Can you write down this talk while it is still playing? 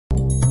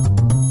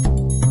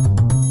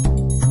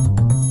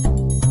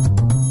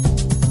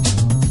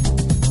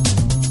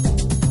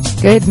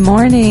Good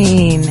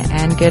morning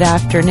and good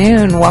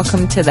afternoon.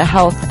 Welcome to the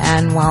Health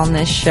and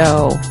Wellness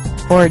Show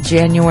for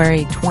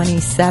January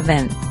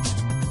 27th.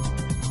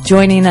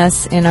 Joining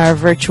us in our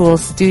virtual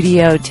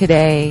studio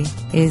today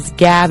is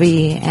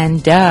Gabby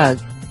and Doug.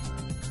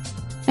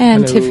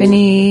 And Hello.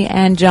 Tiffany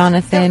and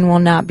Jonathan will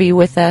not be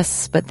with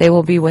us, but they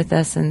will be with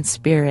us in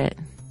spirit.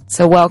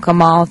 So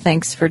welcome all.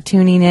 Thanks for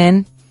tuning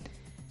in.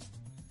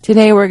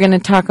 Today we're going to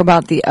talk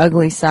about the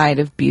ugly side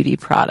of beauty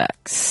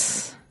products.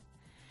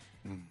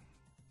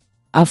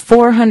 A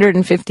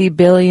 $450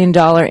 billion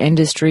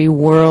industry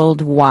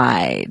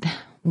worldwide.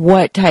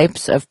 What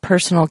types of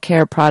personal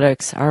care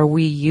products are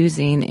we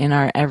using in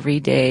our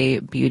everyday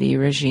beauty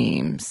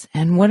regimes?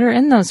 And what are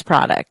in those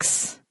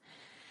products?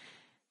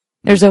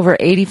 There's over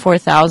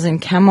 84,000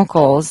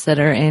 chemicals that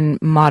are in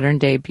modern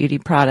day beauty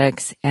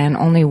products, and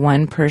only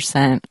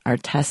 1% are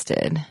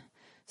tested.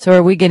 So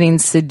are we getting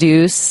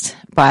seduced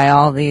by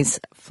all these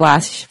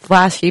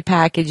flashy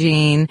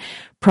packaging,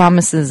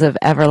 promises of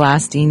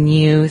everlasting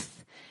youth,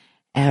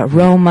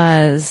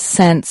 aromas,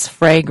 scents,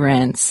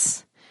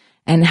 fragrance?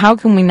 And how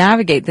can we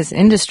navigate this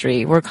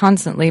industry? We're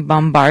constantly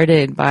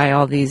bombarded by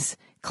all these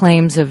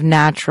claims of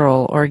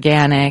natural,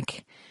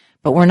 organic,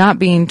 but we're not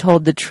being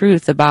told the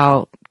truth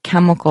about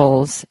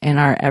chemicals in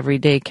our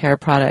everyday care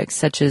products,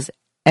 such as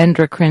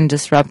endocrine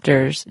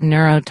disruptors,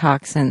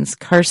 neurotoxins,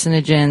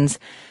 carcinogens,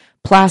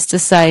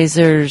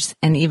 plasticizers,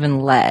 and even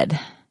lead.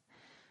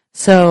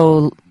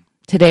 So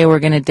today we're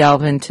going to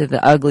delve into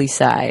the ugly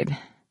side.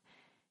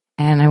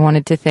 And I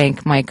wanted to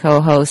thank my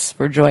co-hosts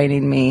for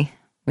joining me.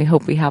 We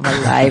hope we have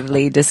a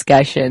lively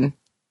discussion.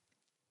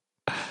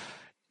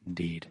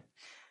 Indeed.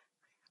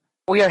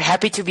 We are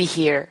happy to be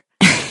here.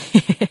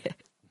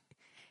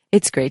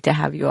 It's great to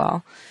have you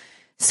all.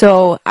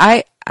 So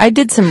I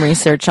did some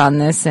research on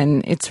this,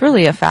 and it's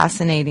really a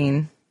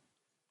fascinating,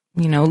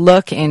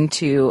 look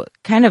into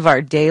kind of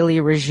our daily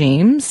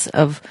regimes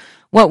of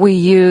what we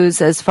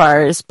use as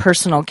far as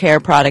personal care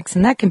products,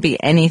 and that can be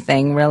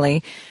anything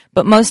really.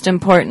 But most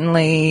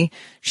importantly,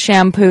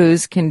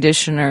 shampoos,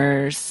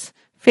 conditioners,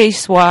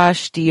 face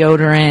wash,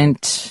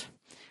 deodorant,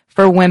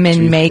 for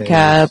women,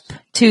 makeup,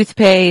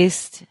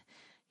 toothpaste,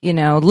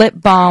 lip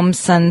balm,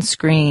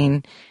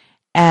 sunscreen.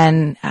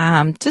 And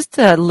just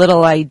a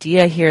little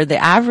idea here, the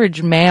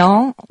average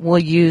male will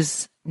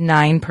use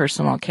 9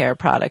 personal care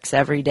products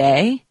every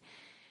day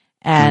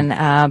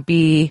and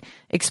be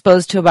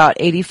exposed to about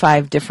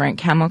 85 different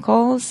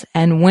chemicals.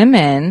 And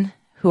women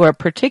who are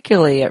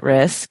particularly at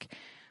risk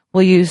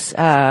will use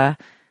up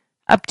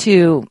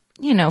to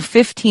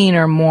 15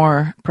 or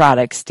more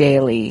products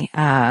daily,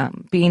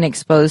 being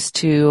exposed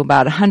to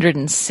about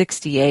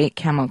 168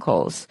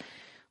 chemicals.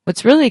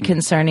 What's really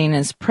concerning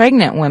is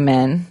pregnant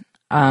women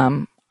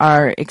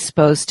are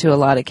exposed to a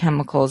lot of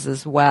chemicals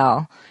as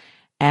well.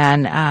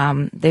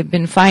 And they've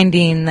been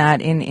finding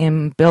that in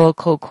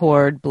umbilical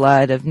cord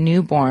blood of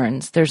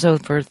newborns, there's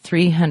over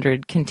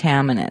 300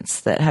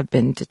 contaminants that have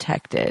been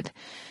detected.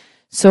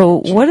 So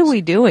what are we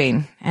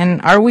doing?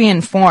 And are we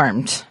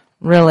informed,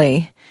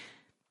 really?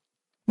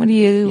 What do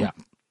you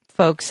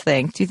folks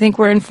think? Do you think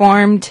we're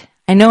informed?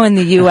 I know in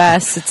the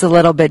U.S. it's a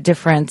little bit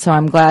different, so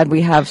I'm glad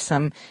we have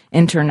some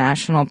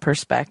international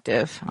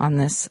perspective on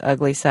this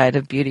ugly side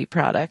of beauty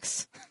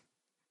products.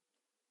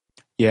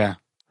 Yeah.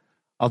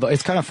 Although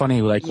it's kind of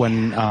funny, like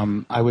when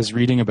I was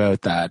reading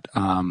about that,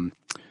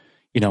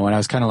 when I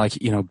was kind of like,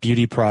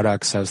 beauty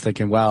products, I was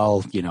thinking,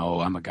 well,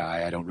 I'm a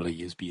guy, I don't really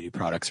use beauty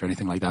products or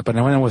anything like that. But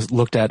when I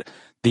looked at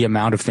the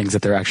amount of things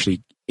that they're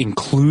actually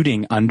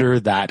including under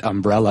that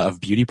umbrella of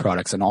beauty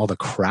products and all the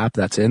crap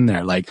that's in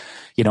there, like,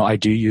 I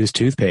do use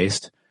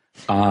toothpaste.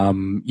 I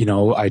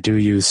do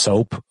use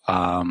soap.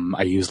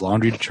 I use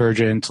laundry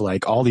detergent,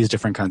 like all these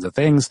different kinds of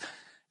things.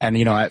 And,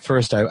 at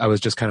first I was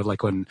just kind of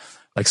like when,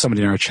 like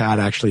somebody in our chat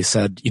actually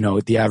said,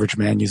 the average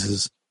man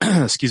uses,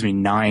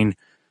 9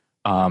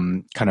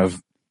 kind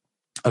of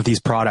these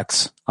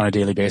products on a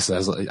daily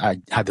basis.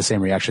 I had the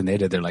same reaction they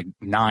did. They're like,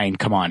 9,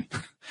 come on.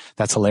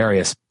 That's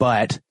hilarious.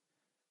 But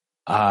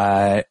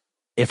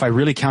if I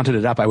really counted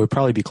it up, I would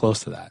probably be close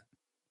to that.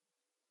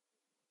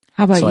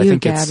 How about so you, I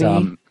think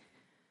Gabby?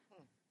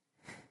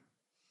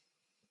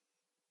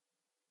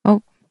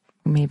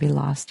 Maybe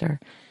lost her.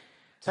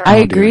 Sorry. I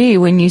agree.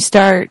 When you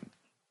start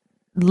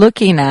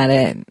looking at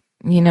it,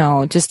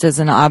 just as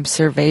an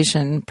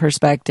observation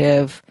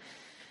perspective,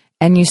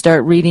 and you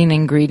start reading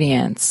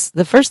ingredients,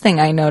 the first thing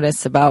I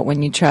notice about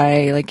when you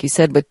try, like you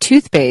said, with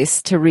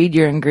toothpaste to read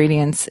your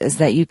ingredients is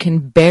that you can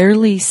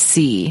barely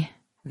see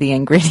the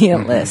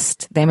ingredient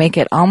list. They make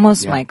it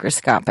almost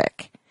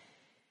microscopic.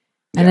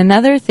 And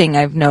another thing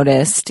I've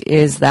noticed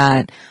is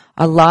that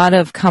a lot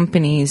of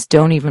companies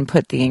don't even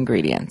put the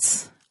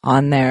ingredients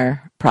on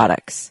their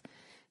products.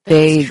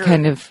 They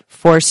kind of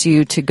force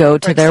you to go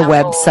to their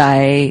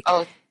website.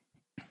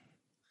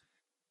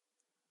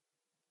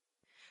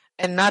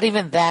 And not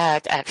even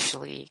that,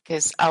 actually,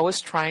 because I was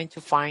trying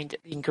to find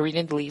the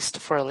ingredient list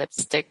for a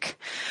lipstick.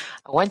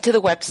 I went to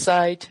the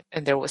website,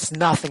 and there was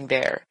nothing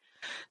there.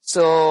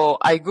 So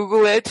I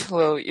Google it,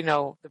 well,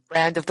 the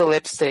brand of the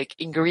lipstick,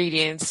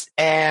 ingredients,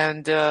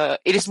 and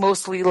it is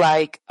mostly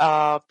like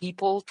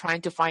people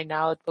trying to find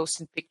out,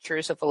 posting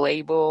pictures of a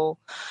label,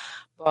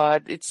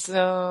 but it's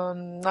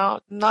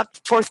not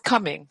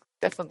forthcoming,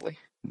 definitely.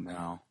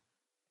 No,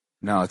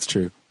 it's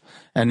true.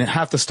 And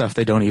half the stuff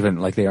they aren't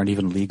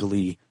even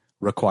legally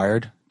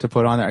required to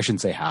put on there. I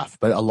shouldn't say half,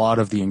 but a lot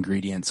of the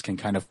ingredients can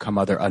kind of come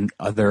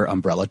other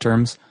umbrella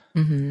terms.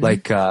 Mm-hmm.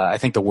 Like I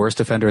think the worst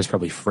offender is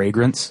probably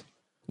fragrance.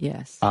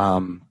 Yes.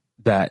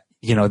 That,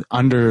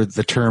 under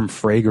the term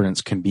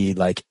fragrance can be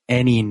like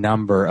any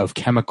number of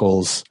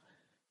chemicals,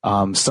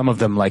 some of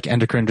them like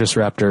endocrine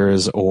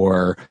disruptors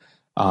or,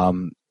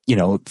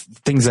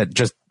 things that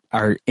just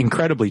are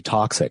incredibly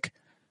toxic.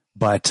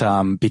 But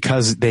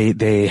because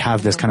they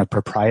have this kind of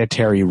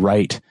proprietary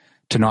right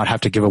to not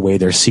have to give away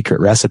their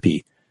secret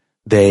recipe,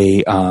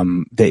 they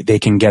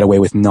can get away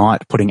with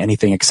not putting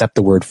anything except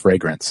the word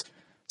fragrance.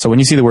 So when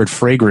you see the word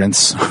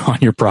fragrance on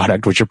your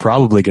product, which you're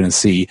probably going to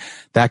see,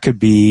 that could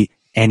be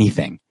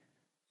anything,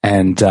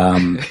 and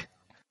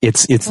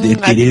it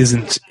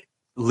isn't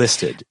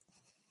listed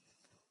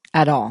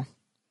at all,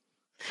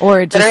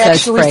 or it just there are says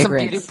actually fragrance.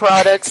 Some beauty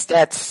products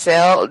that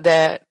sell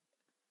that.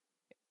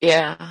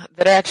 Yeah,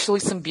 there are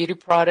actually some beauty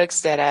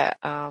products that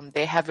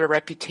they have a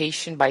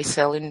reputation by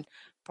selling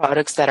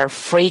products that are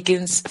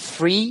fragrance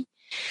free.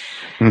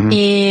 Mm-hmm.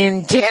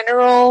 In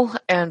general,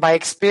 and by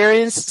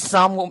experience,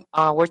 some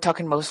we're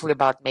talking mostly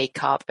about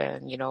makeup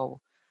and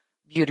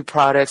beauty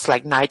products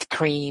like night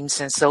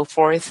creams and so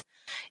forth.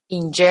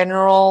 In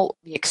general,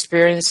 the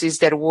experience is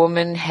that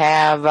women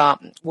have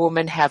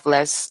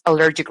less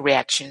allergic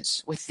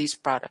reactions with these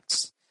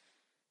products.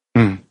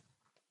 Yeah,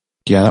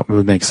 that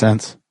would make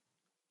sense.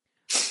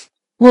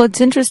 Well,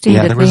 it's interesting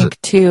to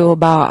think too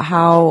about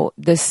how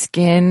the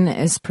skin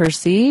is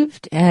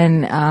perceived,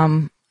 and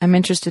I'm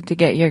interested to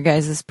get your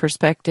guys'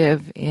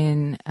 perspective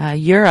in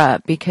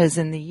Europe, because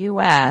in the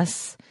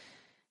U.S.,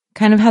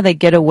 kind of how they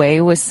get away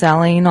with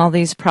selling all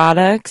these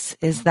products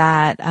is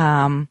that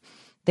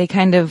they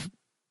kind of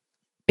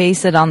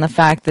base it on the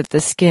fact that the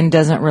skin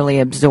doesn't really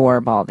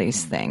absorb all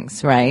these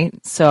things, right?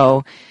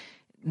 So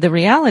the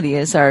reality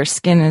is our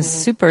skin is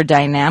super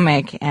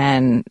dynamic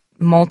and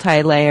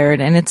multi-layered,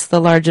 and it's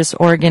the largest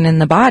organ in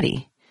the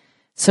body.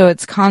 So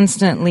it's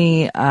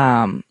constantly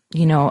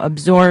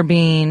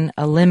absorbing,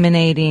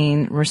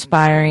 eliminating,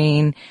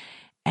 respiring,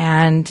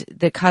 and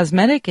the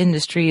cosmetic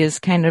industry is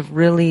kind of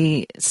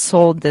really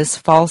sold this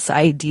false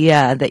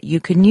idea that you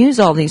can use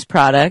all these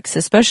products,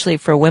 especially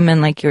for women,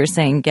 like you were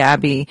saying,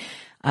 Gabby,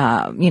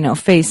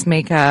 face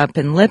makeup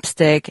and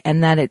lipstick,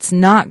 and that it's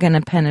not going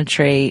to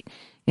penetrate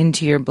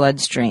into your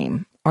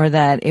bloodstream, or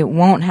that it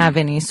won't have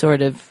any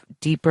sort of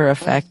deeper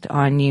effect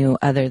on you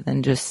other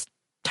than just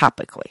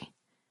topically.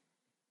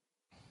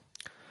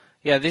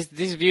 Yeah, this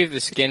view of the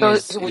skin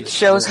which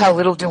shows how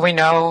little do we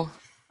know.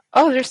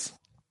 Oh,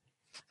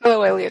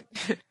 hello, Elliot.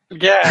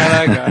 Yeah,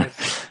 hello,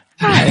 guys.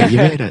 Hi, you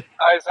made it.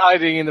 I was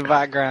hiding in the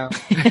background.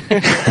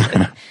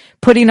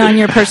 Putting on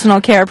your personal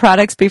care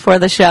products before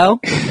the show?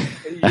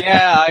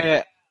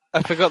 Yeah,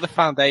 I forgot the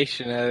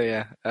foundation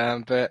earlier.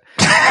 But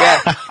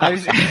yeah, I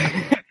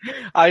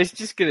was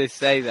just gonna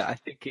say that I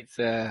think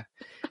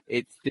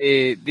it's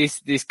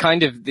this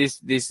kind of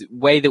this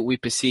way that we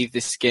perceive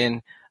the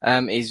skin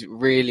is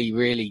really,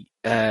 really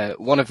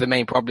one of the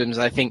main problems.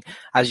 I think,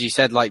 as you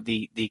said, like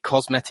the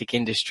cosmetic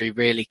industry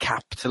really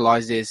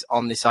capitalizes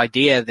on this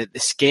idea that the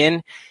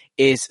skin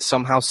is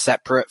somehow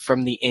separate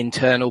from the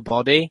internal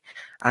body,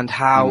 and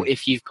how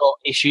if you've got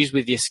issues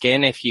with your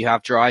skin, if you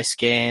have dry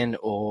skin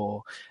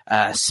or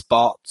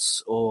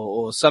spots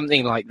or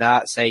something like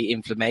that, say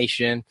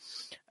inflammation,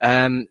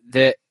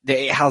 that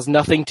it has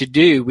nothing to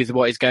do with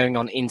what is going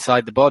on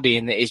inside the body,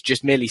 and that it's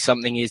just merely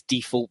something is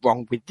default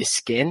wrong with the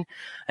skin.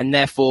 And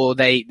therefore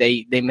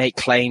they make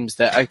claims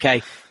that,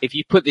 okay, if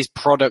you put this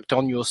product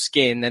on your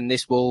skin, then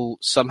this will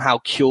somehow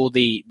cure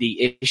the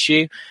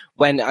issue,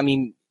 when, I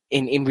mean,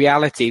 in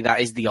reality,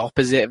 that is the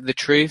opposite of the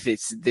truth.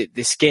 It's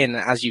the skin,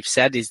 as you've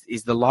said, is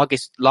the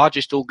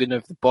largest organ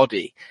of the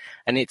body.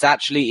 And it's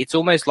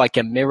almost like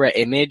a mirror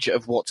image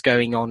of what's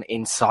going on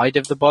inside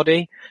of the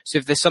body. So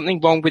if there's something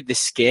wrong with the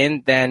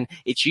skin, then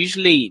it's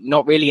usually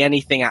not really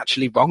anything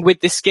actually wrong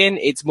with the skin.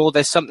 It's more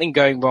there's something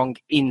going wrong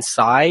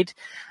inside.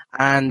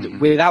 And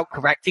without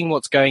correcting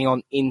what's going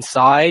on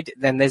inside,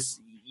 then I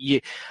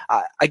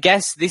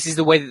guess this is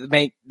the way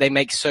that they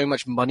make so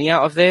much money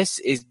out of this,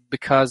 is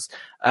because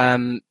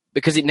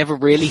it never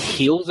really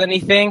heals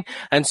anything.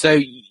 And so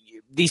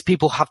these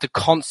people have to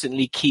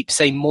constantly keep,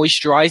 say,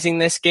 moisturizing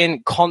their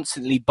skin,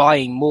 constantly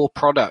buying more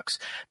products,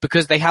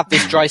 because they have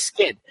this dry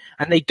skin,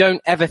 and they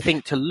don't ever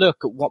think to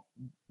look at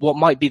what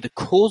might be the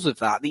cause of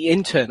that, the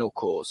internal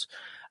cause.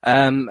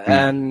 And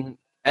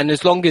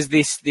as long as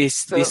this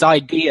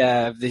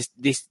idea of this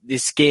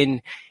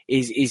skin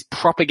is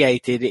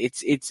propagated,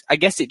 it's I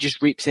guess it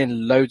just reaps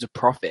in loads of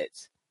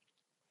profits.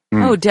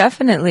 Oh,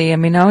 definitely. I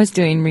mean, I was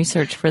doing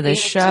research for this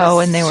show,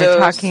 and they were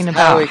talking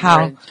about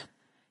how,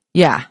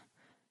 yeah,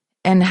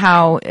 and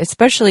how,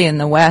 especially in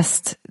the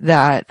West,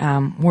 that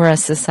we're a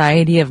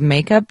society of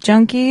makeup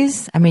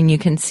junkies. I mean, you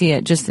can see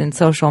it just in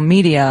social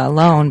media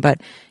alone,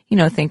 but,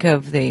 think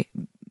of the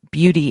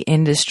beauty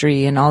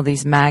industry and all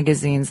these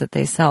magazines that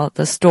they sell at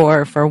the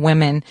store for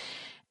women,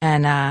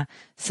 and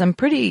some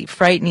pretty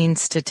frightening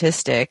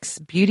statistics.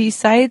 Beauty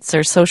sites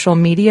or social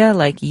media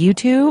like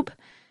YouTube,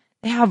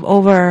 they have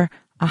over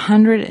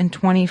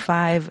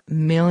 125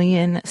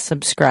 million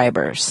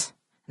subscribers.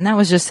 And that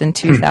was just in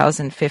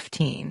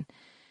 2015.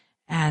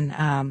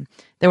 And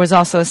there was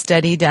also a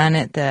study done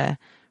at the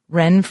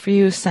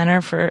Renfrew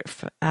Center for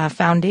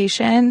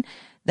Foundation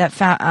that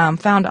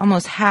found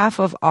almost half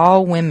of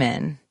all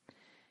women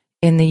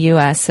in the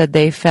U.S. said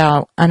they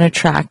felt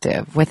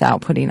unattractive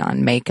without putting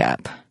on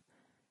makeup.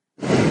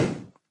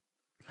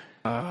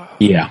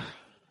 Yeah.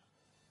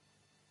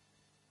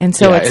 And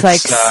so it's like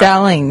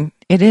selling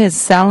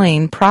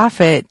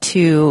profit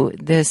to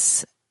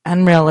this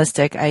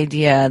unrealistic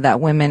idea that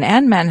women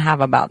and men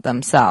have about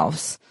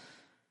themselves.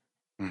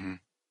 Mm-hmm.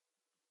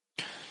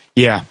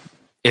 Yeah.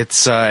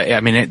 It's,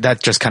 that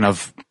just kind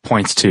of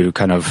points to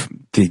kind of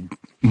the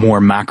more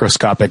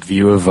macroscopic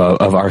view of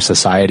our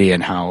society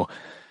and how,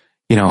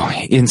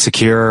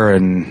 insecure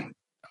and,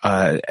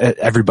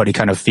 everybody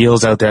kind of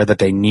feels out there that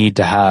they need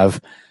to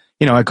have,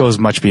 it goes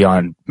much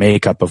beyond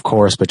makeup, of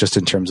course, but just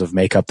in terms of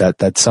makeup,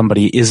 that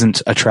somebody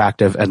isn't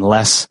attractive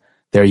unless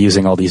they're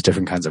using all these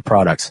different kinds of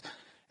products.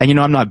 And,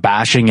 I'm not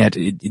bashing it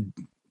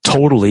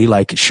totally.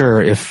 Like,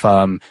 sure, if,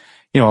 a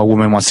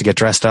woman wants to get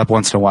dressed up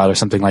once in a while or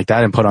something like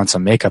that and put on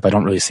some makeup, I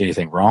don't really see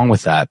anything wrong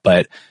with that.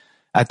 But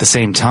at the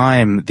same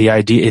time, the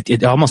idea,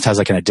 it almost has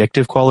like an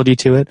addictive quality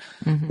to it.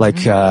 Mm-hmm.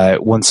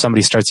 Like, when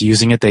somebody starts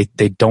using it,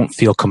 they don't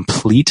feel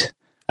complete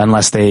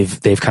unless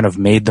they've kind of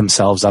made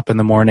themselves up in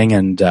the morning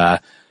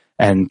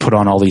and put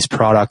on all these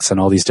products and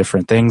all these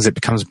different things. It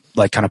becomes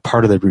like kind of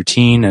part of the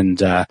routine.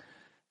 And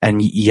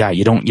yeah,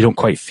 you don't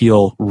quite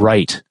feel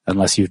right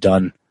unless you've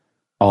done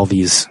all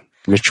these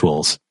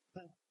rituals.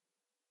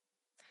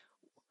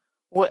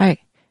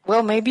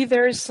 Well, maybe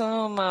there's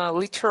some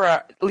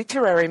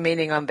literary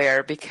meaning on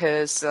there,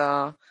 because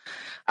I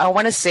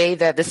want to say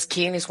that the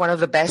skin is one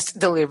of the best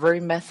delivery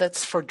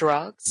methods for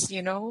drugs,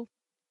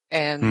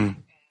 and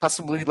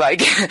possibly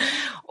like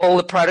all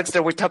the products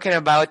that we're talking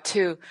about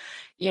too.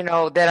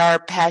 There are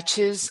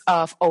patches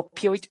of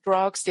opioid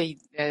drugs they,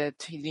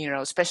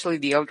 especially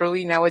the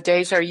elderly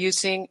nowadays are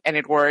using, and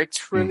it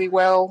works really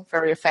well,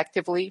 very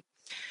effectively.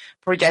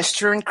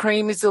 Progesterone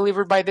cream is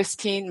delivered by the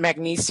skin.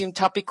 Magnesium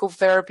topical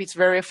therapy is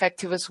very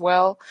effective as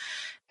well.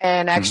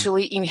 And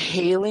actually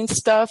inhaling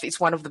stuff is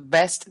one of the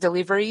best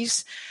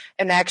deliveries.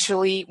 And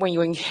actually when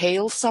you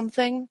inhale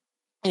something,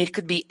 and it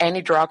could be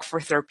any drug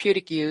for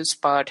therapeutic use,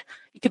 but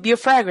it could be a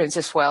fragrance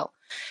as well.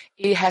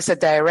 It has a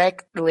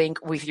direct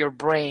link with your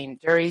brain.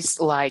 There is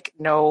like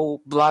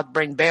no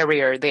blood-brain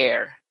barrier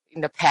there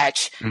in the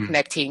patch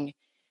connecting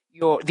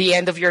the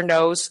end of your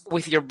nose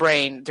with your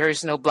brain. There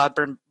is no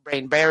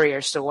blood-brain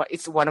barrier, so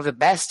it's one of the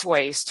best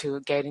ways to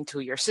get into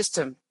your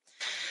system.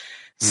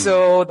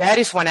 So that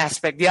is one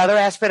aspect. The other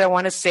aspect I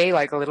want to say,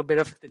 like a little bit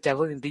of the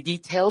devil in the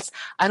details,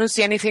 I don't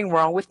see anything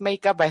wrong with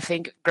makeup. I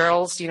think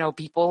girls,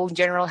 people in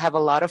general have a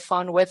lot of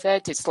fun with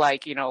it. It's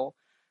like, an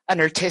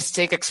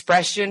artistic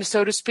expression,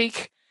 so to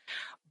speak.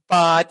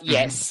 But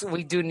yes,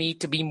 we do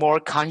need to be more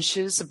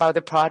conscious about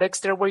the products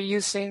that we're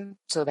using.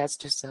 So that's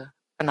just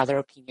another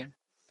opinion.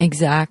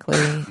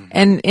 Exactly.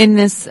 And in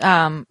this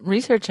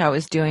research I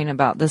was doing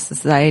about the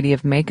Society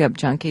of Makeup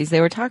Junkies,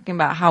 they were talking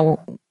about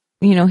how,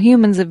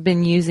 humans have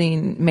been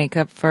using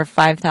makeup for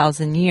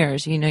 5,000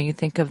 years. You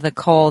think of the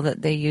kohl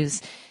that they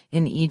use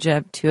in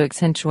Egypt to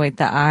accentuate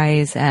the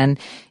eyes, and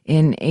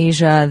in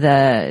Asia,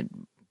 the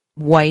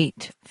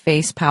white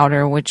face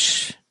powder,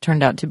 which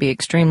turned out to be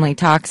extremely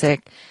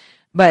toxic.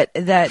 But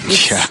that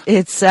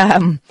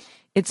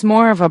it's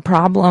more of a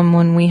problem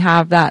when we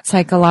have that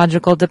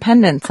psychological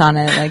dependence on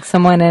it. Like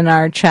someone in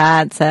our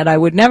chat said, I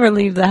would never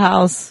leave the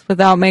house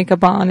without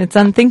makeup on. It's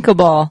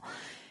unthinkable.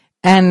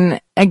 And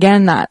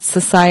again, that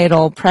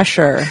societal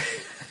pressure.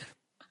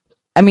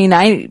 I mean,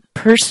 I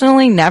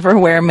personally never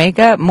wear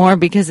makeup, more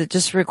because it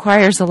just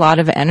requires a lot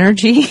of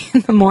energy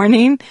in the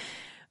morning.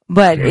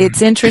 But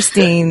it's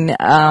interesting in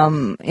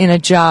a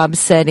job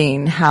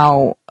setting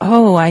how,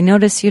 I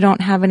notice you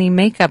don't have any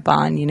makeup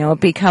on. It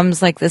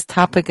becomes like this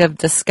topic of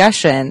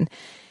discussion.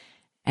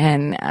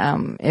 And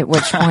at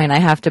which point I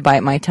have to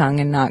bite my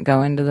tongue and not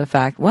go into the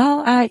fact,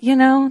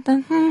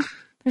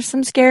 there's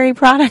some scary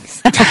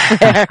products out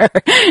there.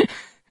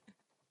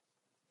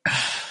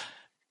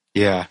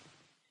 Yeah.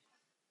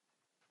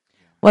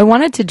 Well, I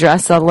wanted to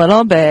address a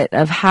little bit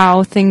of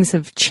how things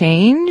have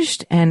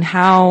changed and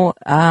how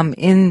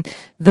in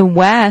the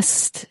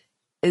West,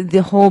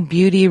 the whole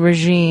beauty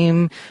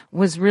regime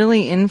was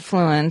really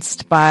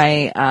influenced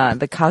by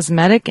the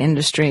cosmetic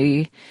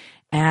industry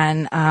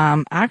and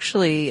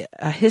actually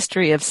a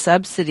history of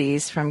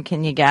subsidies from,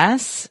 can you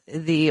guess,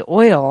 the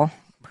oil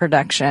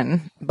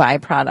production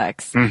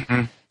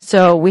byproducts.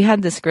 So we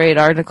had this great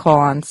article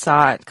on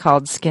SOT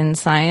called Skin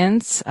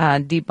Science,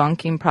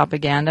 Debunking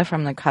Propaganda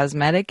from the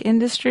Cosmetic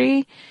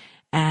Industry.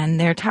 And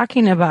they're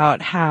talking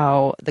about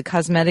how the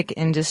cosmetic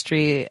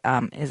industry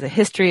is a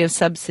history of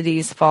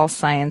subsidies, false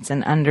science,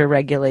 and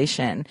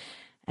under-regulation.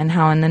 And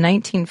how in the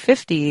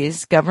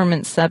 1950s,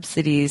 government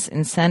subsidies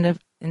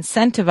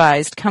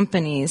incentivized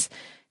companies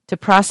to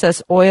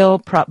process oil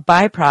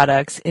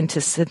byproducts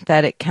into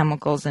synthetic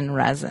chemicals and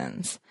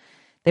resins.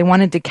 They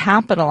wanted to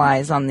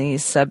capitalize on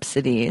these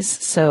subsidies,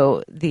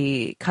 so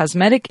the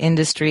cosmetic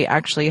industry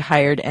actually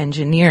hired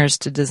engineers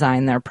to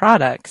design their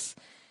products.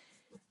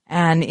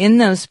 And in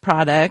those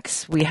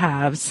products, we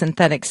have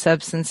synthetic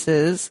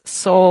substances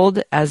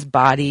sold as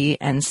body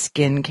and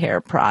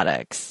skincare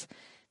products.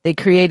 They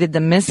created the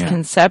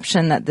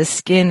misconception that the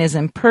skin is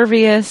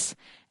impervious,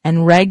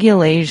 and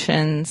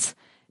regulations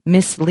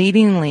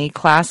misleadingly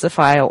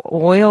classify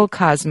oil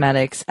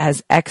cosmetics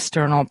as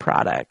external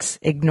products,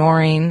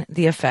 ignoring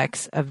the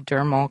effects of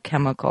dermal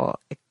chemical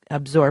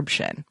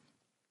absorption.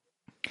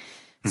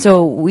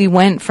 So we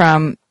went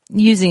from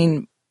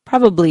using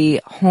probably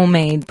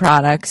homemade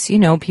products. You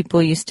know,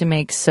 people used to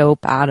make soap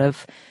out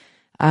of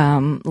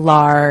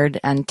lard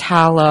and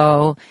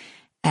tallow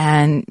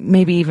and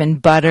maybe even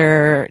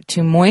butter to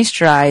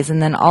moisturize.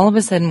 And then all of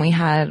a sudden we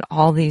had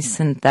all these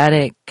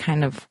synthetic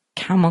kind of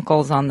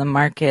chemicals on the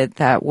market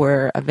that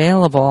were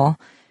available,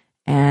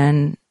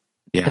 and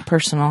the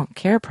personal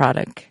care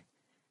product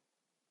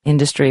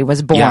industry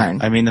was born. Yeah,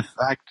 I mean,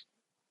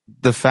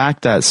 the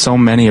fact that so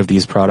many of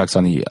these products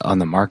on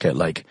the market,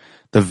 like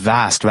the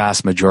vast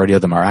majority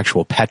of them are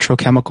actual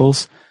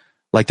petrochemicals.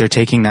 Like they're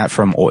taking that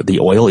from the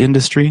oil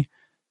industry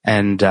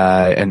and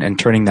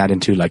turning that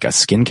into like a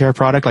skincare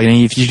product. Like,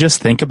 if you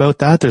just think about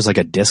that, there's like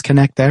a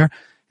disconnect there.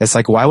 It's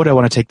like, why would I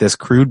want to take this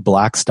crude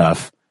black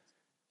stuff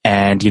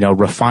and,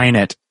 refine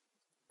it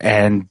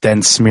and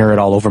then smear it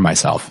all over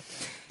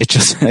myself? It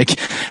just, like,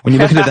 when you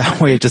look at it that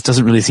way, it just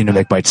doesn't really seem to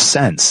make much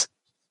sense.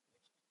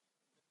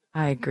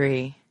 I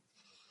agree.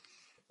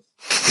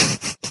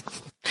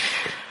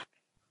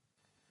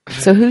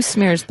 So who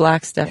smears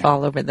black stuff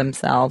all over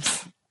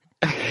themselves?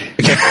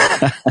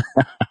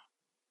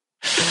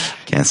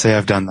 Can't say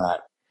I've done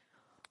that.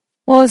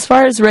 Well, as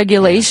far as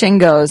regulation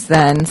goes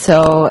then,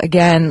 so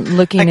again,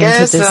 looking into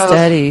the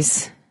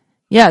studies.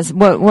 Yes,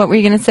 what were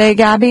you going to say,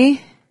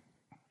 Gabby?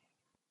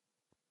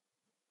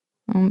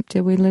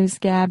 Did we lose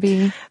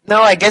Gabby?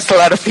 No, I guess a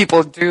lot of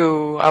people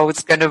do. I was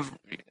going to...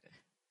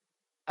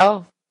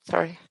 Oh,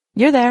 sorry.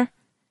 You're there.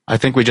 I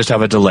think we just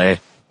have a delay.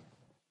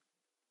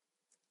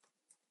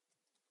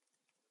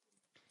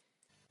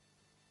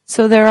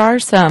 So there are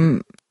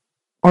some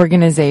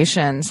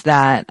organizations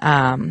that,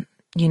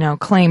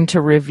 claim to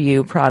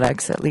review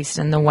products, at least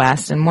in the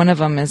West. And one of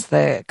them is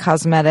the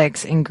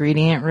Cosmetics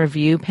Ingredient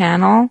Review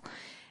Panel.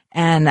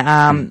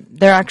 And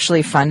they're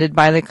actually funded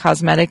by the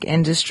cosmetic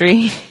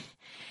industry.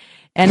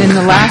 And in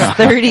the last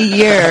 30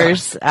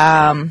 years,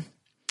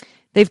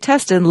 they've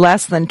tested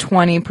less than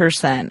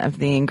 20% of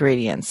the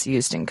ingredients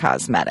used in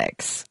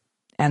cosmetics.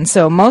 And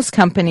so most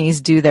companies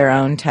do their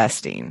own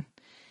testing.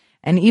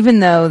 And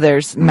even though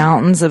there's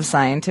mountains of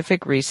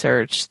scientific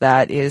research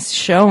that is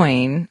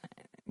showing,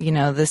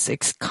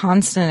 this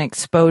constant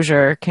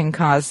exposure can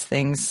cause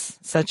things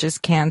such as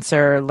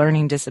cancer,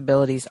 learning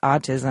disabilities,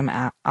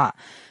 autism,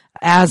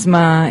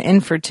 asthma,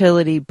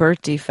 infertility,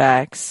 birth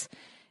defects,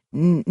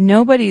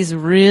 nobody's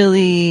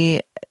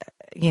really,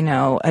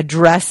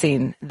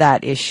 addressing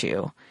that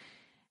issue.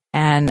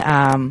 And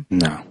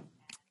no.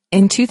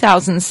 In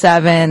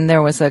 2007,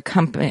 there was a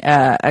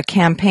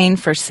campaign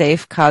for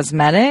safe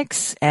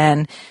cosmetics,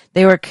 and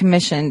they were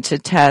commissioned to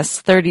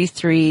test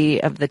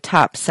 33 of the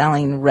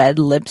top-selling red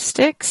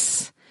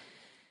lipsticks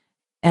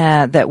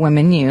that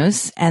women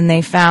use, and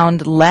they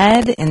found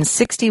lead in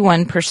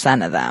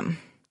 61% of them.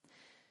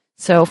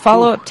 So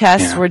follow-up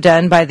tests were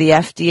done by the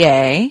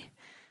FDA,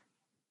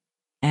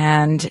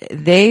 and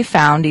they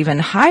found even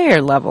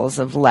higher levels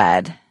of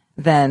lead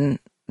than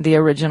the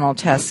original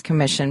test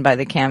commissioned by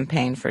the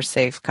Campaign for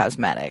Safe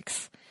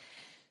Cosmetics.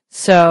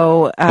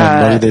 So,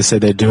 what did they say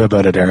they'd do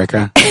about it,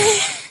 Erica?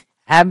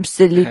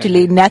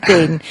 Absolutely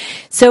nothing.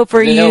 So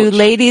for you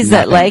ladies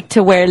that like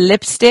to wear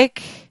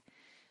lipstick,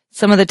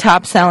 some of the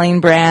top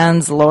selling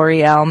brands,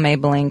 L'Oreal,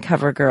 Maybelline,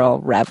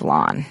 CoverGirl,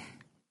 Revlon.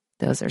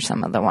 Those are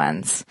some of the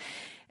ones.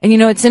 And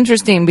it's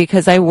interesting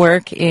because I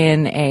work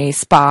in a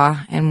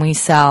spa and we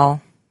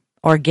sell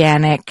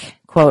organic,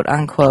 quote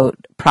unquote,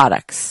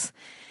 products.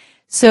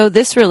 So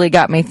this really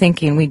got me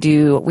thinking.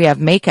 We have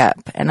makeup,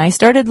 and I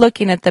started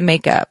looking at the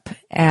makeup,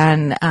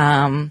 and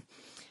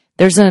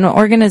there's an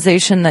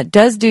organization that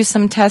does do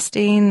some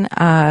testing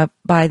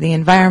by the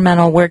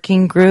Environmental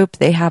Working Group.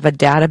 They have a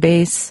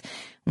database,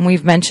 and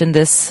we've mentioned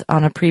this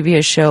on a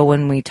previous show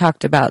when we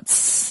talked about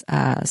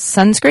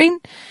sunscreen,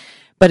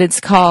 but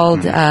it's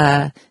called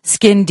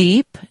Skin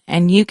Deep,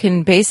 and you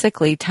can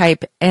basically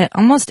type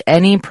almost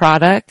any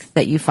product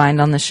that you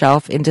find on the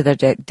shelf into the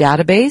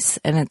database,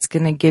 and it's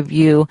going to give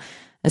you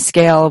a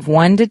scale of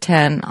 1 to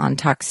 10 on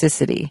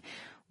toxicity.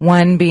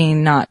 1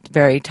 being not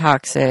very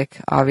toxic,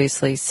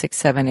 obviously 6,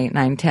 7, 8,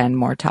 9, 10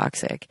 more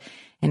toxic.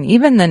 And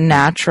even the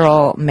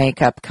natural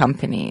makeup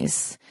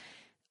companies,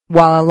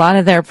 while a lot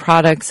of their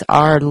products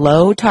are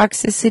low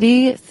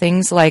toxicity,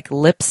 things like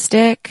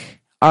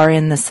lipstick are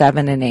in the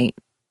 7 and 8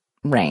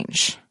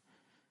 range.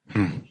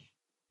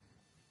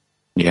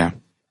 Yeah.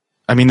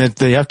 I mean, the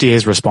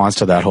FDA's response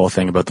to that whole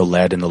thing about the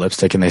lead in the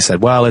lipstick, and they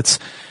said, well, it's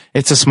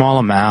a small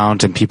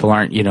amount and people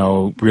aren't,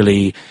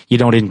 really, you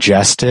don't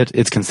ingest it.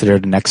 It's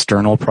considered an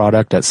external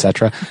product,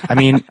 etc. I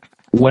mean,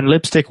 when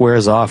lipstick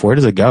wears off, where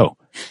does it go?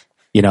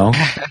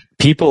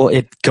 People,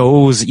 it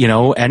goes,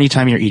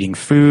 anytime you're eating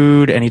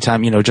food,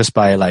 anytime, just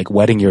by like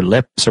wetting your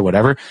lips or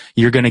whatever,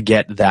 you're going to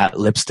get that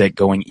lipstick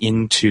going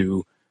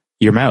into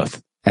your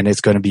mouth and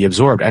it's going to be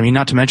absorbed. I mean,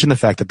 not to mention the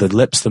fact that the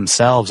lips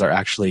themselves are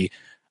actually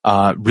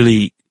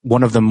really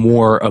one of the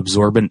more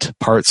absorbent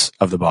parts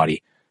of the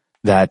body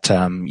that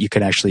you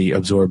can actually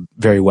absorb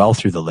very well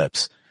through the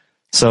lips.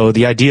 So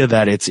the idea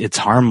that it's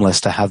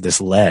harmless to have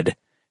this lead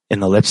in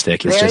the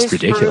lipstick is just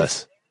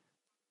ridiculous.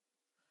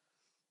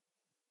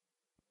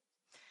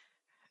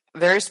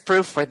 There's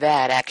proof for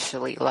that,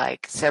 actually.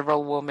 Like,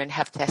 several women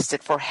have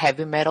tested for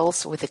heavy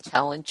metals with a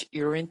challenge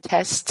urine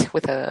test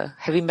with a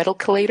heavy metal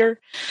chelator,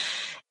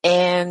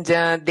 and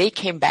they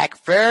came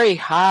back very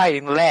high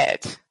in lead.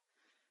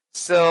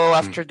 So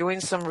after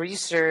doing some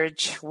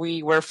research,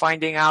 we were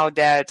finding out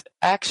that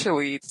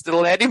actually it's the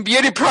lead in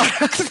beauty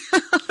products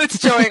that's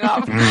showing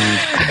up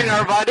in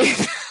our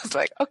bodies. It's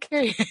like,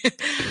 okay.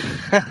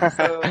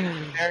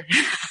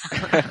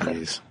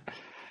 Please.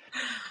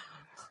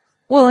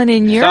 Well, and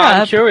in Europe...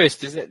 I'm curious,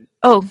 does it...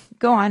 Oh,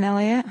 go on,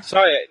 Elliot.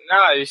 Sorry, no,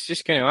 I was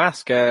just going to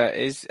ask,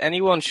 is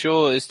anyone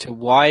sure as to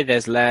why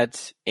there's lead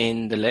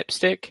in the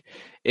lipstick?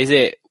 Is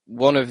it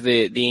one of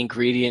the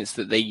ingredients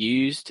that they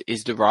used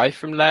is derived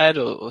from lead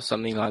or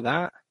something like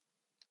that?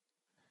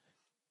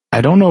 I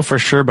don't know for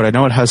sure, but I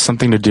know it has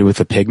something to do with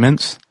the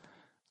pigments,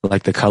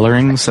 like the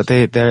colorings that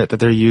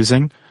they're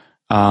using.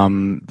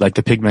 Like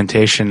the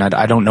pigmentation,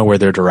 I don't know where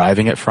they're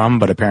deriving it from,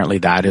 but apparently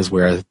that is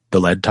where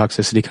the lead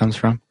toxicity comes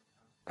from.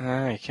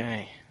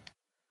 Okay.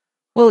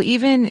 Well,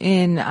 even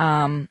in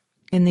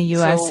the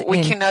U.S. So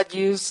we cannot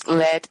use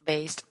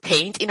lead-based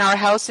paint in our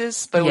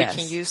houses, but Yes.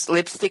 we can use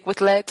lipstick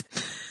with lead.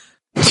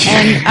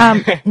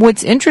 And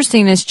what's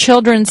interesting is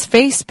children's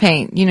face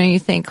paint. You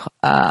think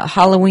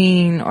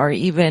Halloween or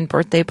even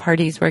birthday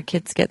parties where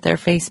kids get their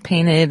face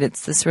painted.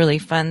 It's this really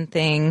fun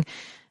thing.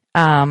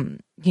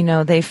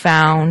 They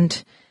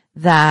found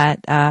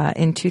that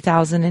in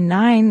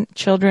 2009,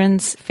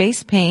 children's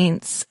face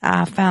paints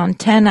found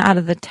 10 out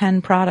of the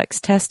 10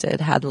 products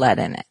tested had lead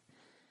in it.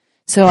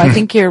 So I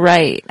think you're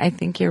right.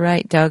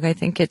 Doug. I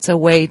think it's a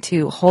way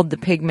to hold the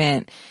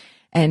pigment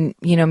and,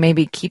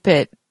 maybe keep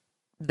it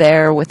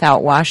there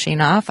without washing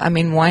off. I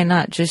mean, why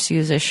not just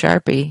use a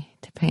Sharpie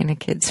to paint a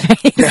kid's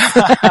face?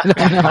 I don't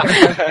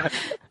know.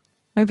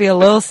 Might be a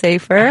little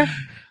safer.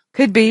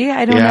 Could be.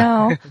 I don't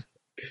know.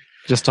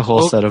 Just a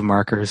whole set of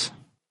markers.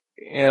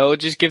 Yeah, or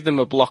just give them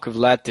a block of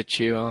lead to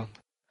chew on.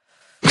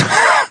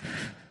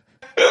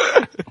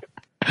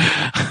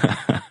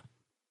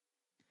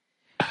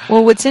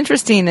 Well, what's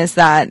interesting is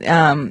that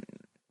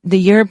the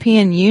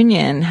European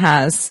Union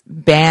has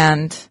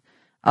banned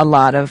a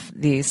lot of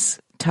these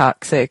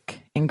toxic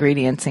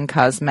ingredients in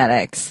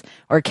cosmetics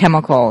or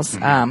chemicals,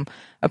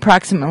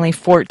 approximately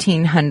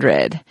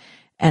 1,400.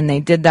 And they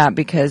did that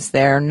because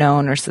they're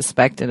known or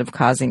suspected of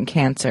causing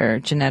cancer,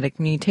 genetic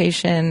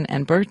mutation,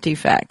 and birth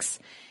defects.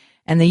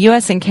 And the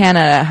U.S. and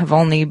Canada have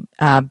only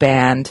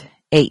banned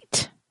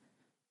 8.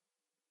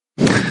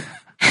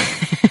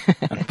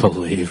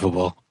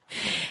 Unbelievable.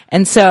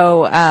 And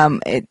so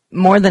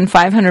more than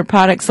 500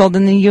 products sold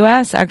in the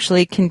U.S.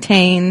 actually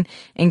contain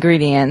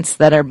ingredients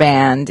that are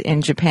banned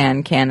in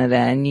Japan, Canada,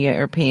 and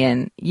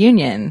European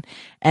Union.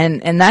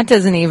 And that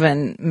doesn't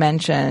even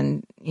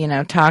mention,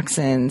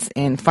 toxins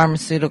in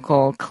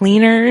pharmaceutical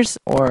cleaners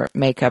or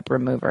makeup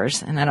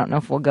removers. And I don't know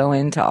if we'll go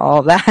into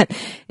all that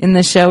in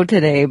the show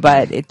today,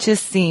 but it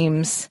just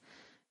seems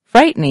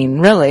frightening,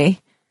 really.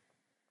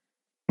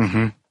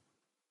 Mm-hmm.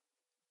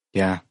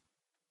 Yeah.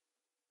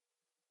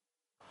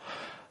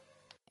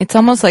 It's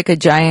almost like a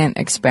giant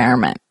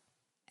experiment,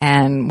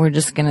 and we're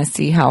just going to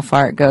see how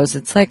far it goes.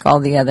 It's like all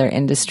the other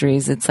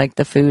industries. It's like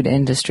the food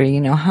industry.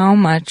 How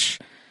much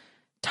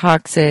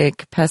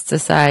toxic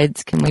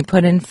pesticides can we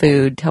put in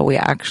food till we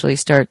actually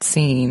start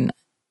seeing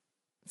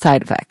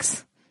side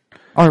effects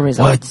or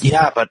results?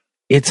 But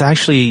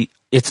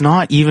it's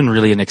not even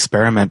really an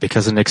experiment,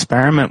 because an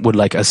experiment would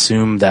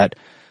assume that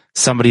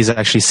somebody's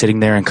actually sitting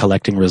there and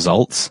collecting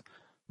results.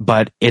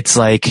 But it's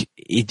like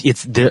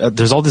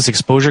there's all this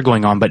exposure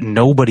going on, but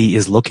nobody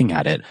is looking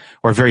at it,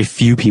 or very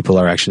few people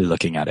are actually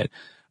looking at it,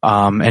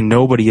 and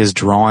nobody is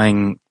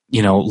drawing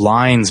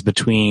lines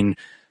between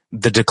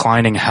the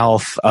declining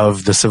health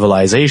of the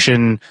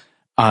civilization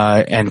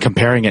and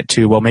comparing it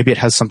to, well, maybe it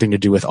has something to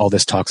do with all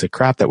this toxic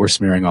crap that we're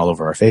smearing all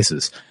over our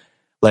faces.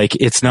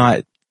 It's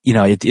not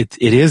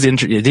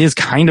it is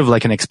kind of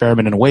like an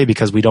experiment in a way,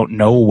 because we don't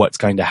know what's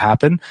going to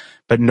happen,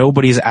 but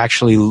nobody's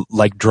actually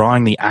like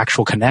drawing the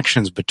actual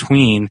connections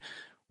between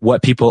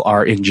what people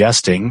are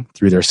ingesting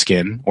through their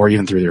skin or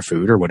even through their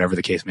food or whatever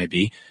the case may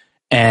be,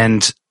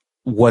 and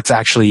what's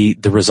actually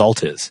the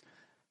result is.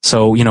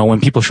 So,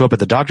 when people show up at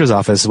the doctor's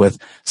office with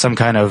some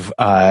kind of,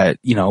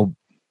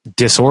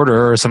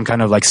 disorder or some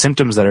kind of like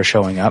symptoms that are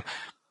showing up,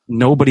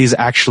 nobody's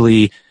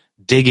actually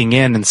digging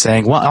in and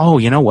saying, well, oh,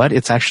 you know what?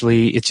 It's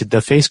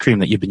the face cream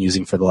that you've been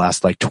using for the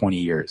last like 20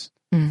 years.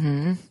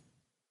 Mm-hmm.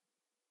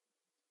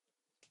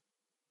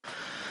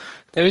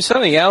 There was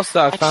something else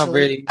that I found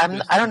really...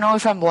 I don't know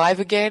if I'm live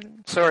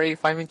again. Sorry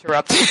if I'm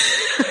interrupting.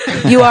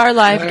 You are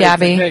live,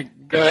 Gabby.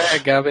 Go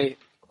ahead, Gabby.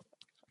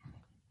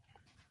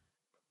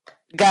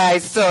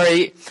 Guys,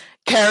 sorry.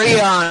 Carry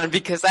on,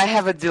 because I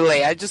have a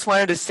delay. I just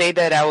wanted to say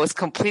that I was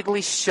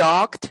completely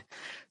shocked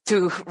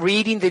to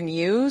reading the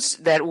news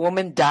that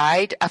women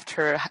died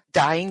after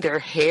dyeing their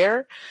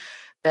hair.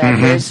 That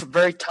there's a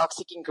very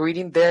toxic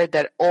ingredient there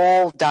that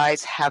all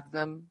dyes have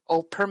them,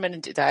 all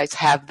permanent dyes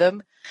have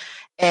them.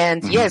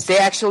 And yes,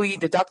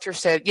 the doctor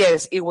said,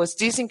 yes, it was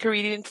this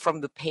ingredient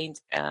from the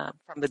paint, from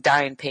the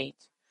dye and paint.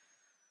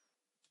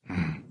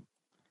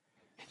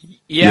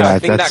 Yeah, I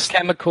think that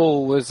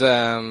chemical was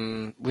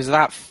that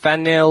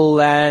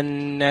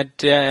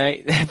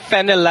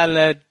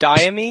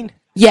phenylenediamine?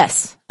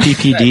 Yes.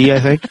 PPD, I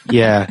think.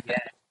 Yeah.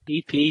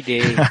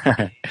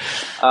 PPD.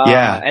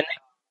 Yeah.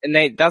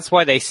 And that's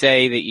why they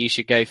say that you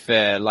should go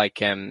for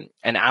like an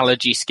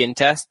allergy skin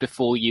test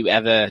before you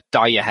ever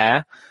dye your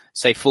hair,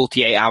 say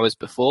 48 hours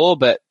before.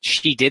 But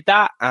she did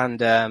that, and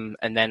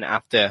then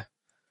after.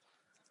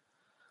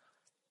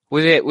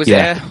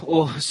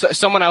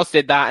 Someone else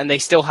did that and they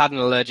still had an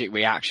allergic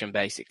reaction,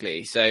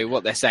 basically. So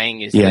what they're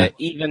saying is that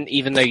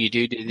even though you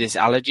do this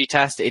allergy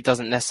test, it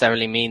doesn't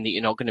necessarily mean that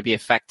you're not going to be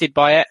affected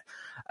by it.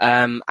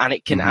 And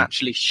it can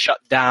actually shut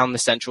down the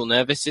central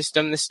nervous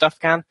system, this stuff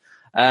can.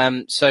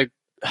 So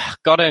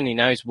God only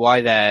knows why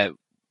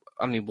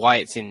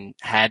it's in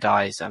hair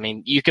dyes. I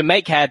mean, you can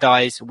make hair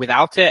dyes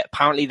without it.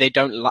 Apparently they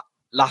don't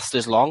last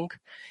as long.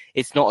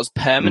 It's not as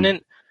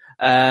permanent.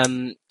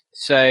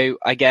 So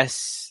I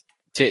guess,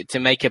 to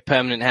make a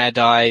permanent hair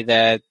dye,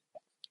 they're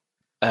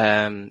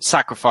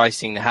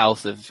sacrificing the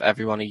health of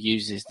everyone who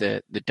uses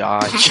the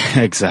dye.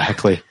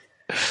 Exactly.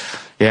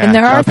 Yeah. And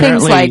there are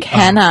things like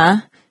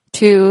henna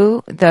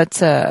too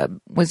that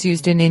was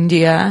used in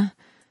India,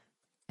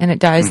 and it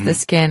dyes the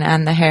skin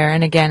and the hair.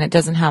 And again, it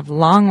doesn't have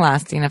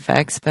long-lasting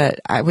effects, but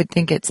I would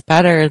think it's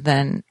better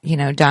than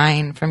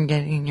dying from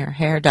getting your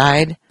hair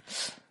dyed.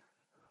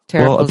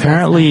 Terrible. Well,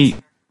 apparently.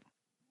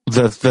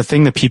 The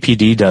thing that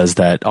PPD does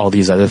that all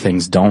these other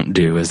things don't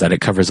do is that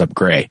it covers up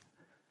gray.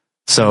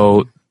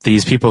 So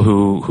these people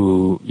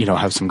who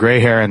have some gray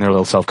hair and they're a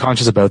little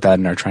self-conscious about that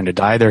and are trying to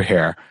dye their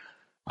hair,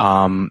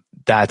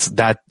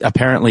 that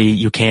apparently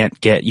you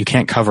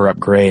can't cover up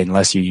gray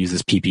unless you use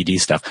this PPD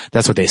stuff.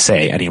 That's what they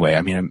say anyway.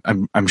 I mean,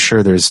 I'm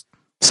sure there's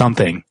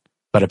something,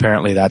 but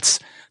apparently that's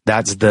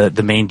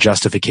the main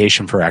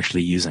justification for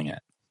actually using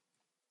it.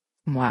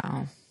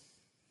 Wow.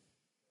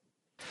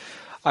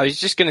 I was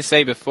just going to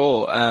say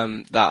before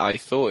that I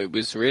thought it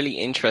was really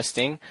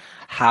interesting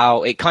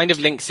how it kind of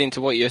links into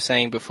what you were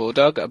saying before,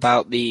 Doug,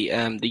 about the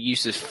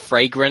use of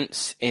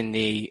fragrance in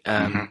the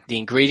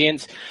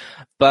ingredients.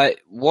 But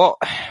what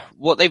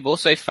they've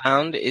also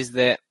found is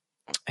that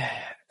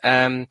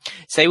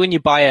say when you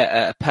buy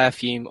a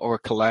perfume or a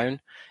cologne,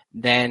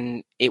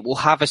 then it will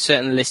have a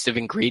certain list of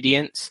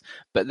ingredients,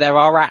 but there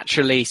are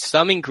actually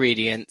some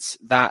ingredients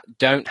that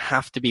don't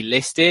have to be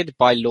listed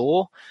by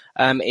law.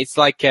 It's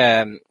like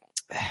a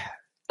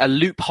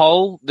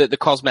loophole that the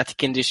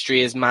cosmetic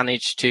industry has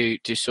managed to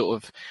sort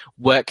of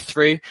work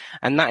through.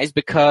 And that is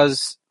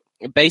because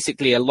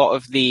basically a lot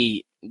of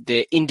the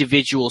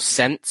individual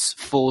scents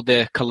for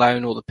the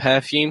cologne or the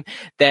perfume,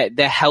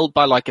 they're held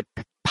by like a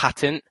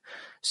patent.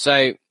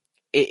 So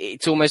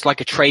it's almost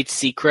like a trade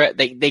secret.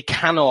 They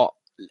cannot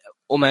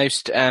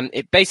almost,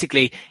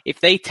 basically,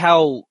 if they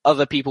tell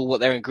other people what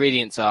their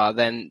ingredients are,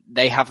 then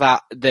they have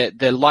that,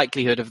 the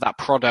likelihood of that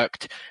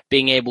product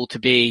being able to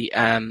be,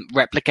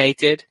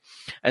 replicated.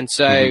 And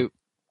so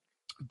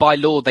by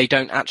law, they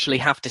don't actually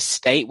have to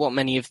state what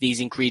many of these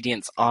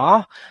ingredients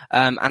are.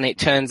 And it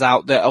turns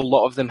out that a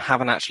lot of them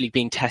haven't actually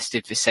been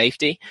tested for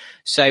safety.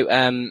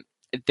 So,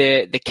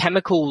 the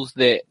chemicals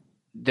that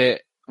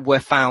were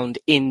found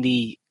in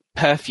the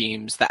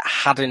perfumes that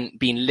hadn't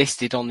been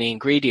listed on the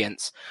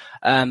ingredients,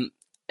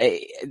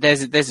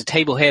 there's a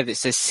table here that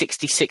says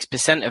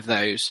 66% of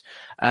those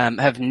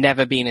have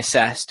never been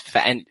assessed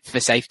for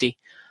safety.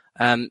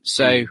 And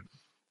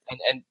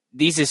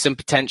these are some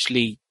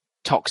potentially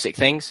toxic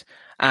things.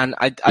 And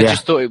I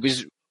just thought it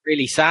was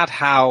really sad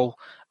how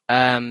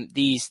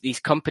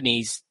these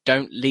companies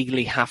don't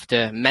legally have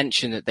to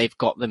mention that they've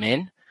got them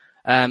in.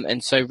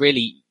 And so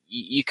really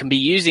you can be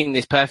using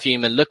this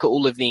perfume and look at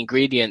all of the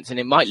ingredients, and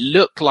it might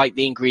look like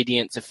the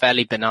ingredients are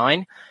fairly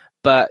benign,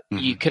 but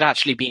you could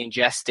actually be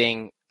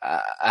ingesting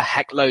a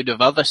heck load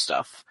of other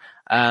stuff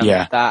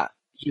that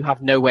you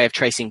have no way of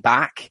tracing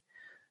back.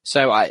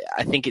 So I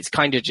think it's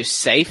kind of just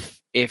safe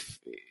if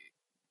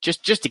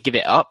just to give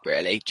it up,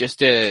 really, just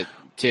to.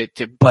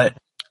 But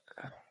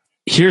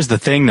here's the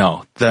thing,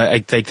 though.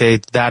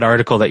 That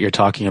article that you're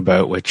talking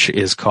about, which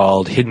is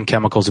called "Hidden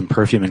Chemicals in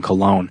Perfume and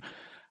Cologne,"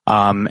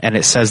 and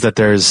it says that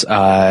there's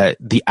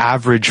the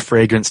average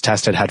fragrance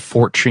tested had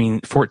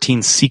 14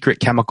 secret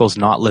chemicals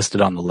not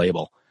listed on the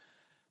label.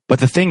 But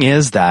the thing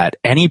is that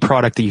any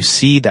product that you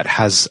see that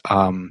has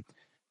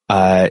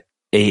the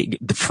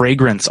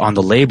fragrance on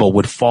the label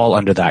would fall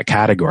under that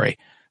category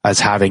as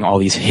having all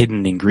these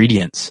hidden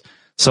ingredients.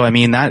 So, I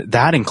mean,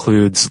 that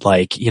includes,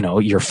 like, you know,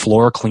 your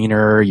floor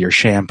cleaner, your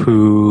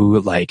shampoo,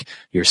 like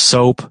your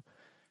soap,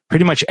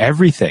 pretty much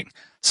everything.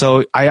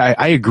 So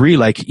I agree,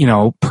 like, you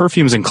know,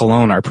 perfumes and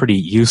cologne are pretty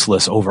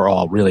useless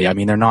overall, really. I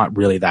mean, they're not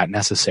really that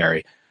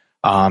necessary.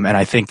 And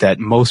I think that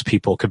most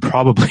people could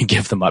probably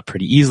give them up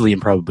pretty easily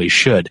and probably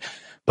should.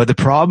 But the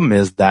problem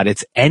is that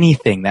it's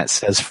anything that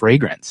says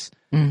fragrance.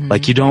 Mm-hmm.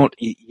 Like,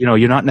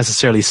 you're not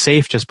necessarily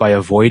safe just by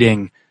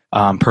avoiding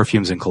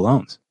perfumes and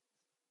colognes.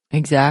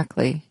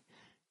 Exactly.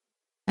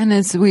 And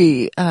as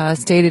we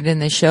stated in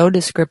the show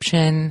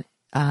description,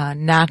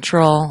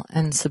 natural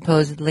and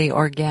supposedly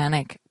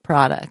organic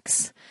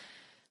products.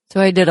 So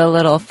I did a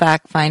little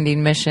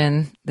fact-finding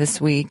mission this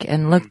week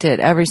and looked at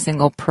every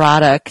single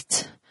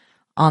product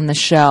on the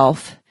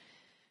shelf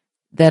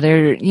that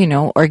are, you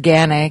know,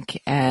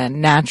 organic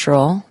and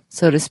natural,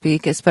 so to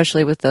speak,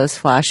 especially with those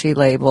flashy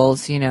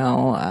labels, you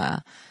know,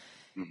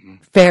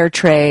 fair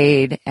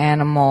trade,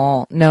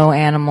 animal, no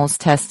animals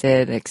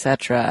tested,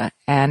 etc.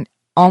 And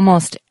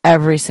almost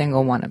every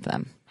single one of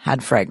them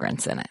had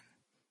fragrance in it.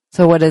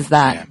 So what does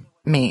that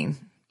mean?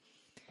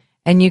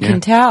 And you can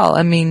tell,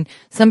 I mean,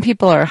 some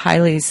people are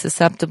highly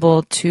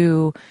susceptible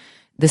to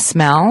the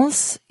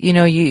smells. You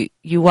know, you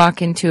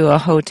walk into a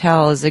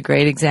hotel is a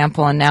great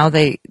example, and now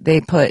they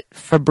put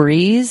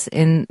Febreze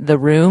in the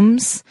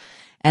rooms,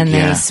 and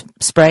they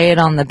spray it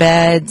on the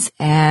beds,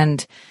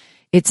 and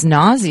it's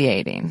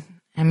nauseating.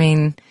 I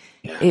mean,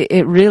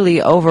 it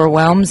really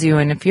overwhelms you,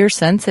 and if you're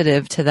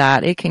sensitive to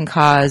that, it can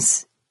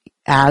cause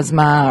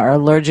asthma or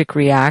allergic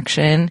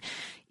reaction.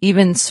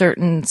 Even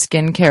certain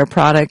skincare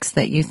products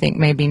that you think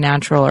may be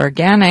natural or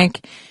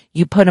organic,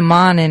 you put them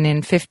on and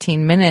in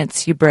 15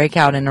 minutes you break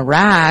out in a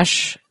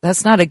rash.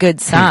 That's not a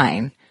good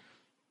sign.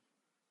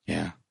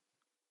 Yeah.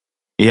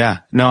 Yeah.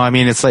 No, I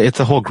mean, it's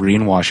a whole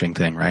greenwashing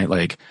thing, right?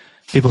 Like,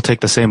 people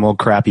take the same old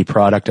crappy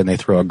product and they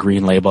throw a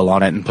green label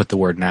on it and put the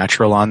word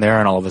natural on there,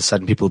 and all of a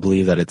sudden people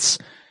believe that it's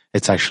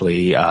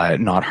actually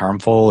not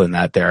harmful, and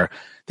that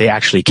they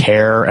actually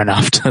care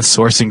enough to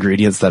source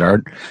ingredients that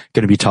aren't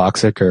going to be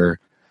toxic,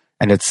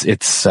 and it's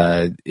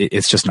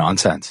just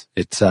nonsense.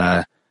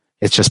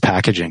 It's just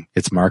packaging.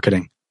 It's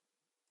marketing.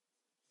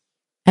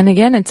 And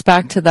again, it's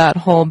back to that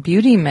whole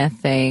beauty myth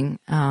thing.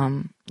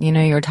 You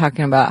know, you were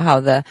talking about how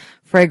the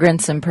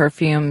fragrance and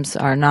perfumes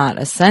are not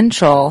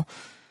essential,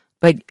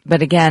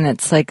 but again,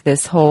 it's like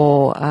this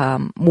whole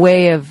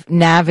way of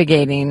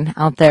navigating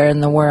out there in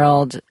the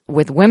world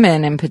with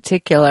women in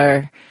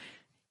particular.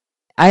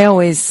 I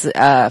always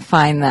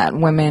find that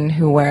women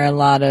who wear a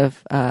lot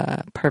of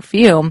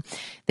perfume,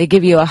 they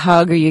give you a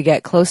hug or you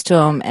get close to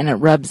them and it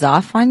rubs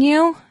off on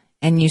you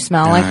and you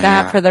smell like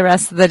that for the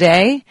rest of the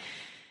day.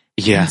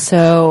 Yeah. And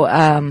so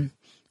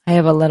I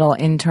have a little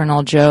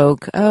internal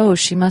joke. Oh,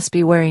 she must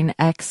be wearing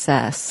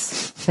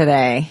excess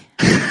today.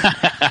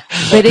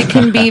 But it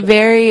can be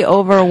very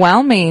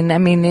overwhelming. I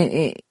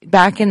mean,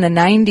 back in the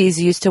 90s,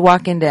 you used to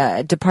walk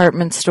into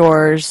department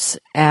stores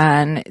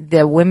and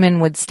the women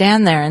would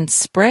stand there and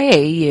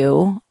spray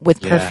you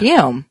with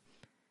perfume.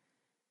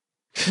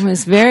 It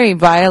was very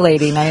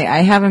violating.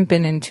 I haven't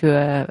been into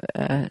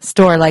a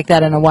store like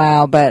that in a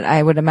while, but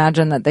I would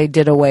imagine that they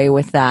did away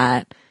with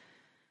that.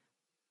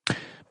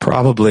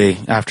 Probably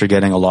after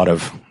getting a lot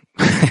of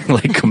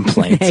like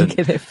complaints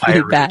and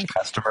irate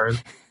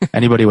customers.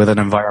 Anybody with an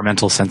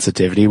environmental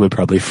sensitivity would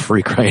probably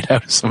freak right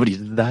out if somebody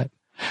did that.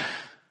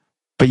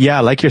 But yeah,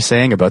 like you're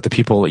saying about the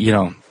people, you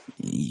know,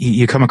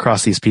 you come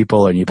across these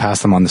people and you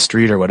pass them on the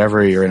street or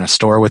whatever, you're in a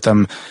store with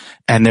them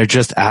and they're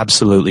just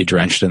absolutely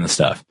drenched in the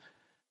stuff.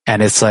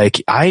 And it's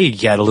like, I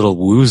get a little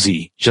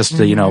woozy just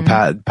to, you know,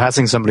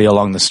 passing somebody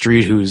along the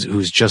street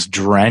who's just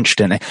drenched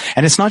and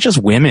it's not just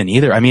women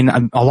either. I mean,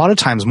 a lot of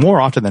times,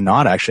 more often than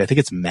not, actually, I think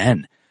it's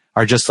men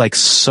are just like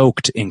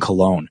soaked in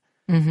cologne.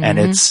 And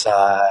it's,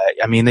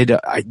 I mean,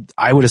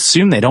 I would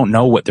assume they don't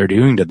know what they're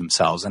doing to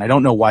themselves. And I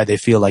don't know why they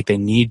feel like they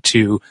need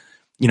to,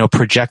 you know,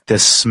 project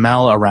this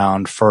smell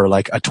around for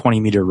like a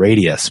 20-meter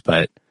radius.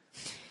 But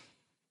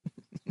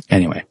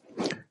anyway,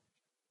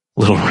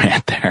 little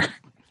rant there.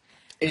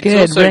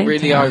 It's also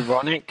really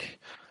ironic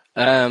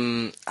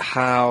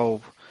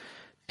how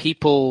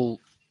people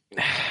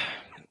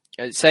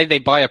say they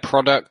buy a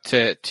product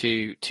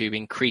to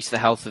increase the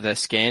health of their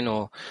skin,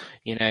 or,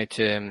 you know,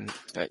 to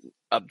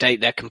update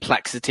their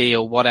complexity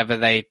or whatever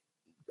they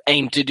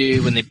aim to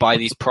do when they buy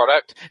these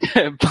products.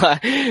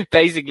 But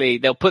basically,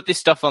 they'll put this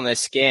stuff on their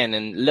skin,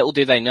 and little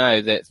do they know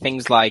that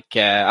things like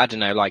I don't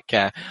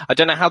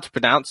know how to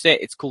pronounce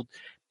it. It's called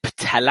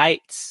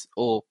phthalates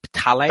or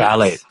phthalates.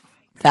 Phthalate.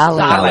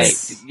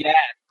 Phthalates. Yeah,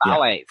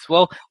 phthalates.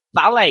 Well,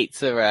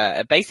 phthalates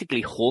are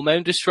basically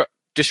hormone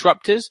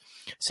disruptors.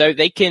 So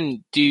they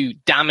can do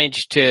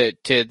damage to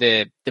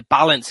the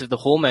balance of the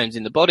hormones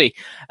in the body.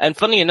 And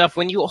funny enough,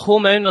 when you've got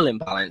hormonal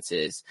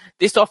imbalances,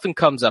 this often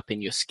comes up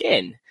in your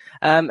skin.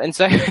 And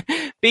so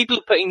people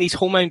are putting these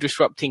hormone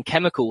disrupting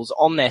chemicals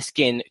on their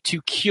skin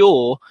to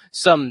cure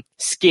some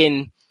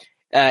skin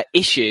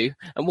issue.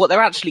 And what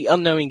they're actually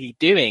unknowingly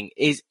doing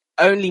is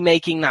only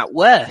making that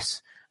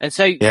worse. And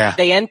so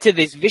they enter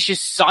this vicious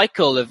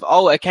cycle of,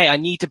 oh, okay, I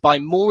need to buy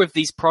more of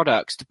these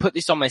products to put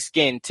this on my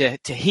skin to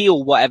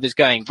heal whatever's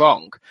going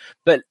wrong.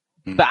 But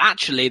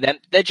actually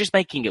they're just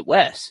making it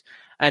worse.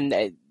 And,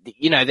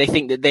 they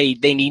think that they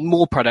need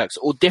more products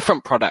or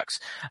different products.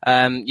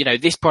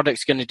 This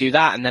product's going to do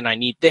that. And then I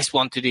need this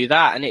one to do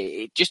that. And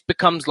it just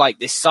becomes like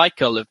this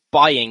cycle of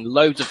buying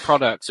loads of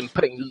products and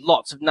putting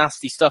lots of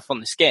nasty stuff on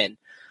the skin.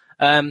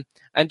 And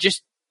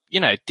just,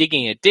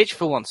 digging a ditch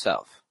for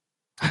oneself.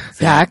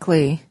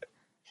 Exactly.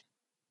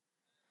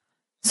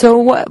 So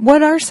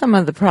what are some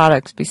of the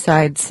products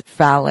besides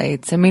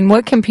phthalates? I mean,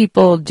 what can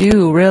people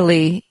do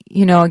really?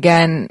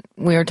 Again,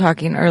 we were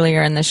talking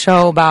earlier in the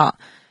show about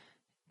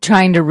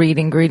trying to read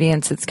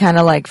ingredients. It's kind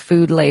of like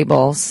food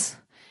labels.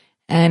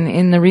 And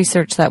in the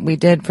research that we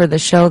did for the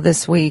show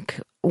this week,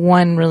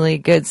 one really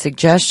good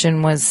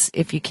suggestion was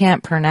if you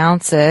can't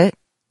pronounce it,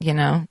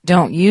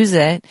 don't use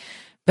it.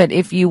 But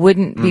if you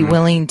wouldn't be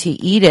willing to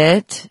eat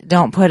it,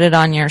 don't put it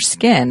on your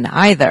skin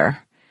either.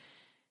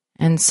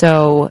 And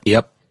so,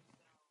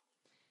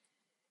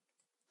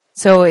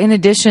 So in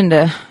addition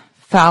to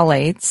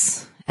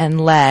phthalates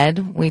and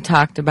lead, we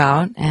talked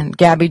about, and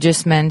Gabby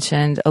just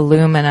mentioned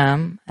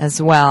aluminum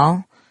as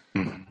well.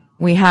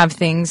 We have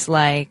things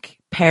like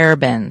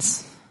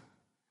parabens.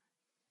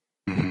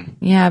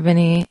 You have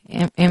any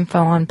info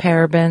on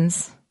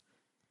parabens?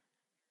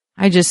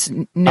 I just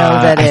know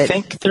that I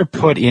think they're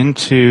put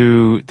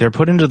into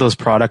those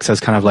products as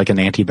kind of like an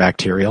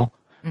antibacterial.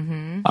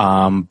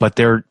 But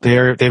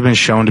they've been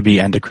shown to be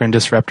endocrine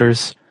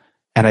disruptors,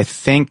 and I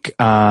think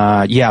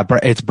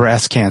it's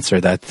breast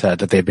cancer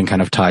that they've been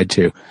kind of tied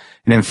to.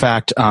 And in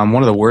fact,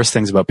 one of the worst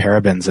things about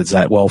parabens is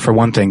that, well, for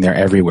one thing, they're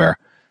everywhere.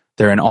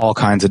 They're in all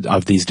kinds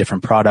of these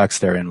different products.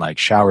 They're in like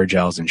shower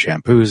gels and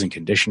shampoos and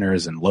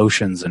conditioners and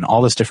lotions and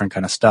all this different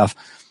kind of stuff.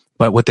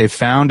 But what they've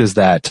found is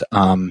that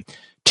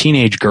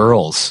teenage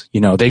girls,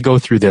 they go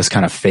through this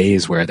kind of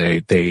phase where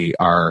they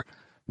are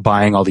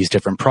buying all these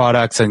different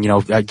products, and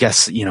I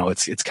guess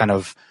it's kind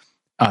of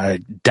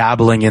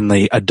dabbling in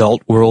the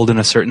adult world in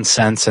a certain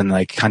sense, and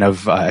like kind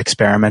of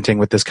experimenting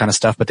with this kind of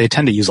stuff. But they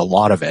tend to use a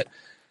lot of it,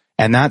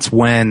 and that's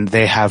when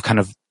they have kind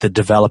of the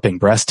developing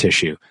breast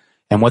tissue.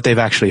 And what they've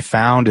actually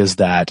found is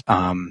that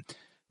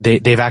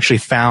they've actually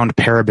found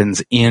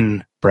parabens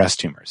in breast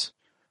tumors.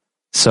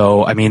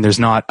 So, I mean, there's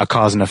not a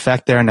cause and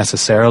effect there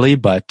necessarily,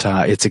 but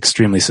it's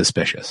extremely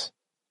suspicious.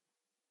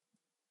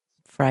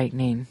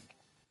 Frightening.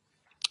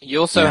 You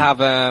also have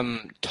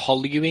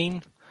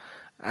toluene,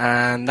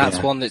 and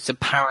that's one that's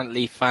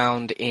apparently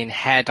found in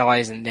hair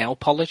dyes and nail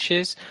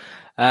polishes.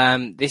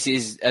 This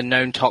is a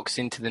known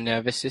toxin to the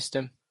nervous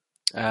system.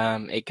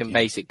 It can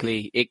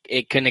basically,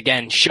 it can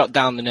again shut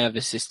down the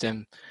nervous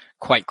system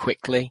quite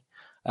quickly.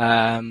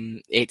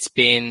 It's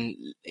been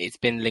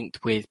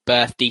linked with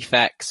birth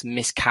defects,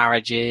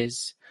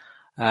 miscarriages,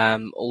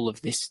 all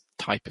of this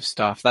type of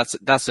stuff.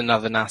 That's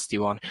another nasty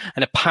one.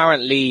 And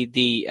apparently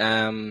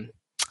the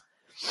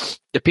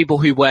people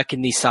who work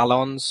in these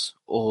salons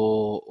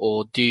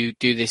or do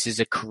this as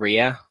a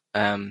career,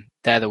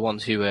 they're the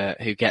ones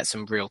who get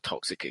some real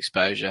toxic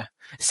exposure.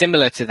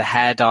 Similar to the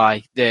hair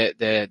dye,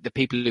 the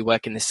people who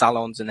work in the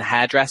salons and the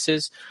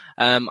hairdressers.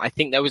 I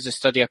think there was a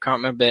study, I can't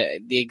remember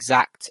the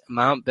exact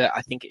amount, but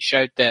I think it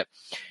showed that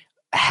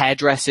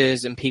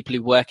hairdressers and people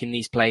who work in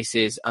these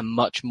places are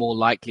much more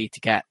likely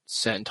to get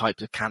certain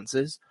types of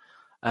cancers.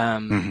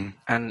 And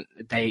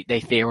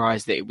they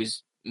theorized that it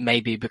was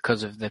maybe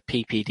because of the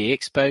PPD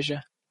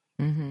exposure.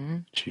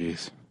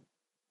 Jeez.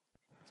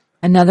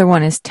 Another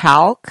one is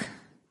talc,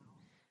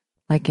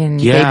 like in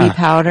baby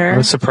powder. I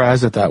was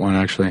surprised at that one,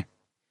 actually.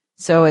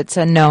 So it's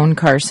a known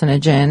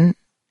carcinogen,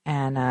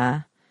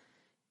 and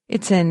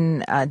it's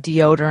in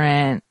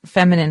deodorant,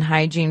 feminine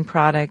hygiene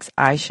products,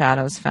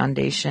 eyeshadows,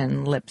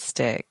 foundation,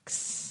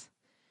 lipsticks,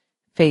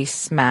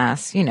 face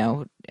masks,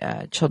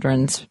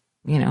 children's,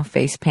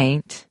 face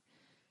paint.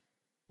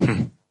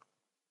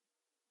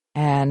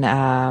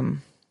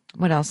 And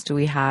what else do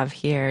we have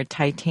here?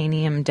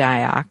 Titanium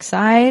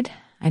dioxide.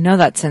 I know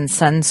that's in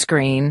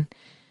sunscreen.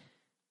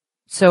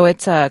 So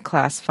it's a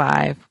class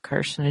 5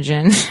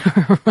 carcinogen.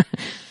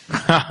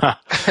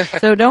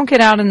 So don't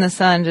get out in the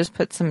sun. Just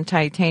put some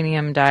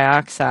titanium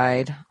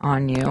dioxide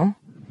on you.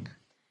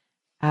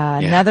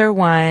 Another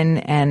one,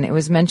 and it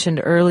was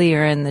mentioned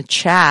earlier in the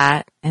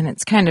chat, and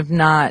it's kind of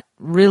not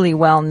really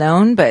well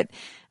known, but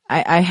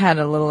I had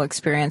a little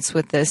experience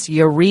with this,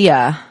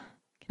 urea.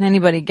 Can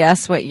anybody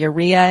guess what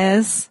urea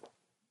is?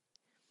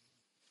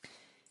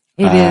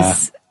 It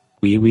is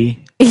wee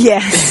wee?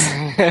 Yes.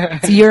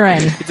 It's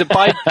urine. It's a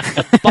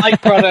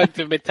byproduct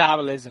of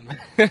metabolism.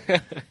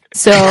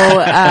 So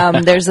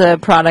there's a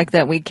product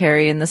that we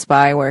carry in the spa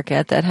I work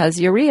at that has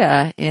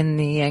urea in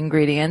the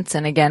ingredients.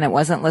 And again, it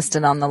wasn't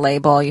listed on the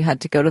label. You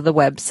had to go to the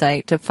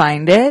website to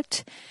find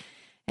it.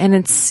 And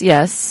it's,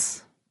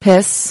 yes,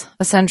 piss,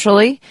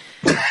 essentially.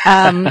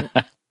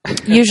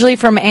 Usually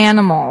from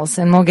animals.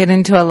 And we'll get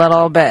into a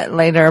little bit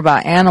later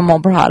about animal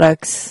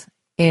products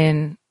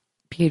in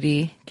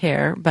beauty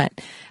care.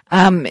 But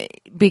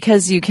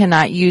because you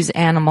cannot use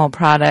animal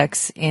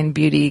products in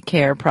beauty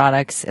care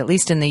products, at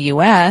least in the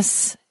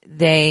U.S.,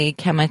 they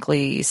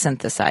chemically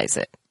synthesize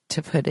it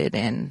to put it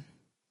in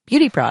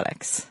beauty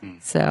products.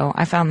 So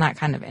I found that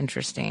kind of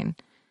interesting.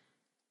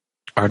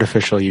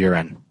 Artificial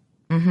urine.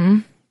 Mm-hmm.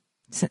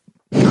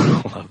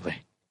 Lovely.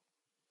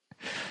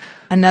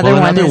 Another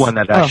one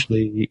that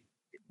actually.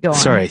 Go on.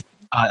 Sorry,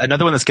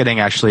 another one that's getting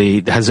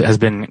actually has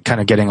been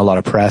kind of getting a lot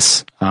of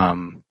press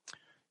in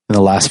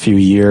the last few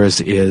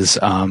years is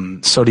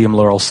sodium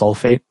lauryl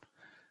sulfate.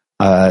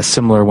 A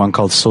similar one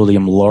called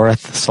sodium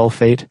laureth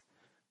sulfate.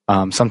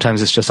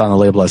 Sometimes it's just on the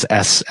label as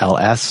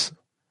SLS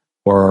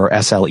or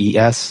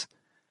SLES.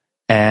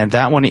 And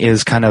that one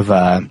is kind of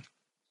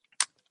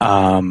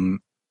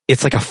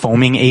it's like a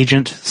foaming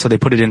agent. So they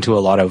put it into a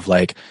lot of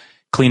like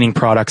cleaning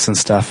products and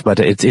stuff, but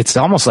it's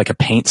almost like a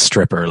paint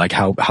stripper, like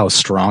how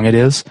strong it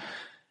is.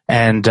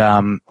 And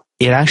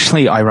it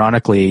actually,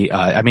 ironically,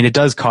 it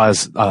does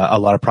cause a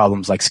lot of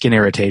problems like skin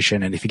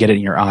irritation. And if you get it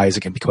in your eyes,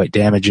 it can be quite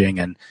damaging.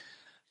 And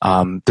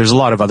there's a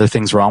lot of other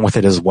things wrong with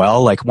it as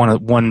well. Like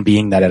one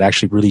being that it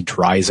actually really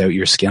dries out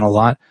your skin a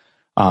lot.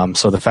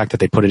 So the fact that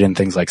they put it in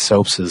things like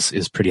soaps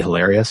is pretty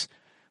hilarious.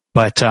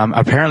 But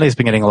apparently it's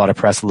been getting a lot of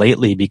press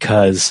lately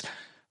because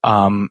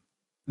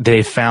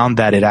they found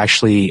that it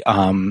actually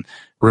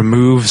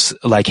removes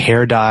like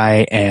hair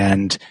dye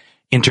and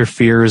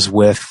interferes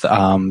with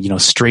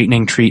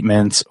straightening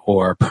treatments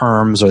or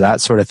perms or that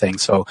sort of thing.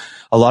 So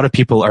a lot of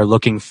people are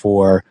looking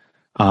for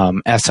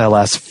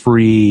SLS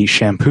free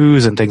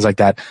shampoos and things like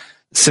that,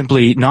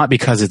 simply not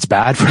because it's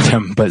bad for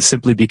them, but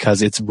simply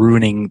because it's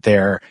ruining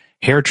their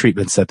hair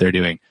treatments that they're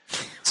doing.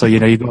 So,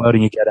 you go out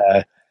and you get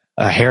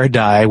a hair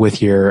dye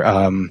with your,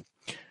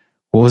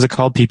 what was it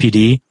called?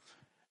 PPD.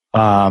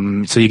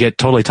 So you get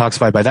totally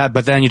toxified by that,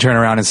 but then you turn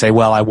around and say,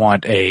 well, I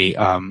want a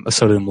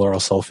sodium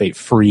lauryl sulfate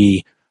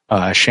free,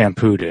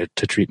 shampoo to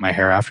treat my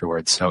hair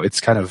afterwards. So it's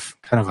kind of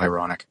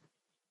ironic.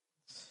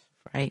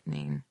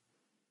 Frightening.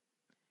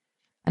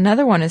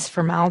 Another one is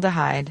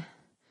formaldehyde.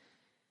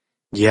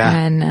 Yeah.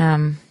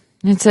 And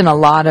it's in a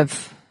lot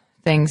of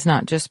things,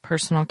 not just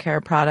personal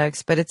care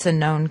products, but it's a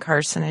known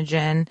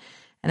carcinogen,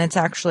 and it's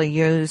actually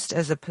used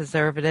as a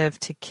preservative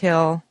to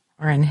kill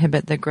or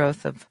inhibit the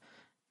growth of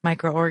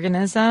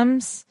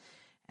microorganisms.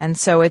 And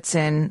so it's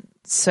in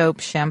soap,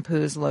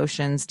 shampoos,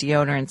 lotions,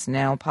 deodorants,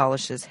 nail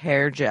polishes,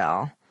 hair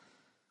gel.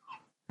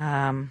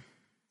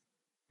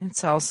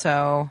 It's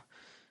also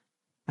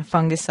a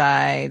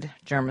fungicide,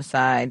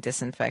 germicide,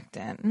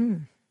 disinfectant.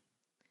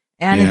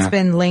 And it's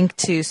been linked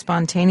to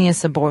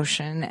spontaneous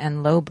abortion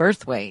and low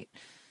birth weight.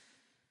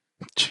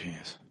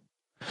 Jeez.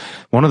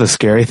 One of the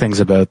scary things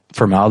about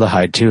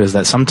formaldehyde too is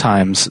that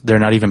sometimes they're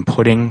not even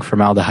putting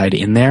formaldehyde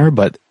in there,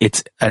 but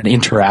it's an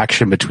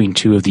interaction between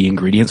two of the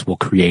ingredients will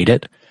create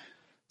it.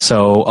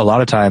 So a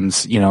lot of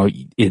times,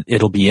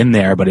 it'll be in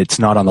there, but it's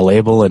not on the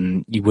label,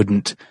 and you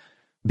wouldn't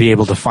be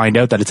able to find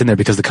out that it's in there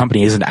because the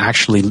company isn't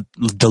actually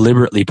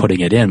deliberately putting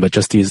it in, but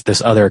just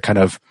this other kind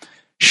of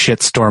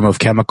shitstorm of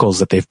chemicals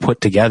that they've put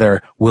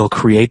together will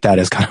create that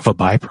as kind of a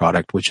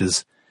byproduct, which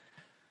is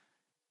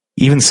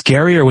even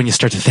scarier when you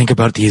start to think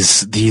about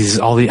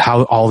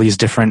how all these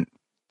different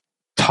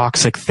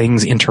toxic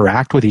things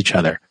interact with each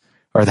other,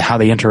 or how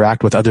they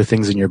interact with other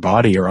things in your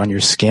body or on your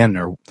skin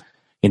or,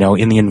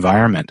 in the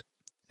environment.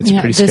 It's a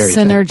pretty scary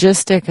the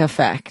synergistic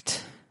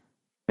effect.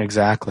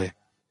 Exactly.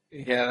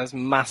 Yeah, that's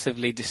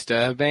massively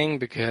disturbing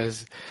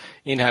because,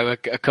 a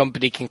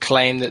company can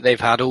claim that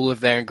they've had all of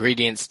their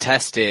ingredients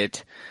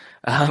tested,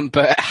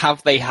 but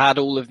have they had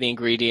all of the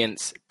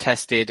ingredients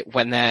tested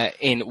when they're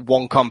in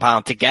one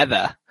compound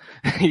together?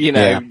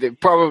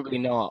 Probably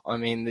not. I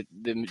mean,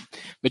 the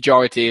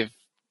majority of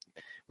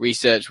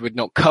research would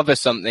not cover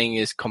something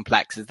as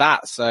complex as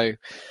that. So,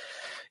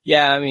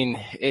 yeah, I mean,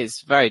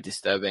 it's very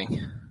disturbing.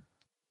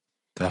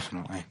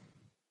 Definitely.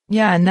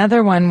 Yeah,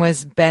 another one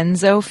was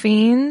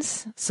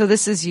benzophenes. So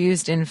this is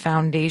used in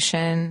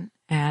foundation,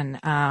 and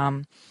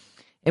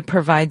it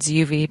provides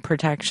UV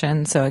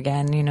protection. So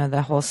again,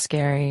 the whole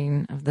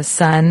scaring of the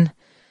sun.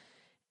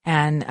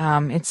 And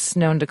it's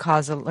known to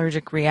cause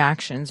allergic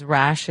reactions,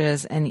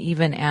 rashes, and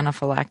even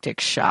anaphylactic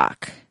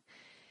shock.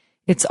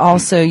 It's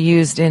also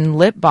used in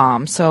lip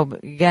balm. So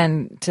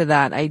again, to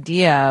that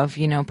idea of,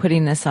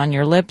 putting this on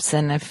your lips.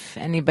 And if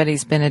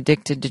anybody's been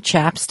addicted to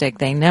chapstick,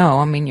 they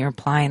know, you're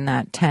applying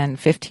that 10,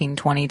 15,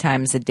 20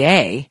 times a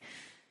day.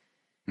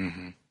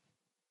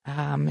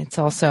 Mm-hmm. It's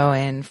also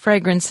in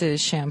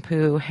fragrances,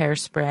 shampoo,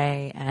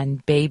 hairspray,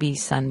 and baby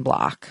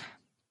sunblock.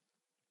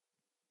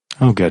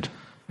 Oh, good.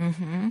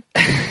 Mm-hmm.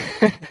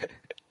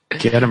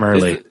 Get them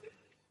early.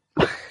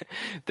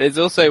 There's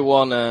also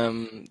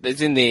one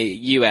that's in the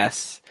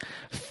US.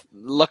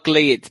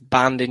 Luckily, it's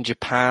banned in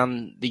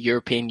Japan, the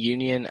European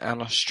Union,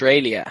 and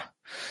Australia.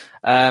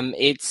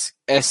 It's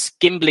a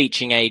skin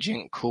bleaching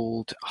agent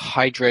called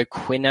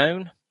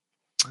hydroquinone.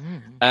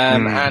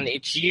 And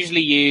it's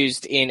usually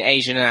used in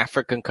Asian and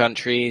African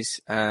countries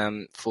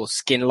for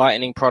skin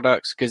lightening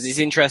products, because it's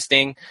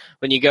interesting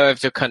when you go over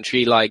to a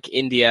country like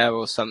India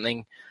or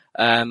something.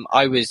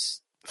 I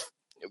was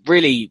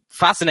really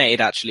fascinated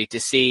actually to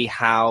see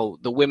how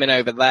the women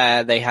over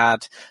there, they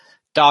had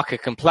darker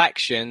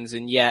complexions,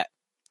 and yet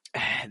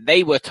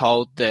they were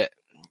told that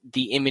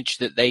the image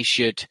that they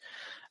should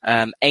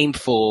aim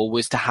for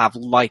was to have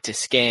lighter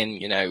skin,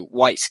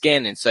 white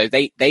skin. And so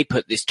they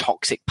put this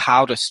toxic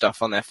powder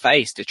stuff on their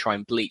face to try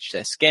and bleach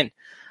their skin.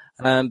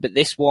 But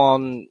this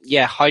one,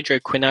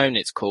 hydroquinone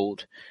it's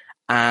called.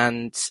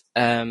 And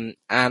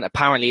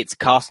apparently it's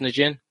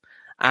carcinogen.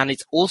 And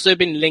it's also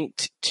been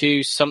linked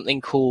to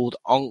something called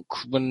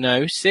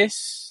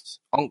onchronosis.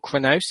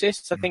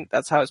 Onchronosis, I think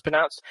that's how it's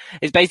pronounced.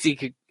 It's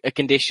basically a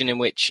condition in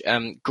which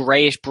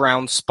grayish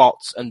brown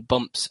spots and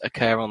bumps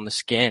occur on the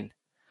skin.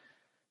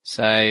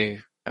 So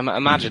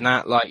imagine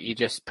that, like you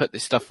just put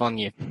this stuff on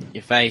your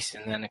face,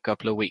 and then a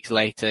couple of weeks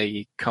later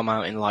you come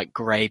out in like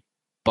grey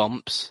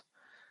bumps.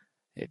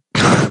 It's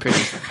pretty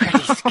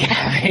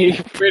scary.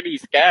 Pretty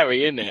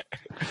scary, isn't it?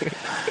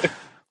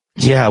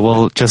 Yeah,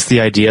 well, just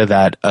the idea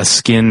that a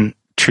skin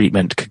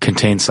treatment could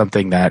contain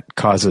something that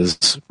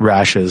causes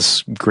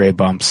rashes, gray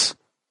bumps,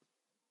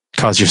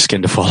 cause your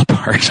skin to fall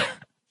apart.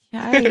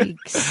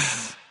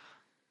 Yikes.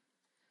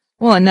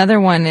 Well, another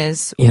one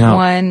is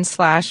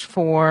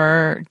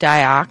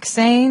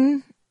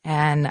 1/4-dioxane,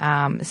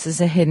 and this is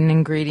a hidden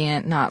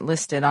ingredient not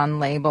listed on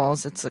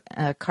labels. It's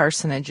a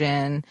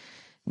carcinogen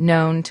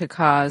known to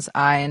cause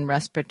eye and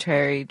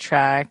respiratory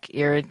tract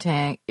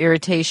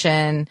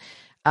irritation,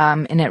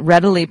 and it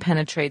readily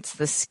penetrates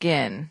the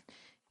skin.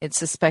 It's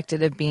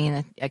suspected of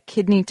being a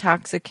kidney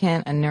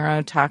toxicant, a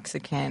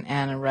neurotoxicant,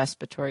 and a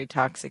respiratory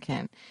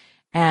toxicant.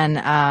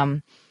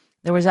 And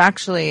there was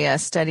actually a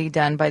study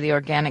done by the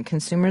Organic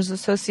Consumers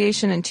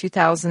Association in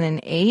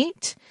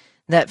 2008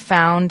 that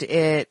found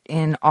it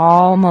in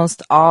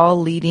almost all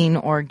leading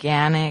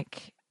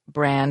organic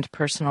brand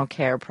personal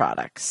care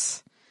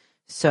products.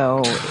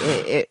 So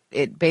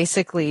it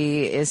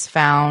basically is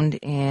found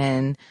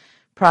in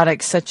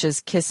products such as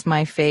Kiss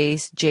My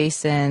Face,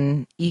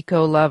 Jason,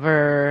 Eco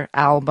Lover,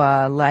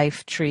 Alba,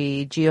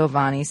 Lifetree,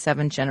 Giovanni,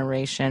 7th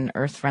Generation,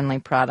 Earth Friendly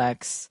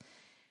products.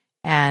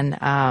 And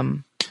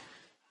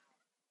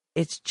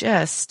it's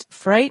just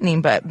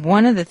frightening. But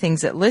one of the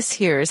things that lists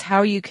here is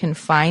how you can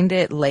find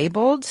it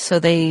labeled. So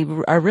they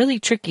are really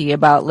tricky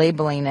about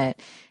labeling it.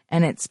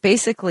 And it's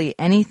basically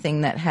anything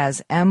that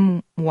has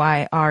MYRETH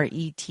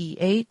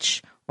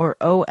or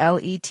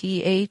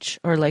OLETH,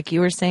 or like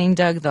you were saying,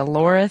 Doug, the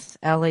Laureth,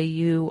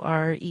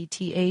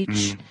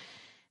 LAURETH.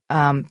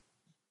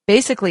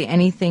 Basically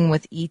anything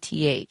with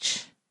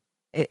ETH,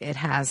 it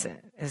has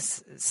it,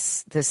 is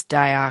this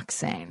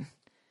dioxane.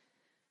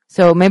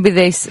 So maybe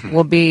they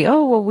will be,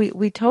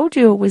 we told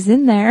you it was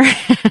in there.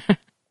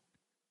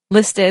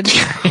 Listed.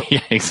 Yeah,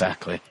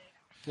 exactly.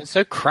 It's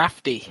so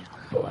crafty.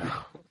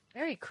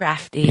 Very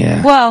crafty.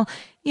 Yeah. Well,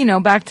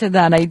 back to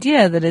that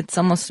idea that it's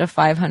almost a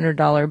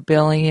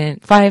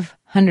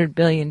 $500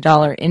 billion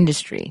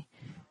industry.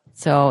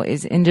 So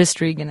is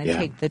industry going to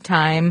take the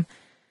time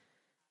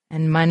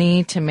and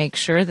money to make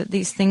sure that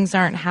these things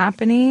aren't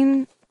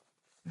happening?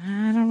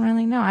 I don't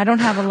really know. I don't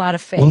have a lot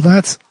of faith. Well,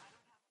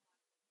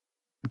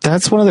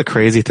 that's one of the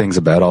crazy things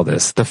about all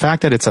this. The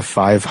fact that it's a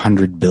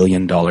 $500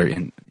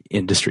 billion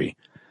industry.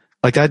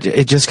 Like that,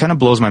 it just kind of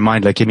blows my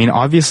mind. Like, I mean,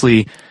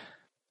 obviously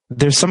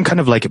there's some kind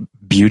of like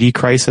beauty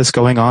crisis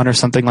going on or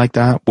something like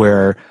that,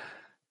 where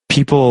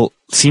people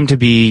seem to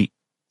be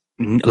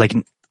like,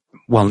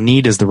 well,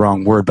 need is the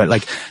wrong word, but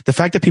like the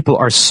fact that people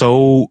are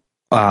so,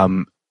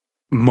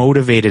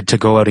 motivated to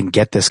go out and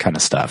get this kind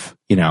of stuff,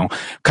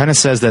 kind of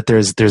says that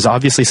there's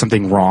obviously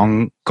something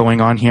wrong going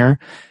on here.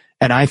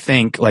 And I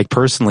think, like,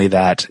 personally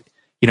that,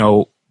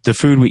 the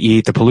food we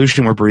eat, the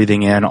pollution we're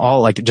breathing in,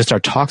 all like just our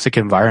toxic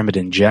environment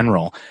in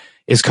general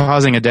is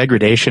causing a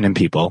degradation in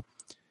people.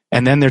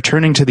 And then they're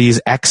turning to these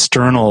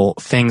external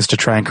things to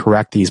try and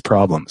correct these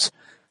problems.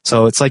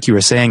 So it's like you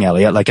were saying,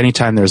 Elliot, like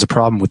anytime there's a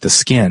problem with the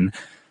skin,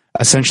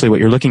 essentially what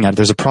you're looking at,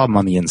 there's a problem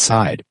on the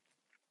inside.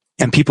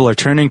 And people are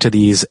turning to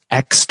these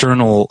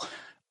external,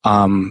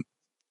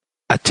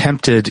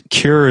 attempted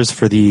cures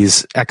for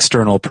these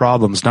external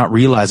problems, not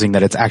realizing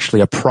that it's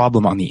actually a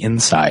problem on the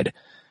inside.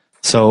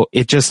 So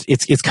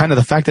it's kind of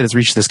the fact that it's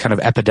reached this kind of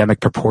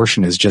epidemic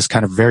proportion is just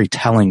kind of very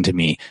telling to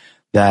me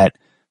that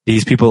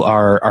these people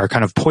are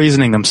kind of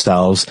poisoning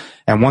themselves.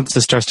 And once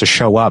this starts to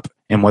show up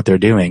in what they're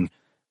doing,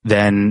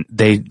 then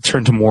they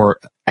turn to more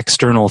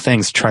external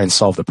things to try and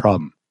solve the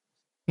problem.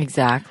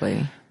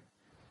 Exactly.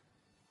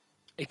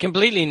 It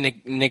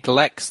completely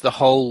neglects the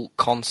whole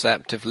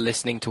concept of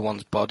listening to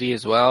one's body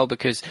as well,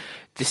 because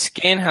the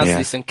skin has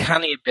this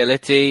uncanny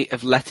ability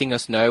of letting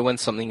us know when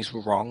something's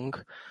wrong.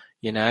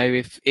 You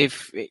know,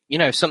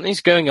 if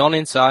something's going on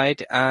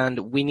inside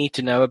and we need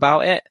to know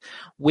about it,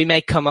 we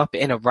may come up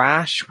in a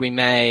rash, we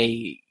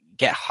may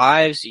get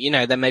hives,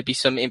 there may be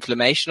some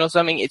inflammation or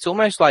something. It's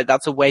almost like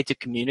that's a way to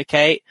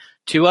communicate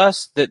to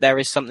us that there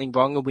is something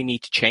wrong and we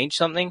need to change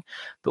something.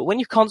 But when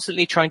you're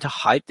constantly trying to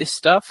hide this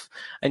stuff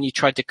and you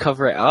try to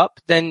cover it up,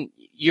 then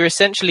you're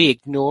essentially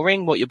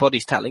ignoring what your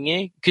body's telling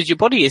you, because your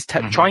body is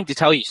trying to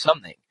tell you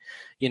something.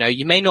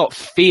 You may not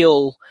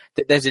feel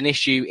that there's an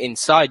issue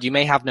inside. You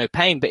may have no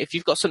pain, but if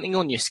you've got something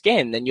on your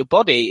skin, then your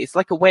body, it's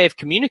like a way of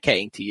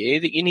communicating to you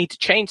that you need to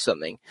change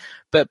something.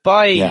 But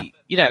by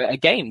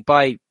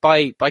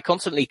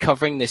constantly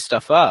covering this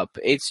stuff up,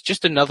 it's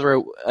just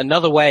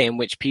another way in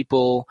which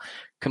people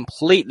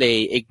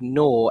completely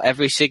ignore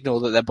every signal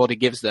that their body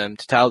gives them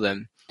to tell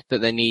them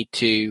that they need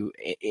to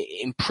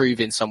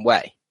improve in some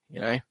way,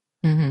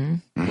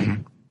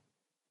 Mm-hmm.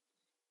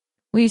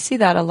 Well, you see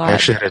that a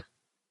lot.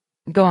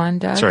 Go on,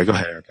 Doug. Sorry, go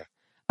ahead, Erica.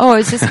 Oh, I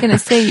was just going to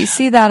say, you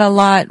see that a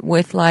lot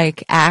with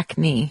like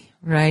acne,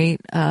 right?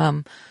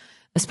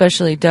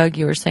 Especially, Doug,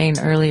 you were saying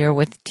earlier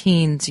with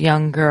teens,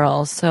 young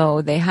girls.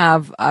 So they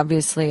have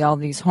obviously all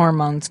these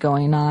hormones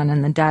going on,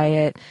 and the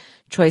diet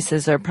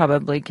choices are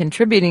probably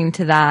contributing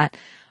to that.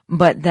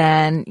 But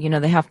then,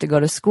 they have to go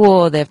to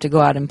school, they have to go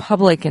out in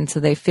public, and so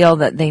they feel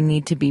that they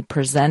need to be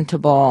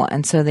presentable.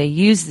 And so they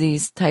use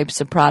these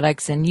types of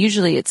products, and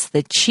usually it's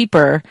the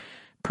cheaper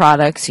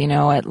products,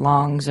 at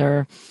Long's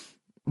or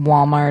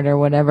Walmart or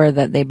whatever,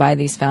 that they buy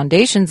these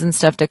foundations and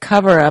stuff to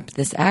cover up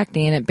this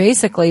acne, and it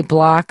basically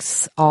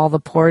blocks all the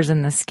pores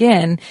in the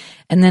skin,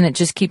 and then it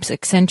just keeps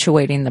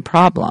accentuating the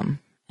problem,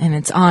 and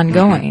it's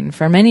ongoing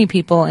for many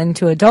people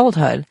into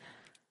adulthood.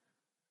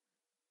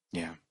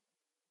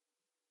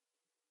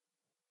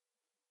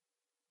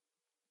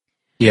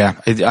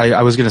 Yeah,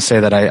 I was going to say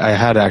that I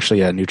had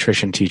actually a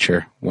nutrition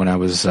teacher when I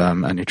was at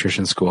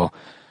nutrition school,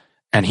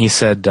 and he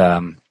said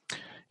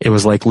it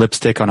was like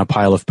lipstick on a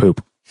pile of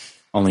poop,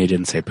 only he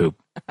didn't say poop.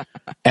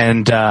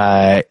 And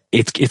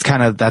it's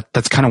kind of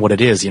that's kind of what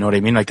it is, you know what I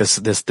mean? Like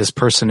this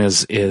person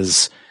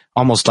is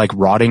almost like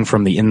rotting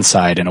from the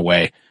inside in a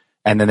way,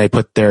 and then they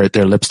put their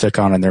lipstick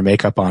on and their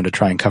makeup on to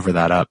try and cover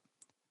that up.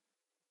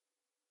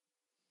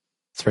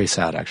 It's very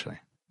sad, actually.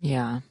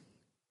 Yeah.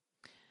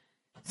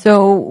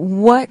 So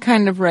what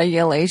kind of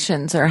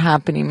regulations are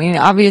happening? I mean,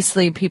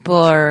 obviously people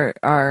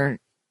are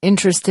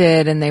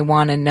interested and they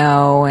want to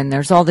know, and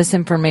there's all this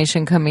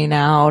information coming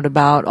out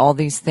about all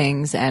these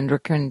things,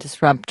 endocrine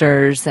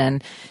disruptors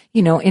and,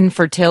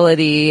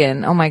 infertility,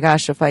 and oh my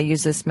gosh, if I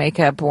use this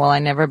makeup, will I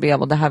never be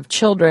able to have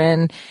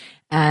children?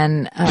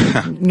 And,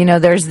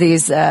 there's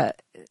these,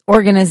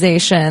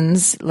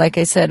 organizations, like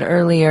I said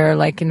earlier,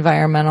 like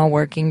Environmental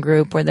Working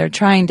Group, where they're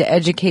trying to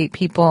educate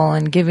people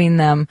and giving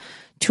them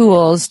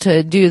tools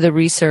to do the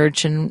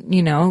research and,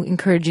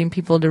 encouraging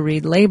people to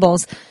read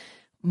labels.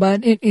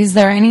 But is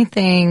there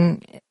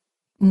anything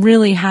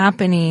really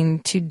happening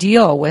to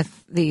deal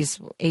with these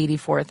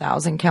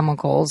 84,000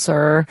 chemicals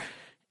or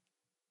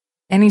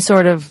any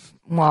sort of,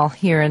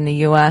 here in the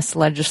U.S.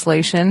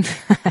 legislation?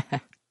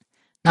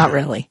 Not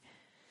really.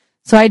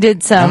 So I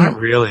did some. Not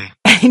really.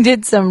 I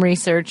did some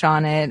research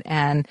on it,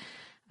 and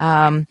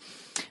when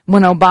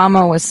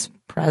Obama was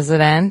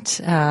president,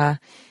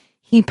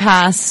 he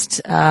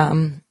passed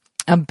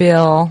a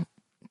bill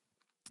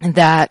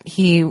that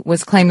he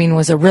was claiming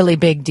was a really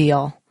big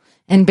deal.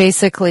 And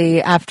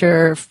basically,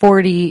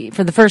 for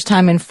the first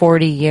time in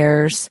 40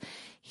 years,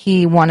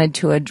 he wanted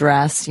to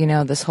address,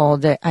 this whole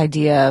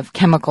idea of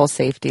chemical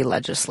safety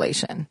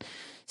legislation.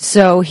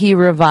 So he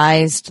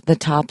revised the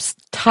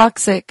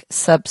Toxic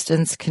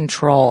Substance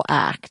Control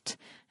Act.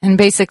 And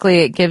basically,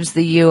 it gives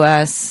the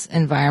U.S.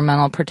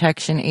 Environmental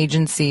Protection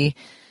Agency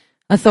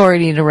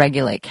authority to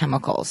regulate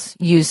chemicals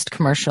used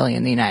commercially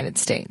in the United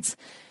States.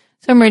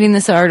 So I'm reading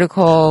this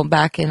article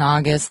back in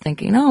August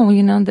thinking,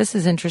 this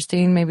is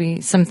interesting. Maybe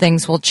some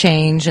things will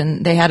change.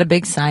 And they had a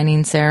big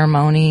signing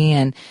ceremony,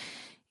 and,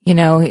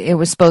 it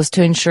was supposed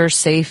to ensure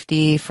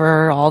safety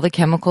for all the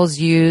chemicals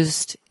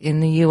used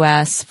in the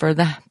U.S. for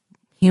the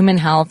human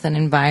health and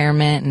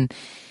environment. And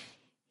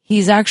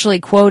he's actually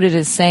quoted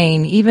as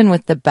saying, even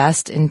with the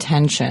best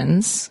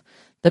intentions,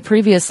 the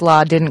previous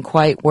law didn't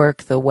quite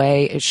work the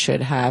way it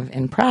should have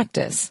in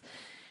practice.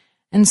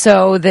 And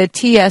so the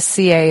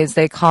TSCA, as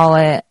they call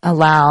it,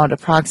 allowed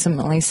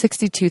approximately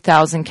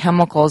 62,000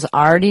 chemicals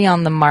already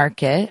on the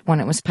market when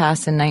it was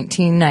passed in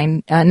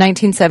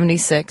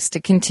 1976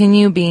 to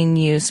continue being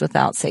used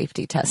without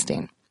safety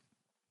testing.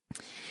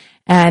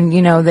 And,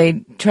 they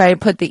try to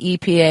put the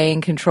EPA in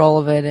control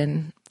of it.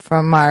 And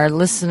from our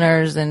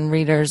listeners and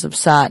readers of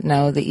SOT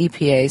know the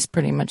EPA is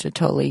pretty much a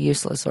totally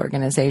useless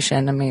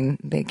organization. I mean,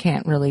 they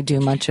can't really do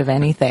much of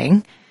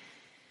anything.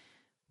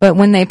 But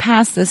when they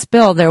passed this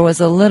bill, there was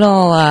a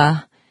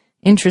little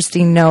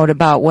interesting note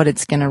about what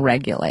it's going to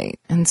regulate.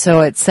 And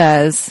so it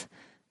says,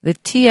 the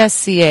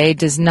TSCA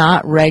does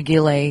not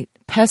regulate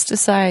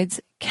pesticides,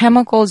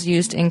 chemicals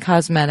used in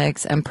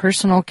cosmetics and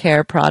personal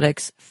care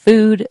products,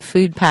 food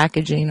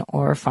packaging,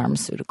 or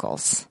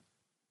pharmaceuticals.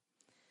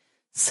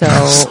 So,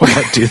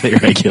 what do they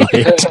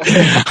regulate?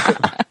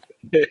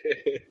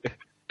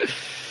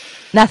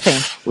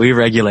 nothing. We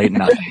regulate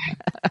nothing.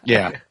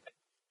 Yeah.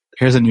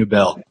 Here's a new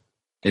bill.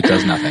 It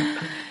does nothing.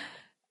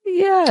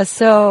 Yeah.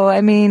 So,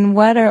 I mean,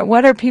 what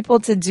are people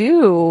to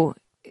do?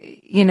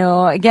 You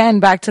know, again,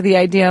 back to the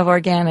idea of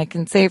organic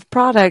and safe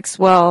products.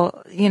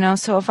 Well, you know,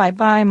 so if I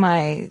buy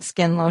my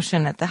skin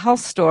lotion at the health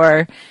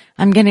store,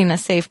 I'm getting a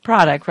safe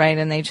product, right?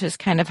 And they just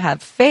kind of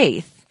have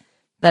faith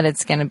that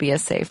it's going to be a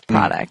safe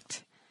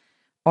product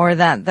or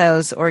that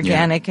those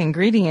organic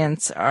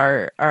ingredients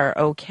are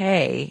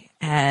okay.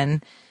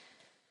 And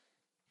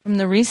from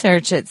the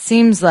research, it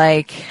seems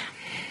like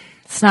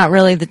it's not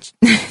really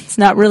it's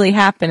not really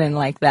happening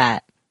like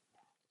that.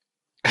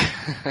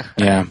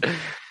 Yeah.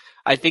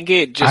 I think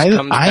it just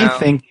comes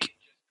down.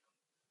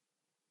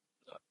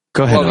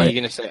 Go ahead. What were you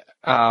going to say?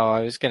 Oh,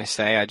 I was going to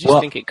say, I just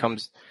think it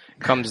comes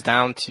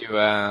down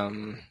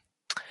to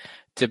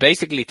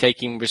basically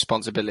taking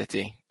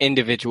responsibility,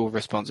 individual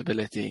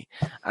responsibility,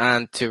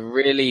 and to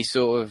really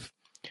sort of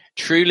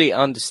truly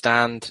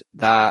understand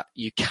that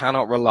you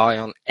cannot rely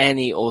on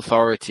any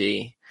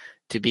authority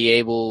to be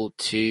able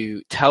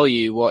to tell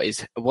you what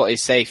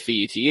is safe for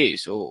you to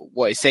use or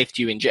what is safe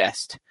to you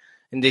ingest.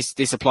 And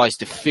this applies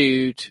to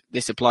food,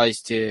 this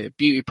applies to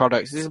beauty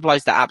products, this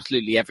applies to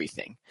absolutely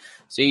everything.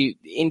 So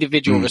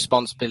individual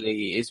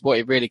responsibility is what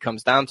it really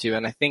comes down to.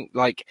 And I think,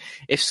 like,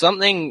 if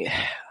something,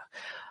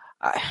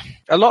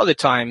 a lot of the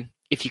time,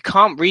 if you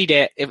can't read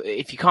it,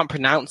 if you can't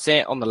pronounce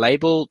it on the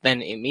label,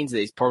 then it means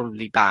that it's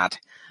probably bad.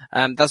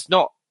 That's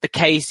not the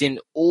case in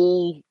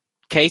all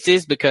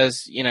cases,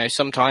 because, you know,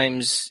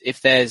 sometimes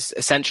if there's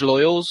essential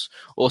oils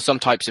or some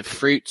types of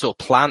fruits or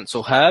plants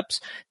or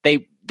herbs,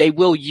 they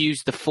will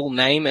use the full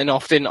name, and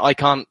often I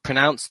can't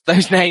pronounce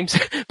those names,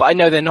 but I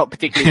know they're not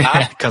particularly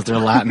bad. Because they're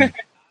Latin.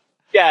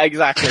 Yeah,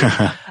 exactly.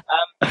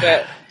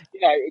 But, you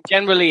know,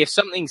 generally, if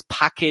something's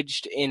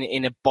packaged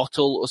in a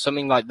bottle or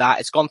something like that,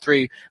 it's gone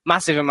through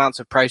massive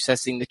amounts of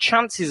processing, the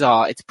chances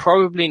are it's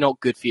probably not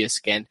good for your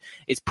skin.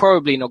 It's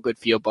probably not good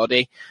for your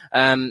body.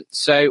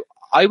 So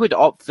I would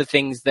opt for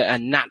things that are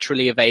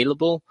naturally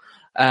available.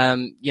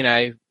 You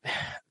know,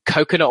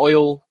 coconut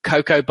oil,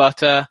 cocoa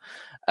butter,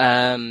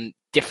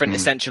 different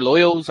essential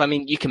oils. I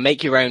mean, you can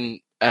make your own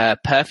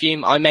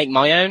perfume. I make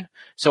my own.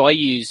 So I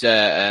use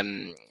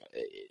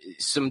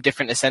some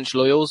different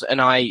essential oils,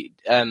 and I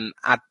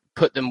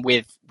put them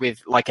with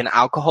like an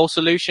alcohol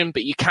solution,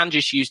 but you can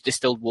just use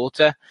distilled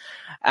water.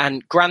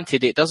 And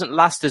granted, it doesn't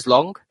last as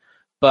long,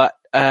 but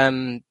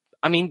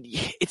I mean,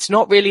 it's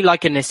not really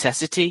like a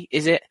necessity,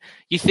 is it?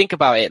 You think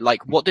about it,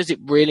 like, what does it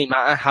really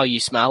matter how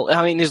you smell?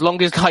 I mean, as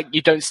long as, like,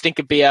 you don't stink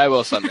of BO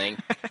or something.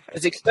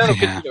 As external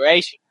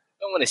consideration, you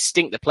don't want to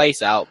stink the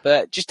place out,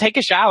 but just take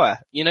a shower.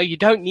 You know, you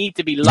don't need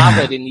to be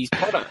lathered in these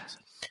products.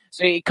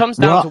 So it comes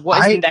down to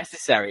what is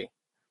necessary.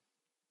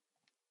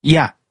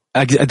 Yeah.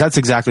 That's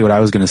exactly what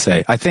I was going to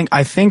say. I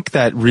think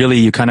that really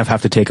you kind of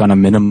have to take on a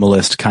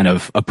minimalist kind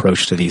of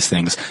approach to these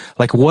things.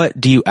 Like, what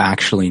do you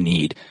actually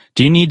need?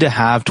 Do you need to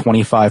have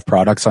 25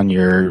 products on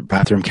your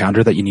bathroom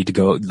counter that you need to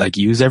go like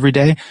use every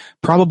day?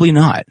 Probably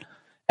not.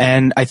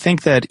 And I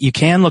think that you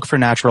can look for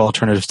natural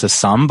alternatives to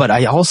some, but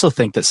I also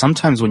think that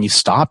sometimes when you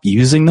stop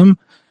using them,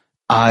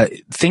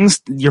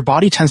 your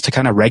body tends to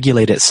kind of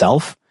regulate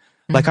itself.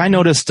 Mm-hmm. Like I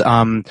noticed,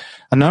 a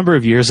number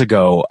of years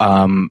ago,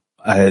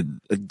 a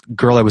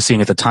girl I was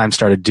seeing at the time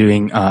started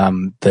doing,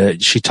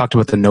 she talked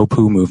about the no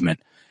poo movement,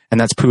 and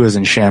that's poo as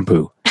in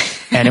shampoo.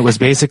 And it was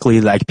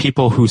basically like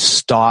people who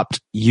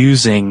stopped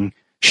using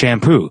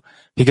shampoo,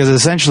 because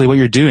essentially what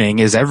you're doing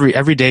is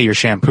every day you're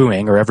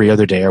shampooing, or every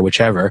other day or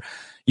whichever,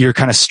 you're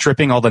kind of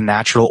stripping all the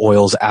natural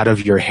oils out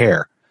of your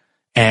hair.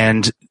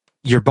 And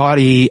your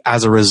body,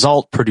 as a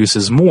result,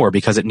 produces more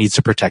because it needs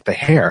to protect the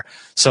hair.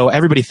 So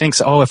everybody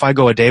thinks, oh, if I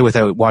go a day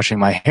without washing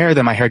my hair,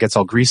 then my hair gets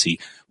all greasy.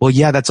 Well,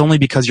 yeah, that's only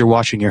because you're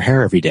washing your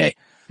hair every day.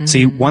 Mm-hmm.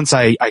 See, once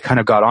I kind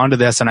of got onto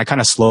this, and I kind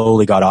of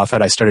slowly got off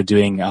it, I started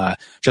doing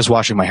just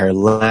washing my hair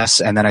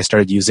less, and then I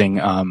started using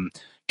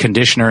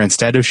conditioner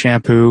instead of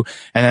shampoo.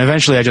 And then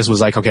eventually I just was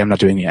like, okay, I'm not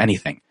doing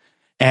anything.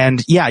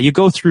 And yeah, you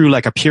go through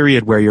like a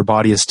period where your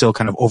body is still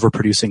kind of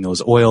overproducing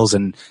those oils,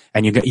 and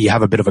you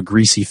have a bit of a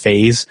greasy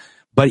phase.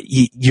 But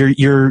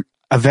you're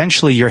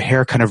eventually your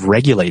hair kind of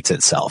regulates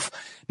itself.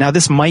 Now,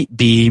 this might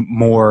be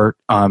more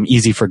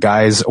easy for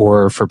guys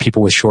or for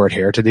people with short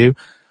hair to do.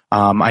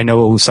 I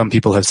know some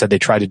people have said they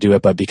tried to do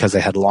it, but because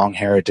they had long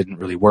hair, it didn't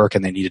really work,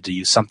 and they needed to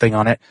use something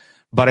on it.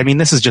 But I mean,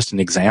 this is just an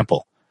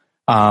example.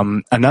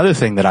 Another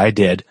thing that I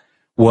did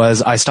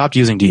was I stopped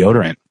using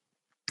deodorant,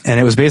 and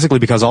it was basically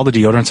because all the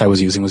deodorants I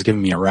was using was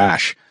giving me a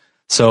rash.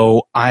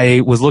 So I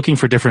was looking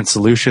for different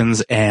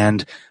solutions,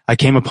 and I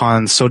came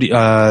upon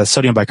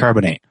sodium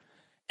bicarbonate.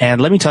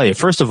 And let me tell you,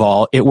 first of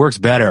all, it works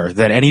better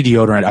than any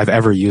deodorant I've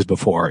ever used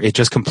before. It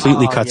just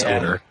completely cuts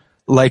odor.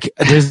 Like,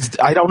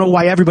 I don't know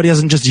why everybody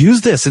doesn't just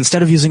use this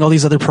instead of using all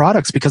these other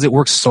products, because it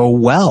works so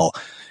well.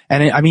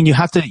 And I mean, you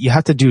have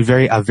to do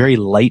a very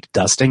light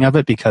dusting of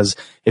it, because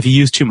if you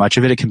use too much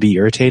of it, it can be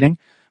irritating.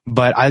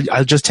 but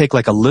I'll just take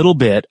like a little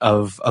bit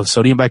of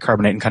sodium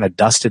bicarbonate and kind of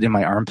dust it in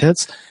my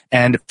armpits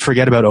and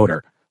forget about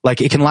odor.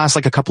 Like it can last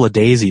like a couple of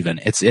days even.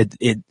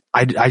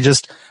 I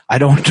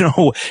don't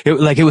know.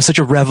 It was such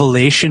a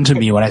revelation to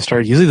me when I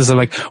started using this. I'm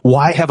like,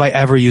 why have I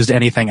ever used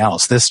anything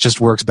else? This just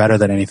works better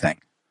than anything.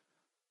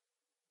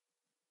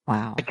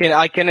 Wow.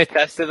 I can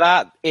attest to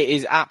that. It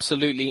is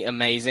absolutely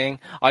amazing.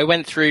 I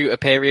went through a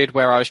period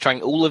where I was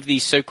trying all of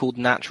these so-called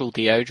natural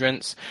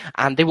deodorants,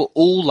 and they were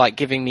all like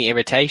giving me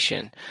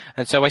irritation.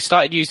 And so I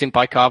started using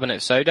bicarbonate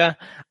of soda,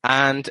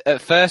 and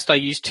at first I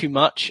used too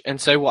much.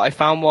 And so what I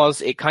found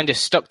was it kind of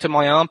stuck to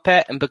my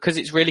armpit, and because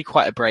it's really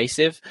quite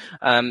abrasive,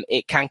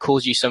 it can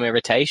cause you some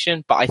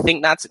irritation. But I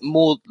think that's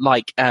more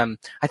like, I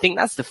think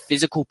that's the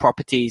physical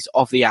properties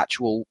of the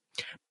actual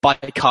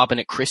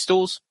bicarbonate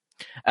crystals.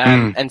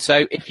 And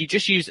so if you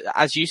just use,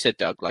 as you said,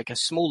 Doug, like a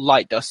small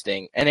light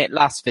dusting, and it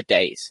lasts for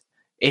days,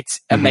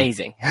 it's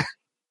amazing.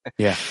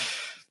 Yeah.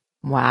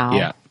 Wow.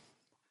 Yeah.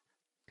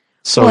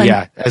 So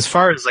as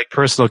far as like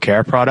personal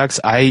care products,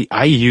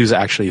 I use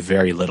actually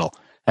very little.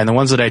 And the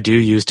ones that I do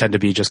use tend to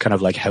be just kind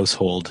of like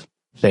household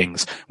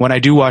things. When I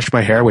do wash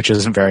my hair, which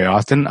isn't very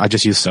often, I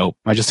just use soap.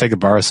 I just take a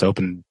bar of soap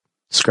and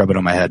scrub it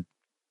on my head.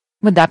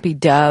 Would that be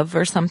Dove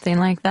or something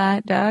like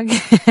that, Doug?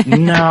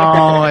 No,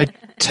 I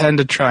tend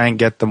to try and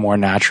get the more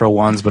natural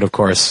ones, but of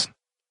course,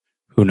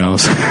 who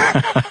knows?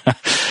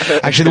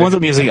 Actually, the ones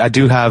I'm using, I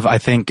do have, I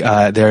think,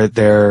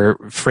 their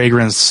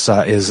fragrance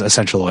is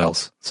essential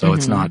oils. So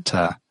it's not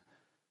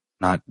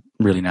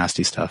really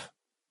nasty stuff.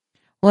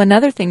 Well,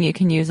 another thing you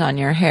can use on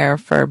your hair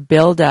for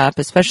buildup,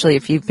 especially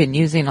if you've been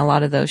using a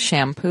lot of those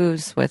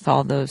shampoos with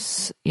all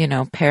those,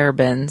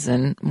 parabens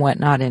and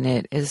whatnot in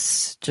it,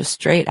 is just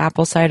straight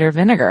apple cider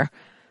vinegar.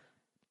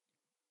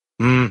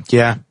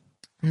 Yeah.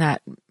 And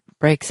that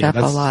breaks up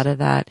a lot of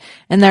that.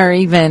 And there are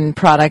even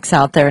products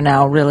out there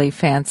now, really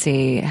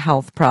fancy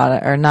health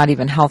product, or not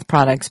even health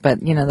products, but,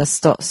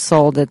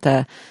 sold at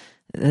the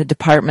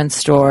department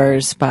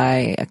stores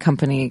by a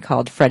company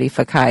called Freddie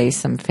Fakai,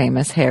 some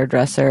famous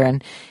hairdresser,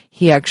 and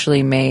he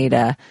actually made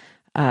a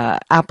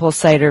apple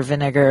cider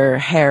vinegar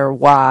hair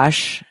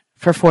wash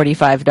for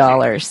 $45.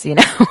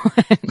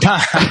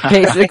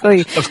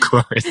 Basically, of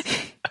course.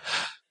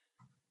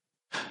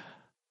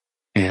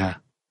 Yeah.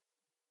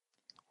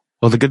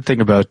 Well, the good thing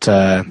about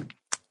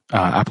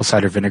apple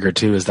cider vinegar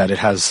too is that it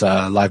has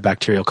live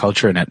bacterial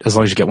culture in it, as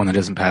long as you get one that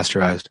isn't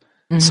pasteurized.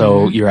 Mm-hmm.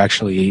 So you're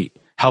actually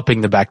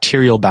helping the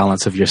bacterial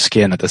balance of your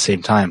skin at the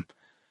same time.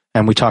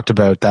 And we talked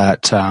about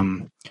that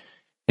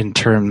in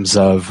terms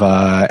of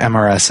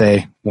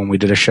MRSA when we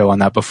did a show on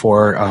that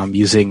before,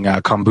 using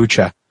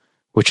kombucha,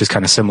 which is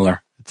kind of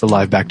similar. It's a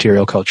live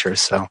bacterial culture.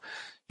 So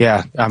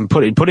yeah,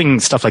 putting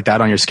stuff like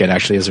that on your skin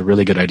actually is a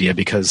really good idea,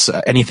 because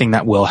anything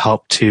that will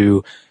help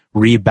to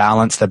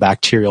rebalance the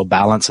bacterial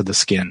balance of the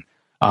skin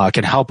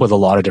can help with a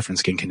lot of different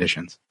skin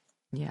conditions.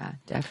 Yeah,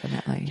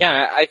 definitely.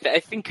 Yeah, I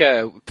think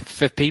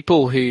for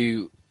people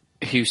who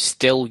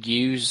still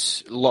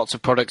use lots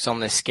of products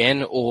on their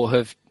skin or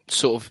have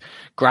sort of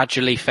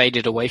gradually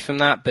faded away from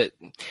that, but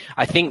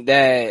I think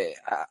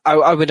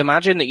I would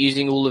imagine that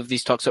using all of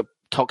these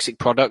toxic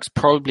products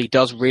probably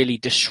does really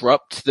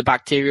disrupt the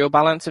bacterial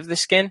balance of the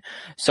skin.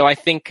 So I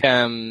think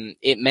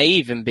it may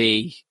even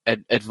be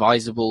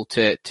advisable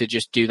to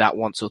just do that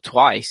once or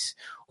twice,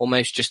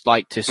 almost just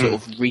like to sort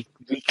of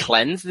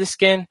re-cleanse the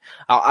skin.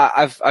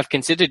 I've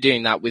considered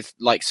doing that with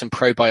like some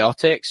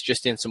probiotics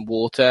just in some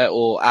water,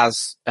 or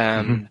as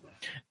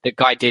the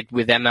guy did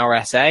with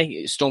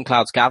MRSA, Storm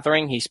Clouds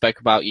Gathering, he spoke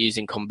about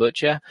using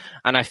kombucha,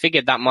 and I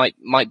figured that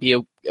might be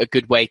a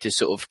good way to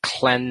sort of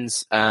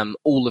cleanse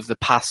all of the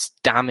past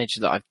damage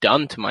that I've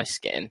done to my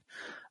skin,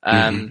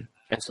 and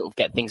sort of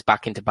get things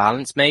back into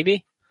balance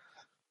maybe.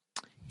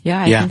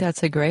 Yeah, I think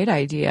that's a great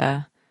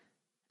idea.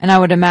 And I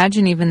would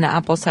imagine even the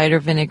apple cider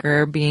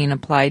vinegar being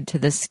applied to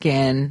the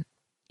skin,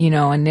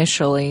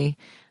 initially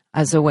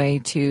as a way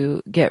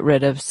to get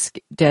rid of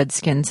dead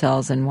skin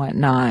cells and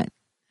whatnot.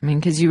 I mean,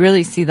 because you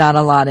really see that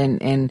a lot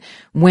in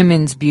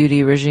women's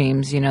beauty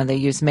regimes. They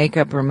use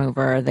makeup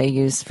remover, they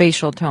use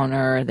facial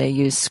toner, they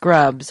use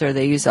scrubs, or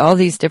they use all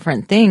these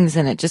different things,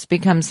 and it just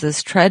becomes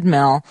this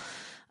treadmill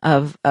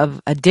of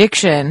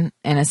addiction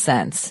in a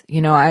sense.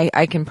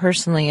 I can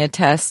personally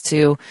attest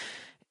to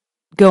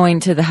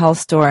going to the health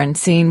store and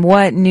seeing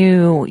what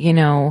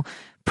new,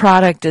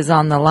 product is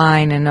on the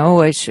line, and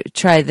I should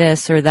try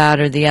this or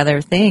that or the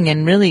other thing,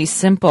 and really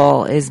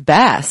simple is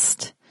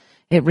best.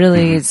 It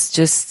really is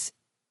just,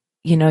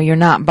 you're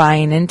not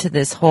buying into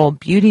this whole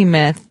beauty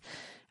myth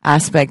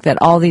aspect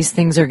that all these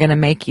things are going to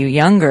make you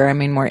younger. I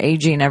mean, we're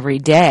aging every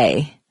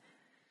day.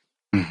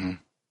 Mm-hmm.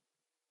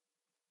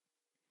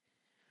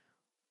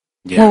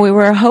 Yeah. Well, we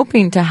were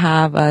hoping to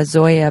have a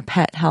Zoya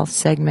Pet Health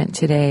segment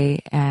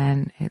today,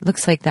 and it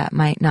looks like that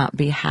might not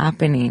be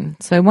happening.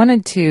 So I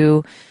wanted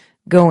to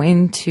go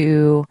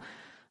into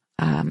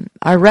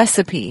our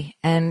recipe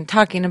and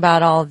talking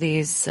about all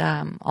these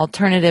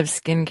alternative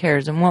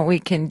skincares and what we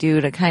can do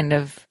to kind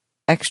of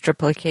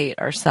extrapolate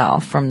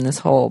ourselves from this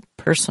whole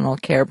personal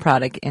care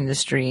product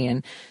industry,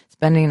 and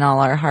spending all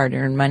our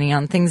hard-earned money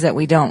on things that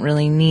we don't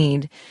really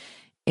need,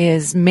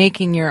 is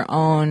making your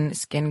own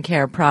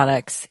skincare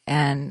products.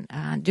 And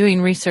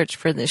doing research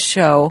for this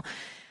show,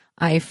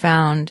 I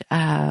found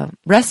a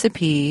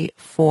recipe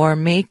for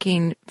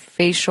making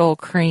facial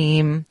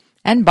cream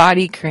and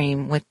body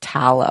cream with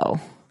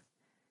tallow.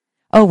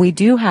 Oh, we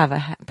do have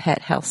a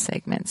pet health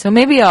segment. So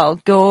maybe I'll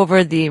go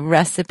over the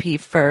recipe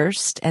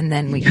first, and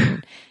then we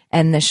can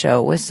end the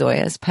show with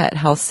Zoya's pet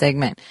health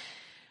segment.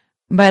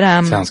 But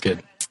sounds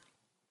good.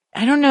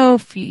 I don't know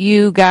if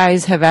you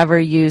guys have ever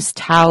used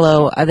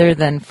tallow other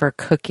than for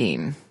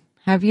cooking.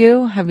 Have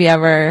you? Have you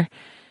ever?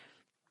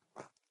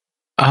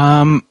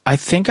 I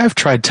think I've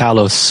tried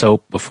tallow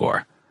soap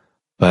before,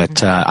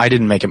 but I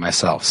didn't make it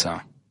myself.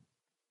 So,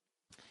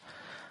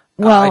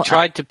 well, I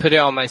tried to put it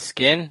on my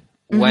skin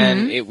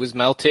when it was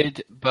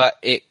melted, but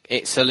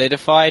it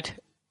solidified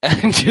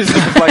and just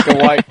looked like a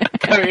white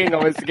coating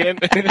on my skin.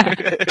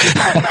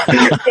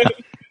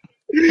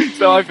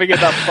 So I figured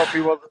that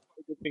probably wasn't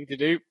a good thing to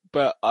do,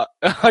 but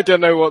I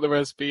don't know what the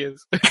recipe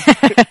is.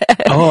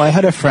 Oh, I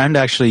had a friend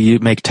actually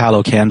make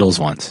tallow candles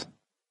once.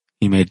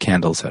 He made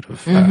candles out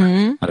of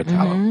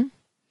tallow.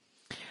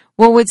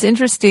 Well, what's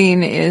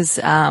interesting is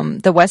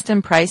the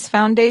Weston Price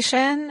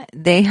Foundation,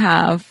 they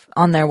have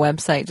on their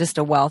website just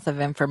a wealth of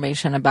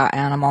information about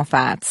animal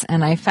fats.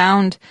 And I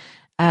found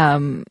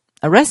a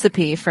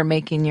recipe for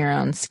making your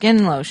own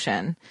skin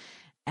lotion.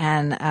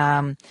 And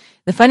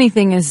the funny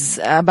thing is,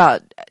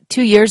 about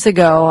 2 years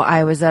ago,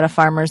 I was at a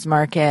farmer's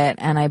market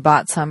and I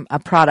bought a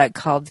product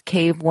called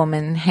Cave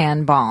Woman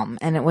Hand Balm,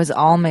 and it was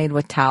all made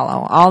with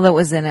tallow. All that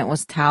was in it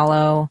was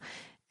tallow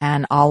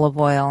and olive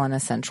oil and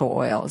essential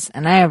oils.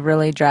 And I have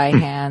really dry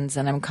hands,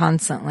 and I'm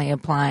constantly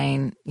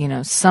applying,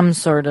 some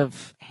sort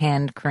of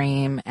hand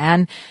cream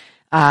and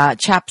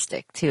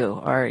chapstick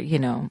too, or,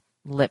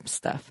 lip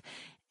stuff.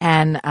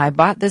 And I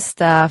bought this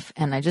stuff,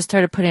 and I just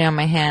started putting it on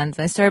my hands.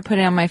 I started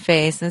putting it on my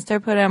face, and I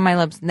started putting it on my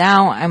lips.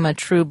 Now I'm a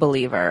true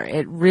believer.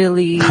 It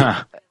really,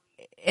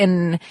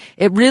 and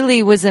it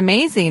really was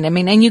amazing. I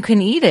mean, and you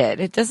can eat it.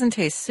 It doesn't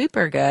taste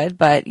super good,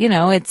 but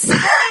it's.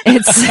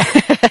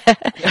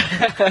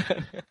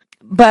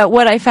 But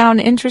what I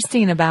found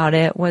interesting about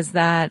it was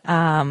that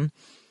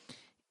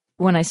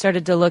when I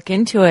started to look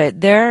into it,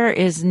 there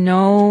is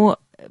no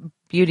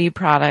beauty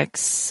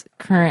products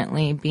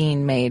currently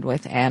being made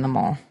with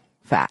animal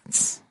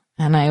fats.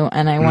 And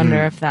I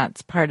wonder if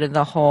that's part of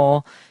the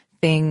whole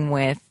thing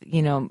with,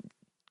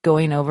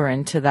 going over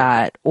into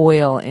that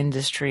oil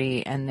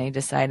industry, and they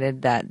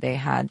decided that they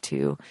had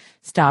to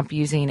stop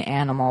using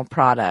animal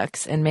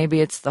products. And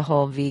maybe it's the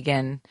whole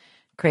vegan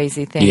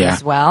crazy thing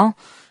as well,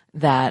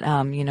 that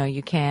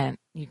you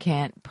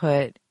can't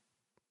put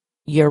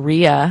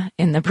urea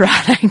in the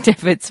product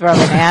if it's from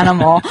an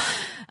animal.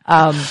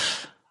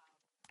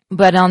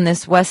 But on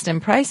this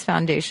Weston Price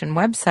Foundation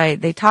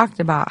website, they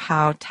talked about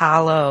how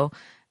tallow,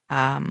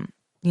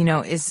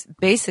 is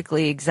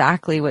basically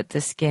exactly what the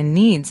skin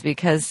needs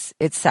because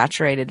it's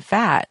saturated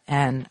fat,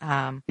 and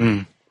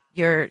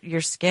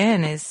your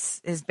skin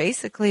is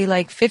basically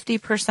like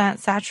 50%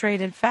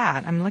 saturated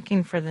fat. I'm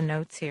looking for the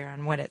notes here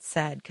on what it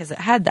said because it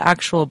had the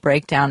actual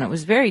breakdown. It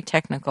was very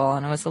technical,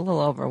 and I was a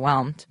little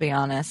overwhelmed, to be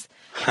honest.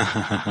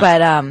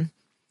 But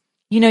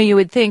you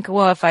would think,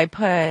 well, if I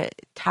put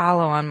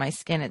tallow on my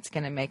skin, it's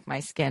going to make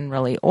my skin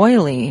really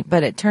oily.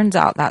 But it turns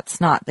out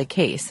that's not the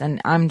case. And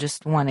I'm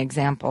just one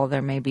example.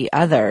 There may be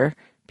other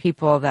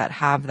people that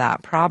have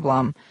that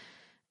problem.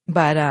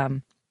 But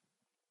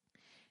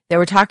they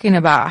were talking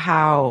about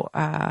how,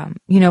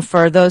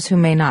 for those who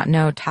may not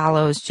know,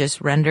 tallow is just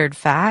rendered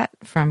fat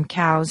from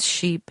cows,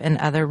 sheep, and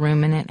other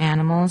ruminant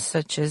animals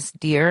such as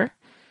deer.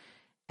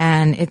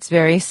 And it's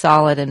very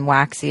solid and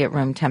waxy at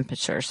room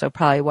temperature. So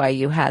probably why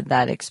you had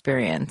that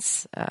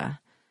experience,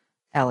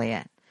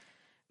 Elliot.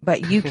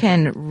 But you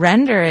can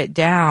render it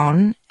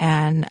down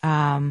and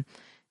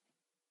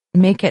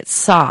make it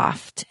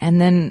soft. And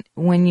then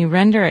when you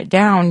render it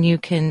down, you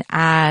can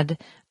add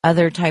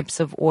other types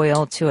of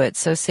oil to it.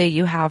 So say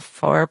you have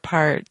 8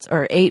 parts,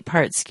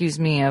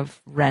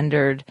 of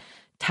rendered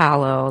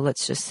tallow,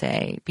 let's just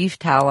say beef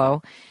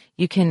tallow.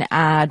 You can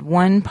add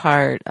 1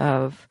 part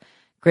of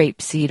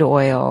grapeseed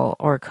oil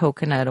or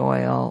coconut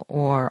oil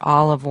or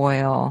olive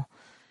oil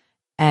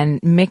and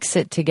mix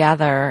it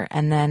together,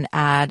 and then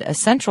add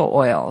essential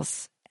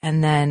oils.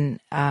 And then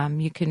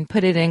you can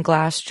put it in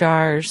glass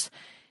jars.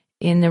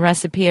 In the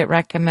recipe, it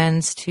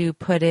recommends to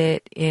put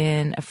it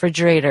in a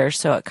refrigerator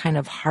so it kind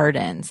of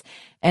hardens.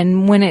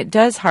 And when it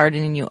does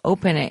harden and you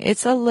open it,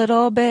 it's a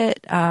little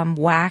bit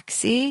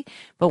waxy,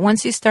 but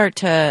once you start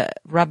to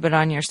rub it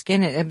on your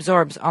skin, it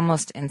absorbs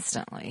almost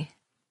instantly.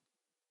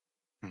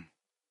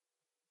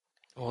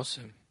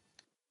 Awesome.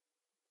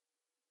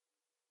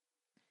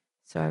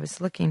 So I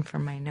was looking for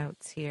my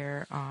notes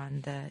here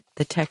on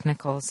the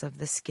technicals of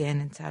the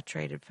skin and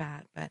saturated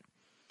fat. But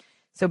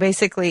so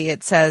basically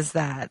it says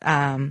that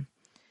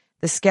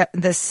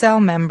the cell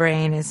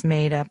membrane is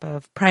made up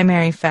of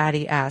primary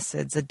fatty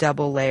acids, a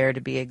double layer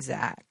to be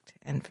exact.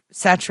 And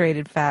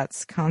saturated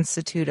fats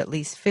constitute at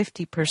least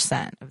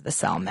 50% of the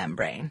cell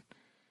membrane.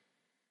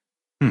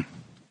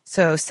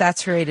 So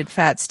saturated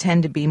fats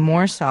tend to be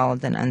more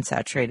solid than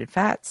unsaturated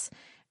fats,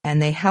 and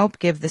they help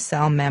give the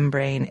cell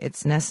membrane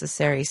its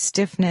necessary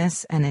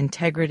stiffness and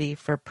integrity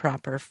for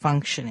proper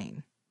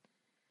functioning.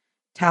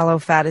 Tallow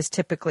fat is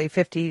typically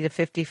 50 to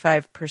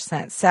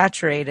 55%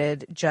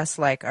 saturated, just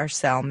like our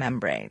cell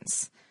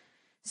membranes.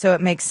 So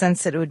it makes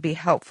sense that it would be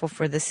helpful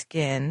for the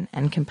skin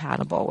and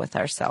compatible with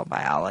our cell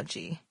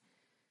biology.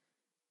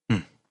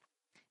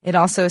 It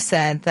also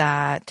said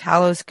that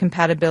tallow's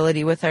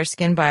compatibility with our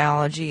skin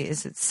biology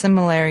is its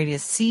similarity to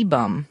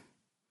sebum,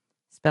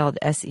 spelled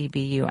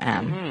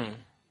S-E-B-U-M,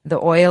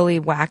 the oily,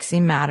 waxy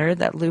matter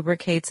that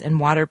lubricates and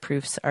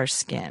waterproofs our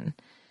skin.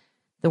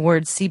 The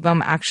word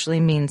sebum actually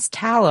means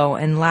tallow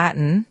in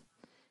Latin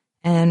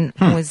and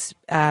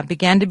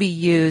began to be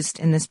used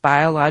in this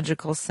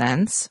biological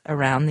sense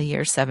around the year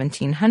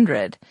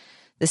 1700.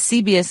 The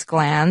sebaceous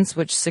glands,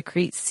 which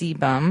secrete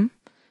sebum,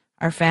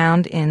 are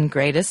found in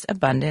greatest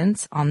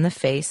abundance on the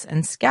face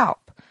and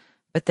scalp,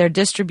 but they're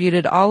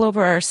distributed all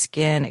over our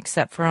skin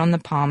except for on the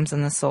palms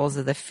and the soles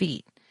of the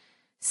feet.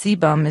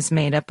 Sebum is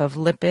made up of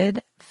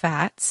lipid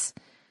fats,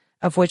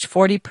 of which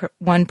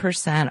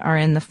 41% are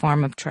in the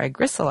form of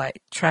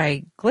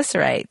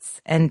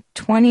triglycerides, and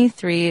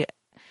 23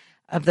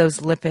 of those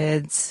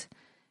lipids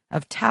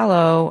of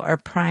tallow are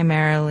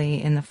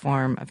primarily in the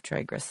form of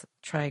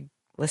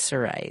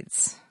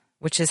triglycerides,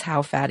 which is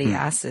how fatty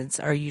acids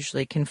are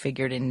usually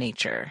configured in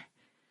nature.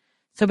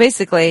 So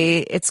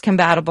basically, it's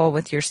compatible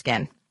with your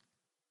skin.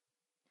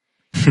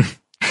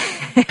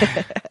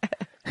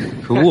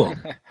 Cool.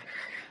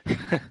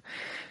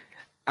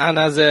 And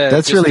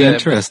that's really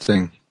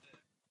interesting.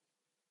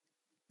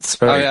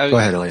 Sorry, go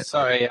ahead, Elliot.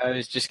 Sorry, I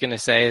was just going to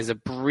say, as a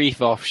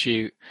brief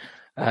offshoot,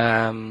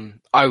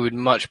 I would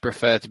much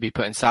prefer to be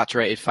putting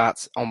saturated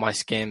fats on my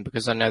skin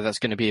because I know that's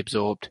going to be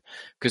absorbed.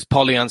 Because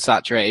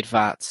polyunsaturated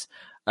fats,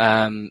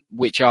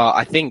 which are,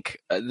 I think,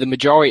 the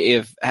majority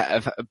of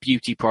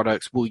beauty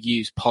products will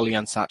use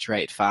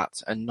polyunsaturated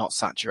fats and not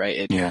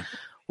saturated. Yeah.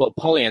 Well,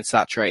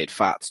 polyunsaturated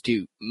fats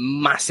do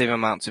massive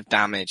amounts of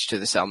damage to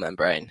the cell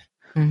membrane.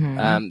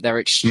 They're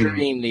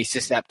extremely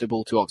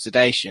susceptible to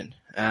oxidation.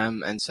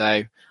 And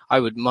so I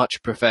would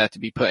much prefer to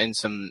be putting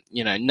some,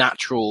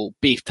 natural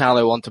beef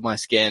tallow onto my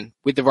skin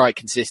with the right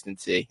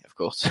consistency, of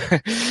course.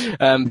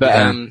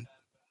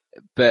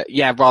 But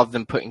yeah, rather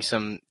than putting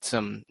some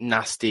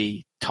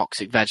nasty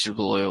toxic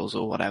vegetable oils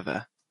or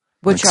whatever.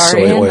 Which like are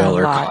soy in oil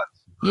a or lot.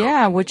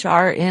 Yeah, which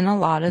are in a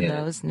lot of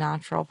those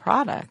natural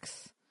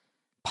products.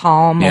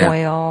 Palm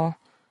oil.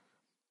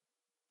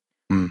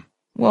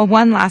 Well,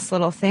 one last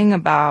little thing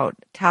about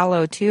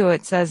tallow, too.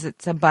 It says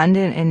it's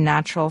abundant in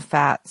natural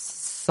fats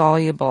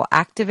soluble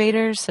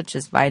activators such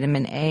as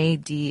vitamin A,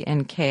 D,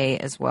 and K,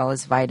 as well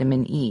as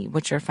vitamin E,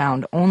 which are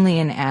found only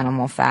in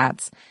animal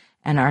fats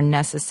and are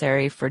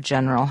necessary for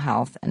general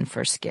health and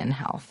for skin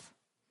health.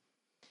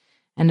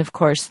 And, of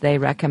course, they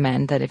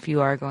recommend that if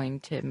you are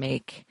going to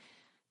make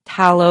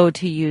tallow,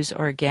 to use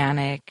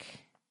organic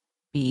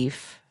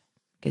beef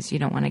because you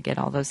don't want to get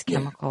all those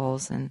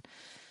chemicals and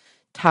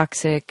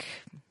toxic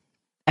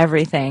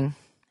everything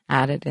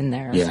added in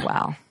there as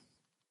well.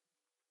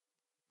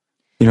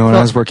 When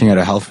I was working at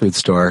a health food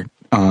store,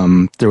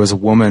 there was a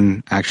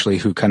woman actually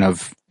who kind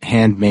of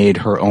handmade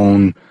her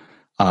own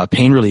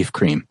pain relief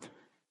cream.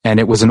 And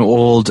it was an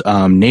old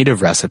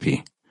native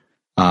recipe.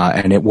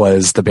 And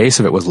the base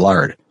of it was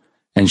lard.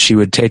 And she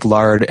would take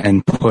lard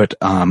and put,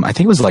 I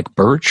think it was like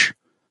birch,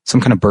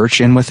 some kind of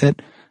birch in with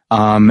it.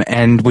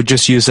 And would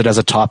just use it as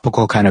a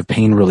topical kind of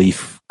pain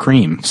relief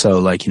cream. So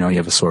like, you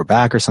have a sore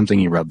back or something,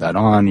 you rub that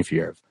on. If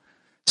you have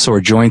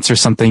sore joints or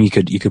something, you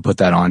could put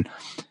that on.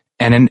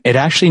 And it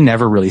actually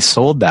never really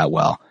sold that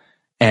well.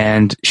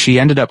 And she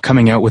ended up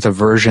coming out with a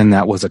version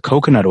that was a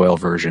coconut oil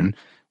version,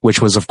 which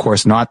was of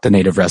course not the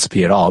native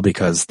recipe at all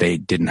because they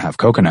didn't have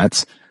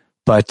coconuts.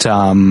 But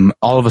all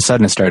of a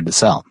sudden it started to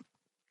sell.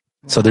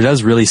 So there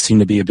does really seem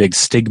to be a big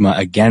stigma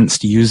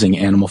against using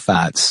animal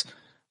fats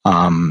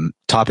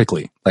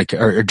topically,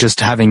 or just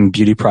having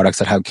beauty products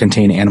that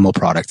contain animal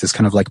products is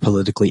kind of like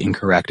politically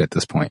incorrect at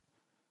this point.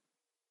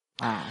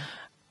 Wow.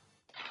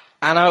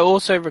 And I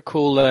also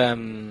recall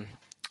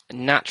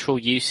natural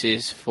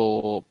uses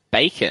for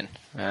bacon.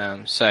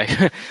 So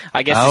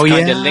I guess this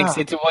kind of links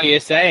into what you're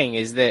saying,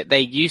 is that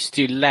they used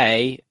to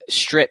lay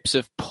strips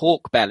of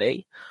pork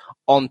belly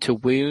onto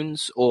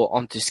wounds or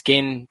onto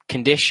skin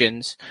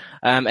conditions,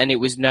 and it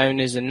was known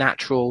as a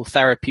natural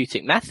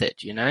therapeutic method,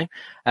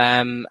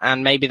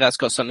 and maybe that's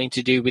got something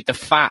to do with the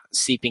fat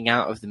seeping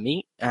out of the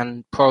meat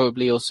and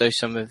probably also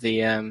some of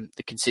the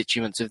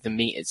constituents of the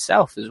meat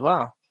itself as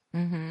well.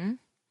 Mm-hmm.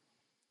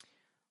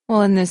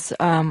 Well, in this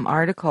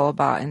article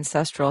about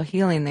ancestral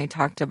healing, they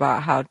talked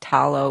about how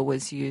tallow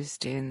was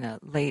used in the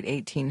late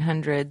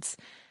 1800s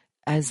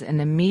as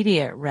an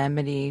immediate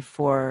remedy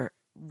for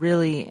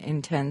really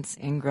intense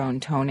ingrown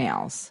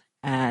toenails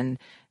and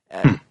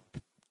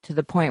to to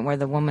the point where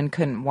the woman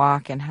couldn't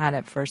walk and had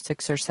it for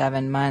 6 or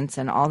 7 months.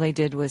 And all they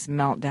did was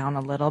melt down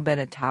a little bit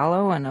of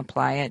tallow and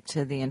apply it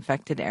to the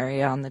infected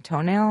area on the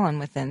toenail. And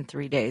within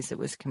 3 days, it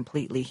was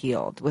completely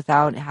healed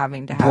without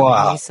having to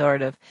have any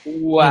sort of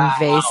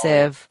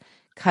invasive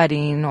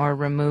cutting or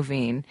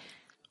removing.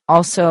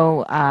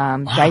 Also,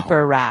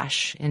 diaper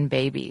rash in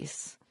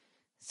babies.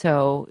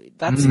 So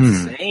that's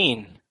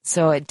insane.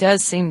 So it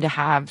does seem to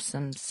have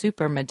some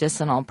super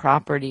medicinal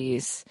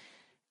properties.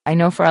 I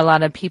know for a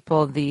lot of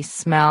people, the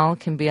smell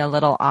can be a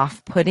little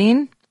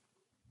off-putting.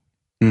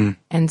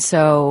 And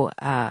so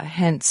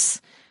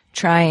hence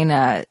trying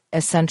a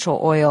essential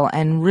oil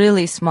and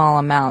really small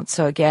amounts.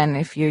 So again,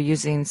 if you're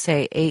using,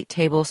 say, 8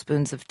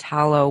 tablespoons of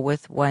tallow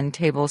with 1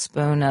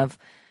 tablespoon of,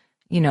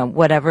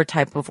 whatever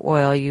type of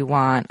oil you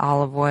want,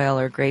 olive oil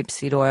or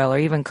grapeseed oil or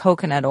even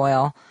coconut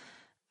oil,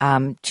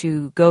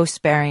 to go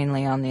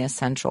sparingly on the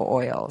essential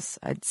oils.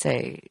 I'd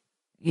say,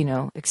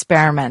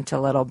 experiment a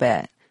little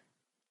bit.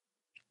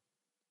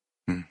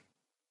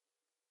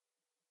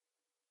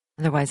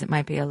 Otherwise, it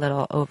might be a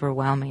little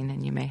overwhelming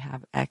and you may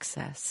have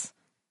excess.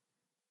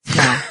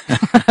 Yeah.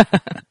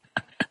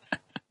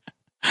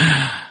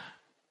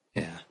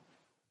 Yeah.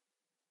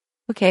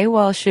 Okay,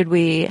 well, should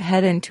we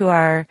head into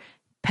our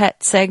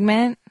pet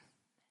segment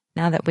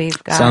now that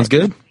we've got Sounds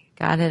good.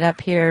 Got it up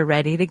here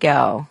ready to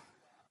go?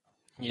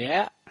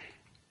 Yeah.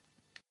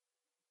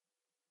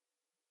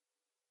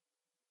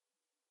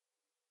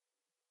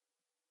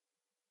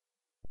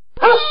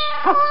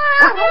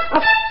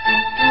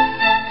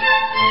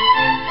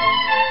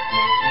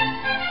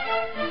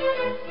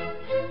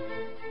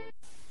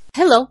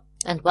 Hello,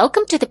 and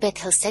welcome to the Pet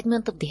Health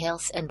segment of the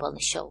Health and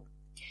Wellness Show.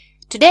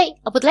 Today,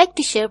 I would like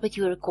to share with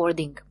you a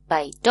recording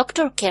by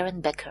Dr.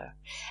 Karen Becker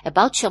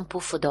about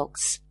shampoo for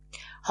dogs,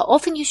 how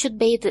often you should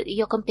bathe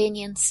your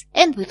companions,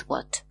 and with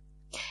what.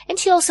 And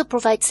she also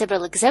provides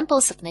several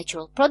examples of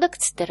natural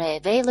products that are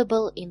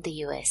available in the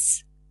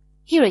US.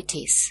 Here it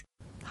is.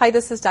 Hi,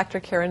 this is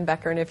Dr. Karen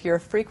Becker, and if you're a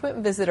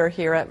frequent visitor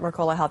here at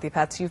Mercola Healthy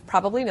Pets, you've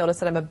probably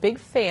noticed that I'm a big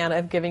fan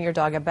of giving your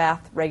dog a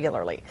bath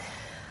regularly.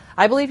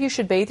 I believe you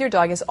should bathe your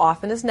dog as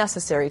often as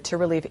necessary to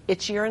relieve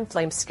itchy or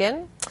inflamed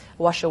skin,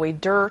 wash away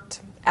dirt,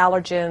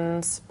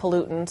 allergens,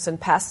 pollutants,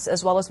 and pests,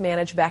 as well as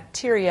manage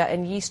bacteria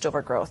and yeast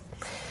overgrowth.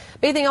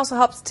 Bathing also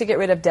helps to get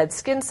rid of dead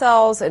skin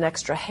cells and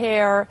extra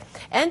hair,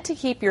 and to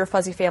keep your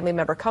fuzzy family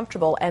member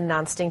comfortable and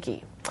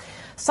non-stinky.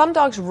 Some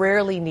dogs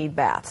rarely need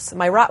baths.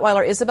 My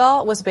Rottweiler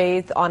Isabel was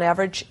bathed on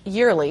average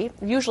yearly,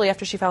 usually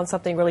after she found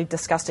something really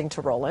disgusting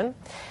to roll in.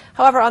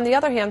 However, on the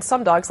other hand,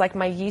 some dogs, like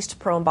my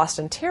yeast-prone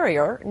Boston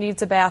Terrier,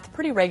 needs a bath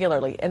pretty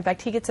regularly. In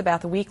fact, he gets a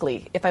bath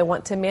weekly if I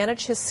want to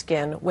manage his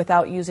skin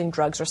without using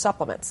drugs or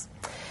supplements.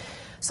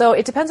 So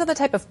it depends on the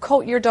type of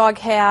coat your dog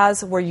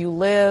has, where you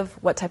live,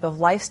 what type of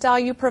lifestyle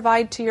you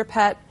provide to your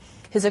pet,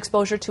 his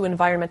exposure to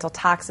environmental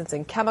toxins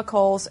and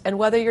chemicals, and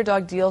whether your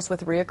dog deals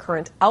with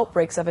recurrent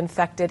outbreaks of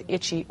infected,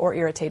 itchy, or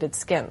irritated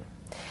skin.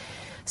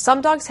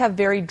 Some dogs have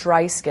very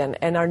dry skin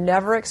and are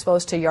never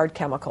exposed to yard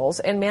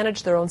chemicals and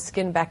manage their own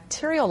skin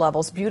bacterial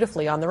levels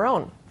beautifully on their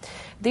own.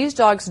 These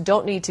dogs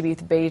don't need to be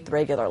bathed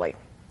regularly.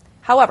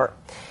 However,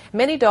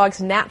 many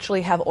dogs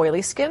naturally have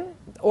oily skin,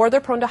 or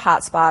they're prone to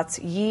hot spots,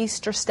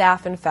 yeast, or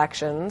staph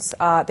infections.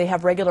 They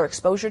have regular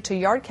exposure to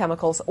yard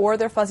chemicals, or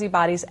their fuzzy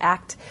bodies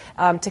act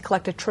to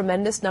collect a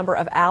tremendous number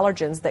of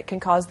allergens that can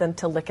cause them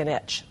to lick and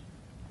itch.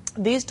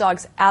 These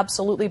dogs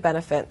absolutely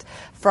benefit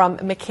from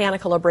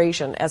mechanical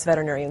abrasion, as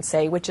veterinarians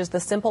say, which is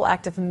the simple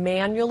act of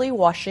manually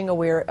washing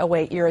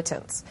away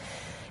irritants.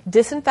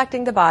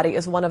 Disinfecting the body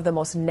is one of the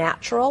most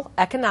natural,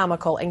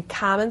 economical, and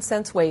common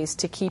sense ways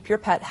to keep your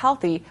pet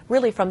healthy,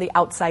 really from the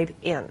outside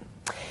in.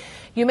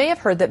 You may have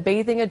heard that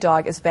bathing a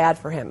dog is bad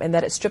for him and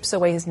that it strips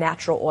away his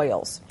natural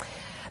oils.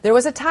 There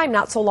was a time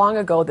not so long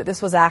ago that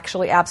this was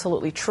actually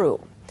absolutely true.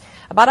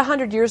 About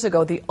 100 years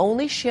ago, the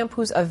only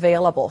shampoos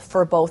available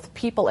for both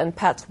people and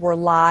pets were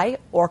lye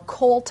or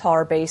coal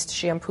tar-based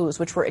shampoos,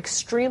 which were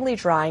extremely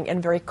drying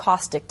and very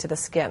caustic to the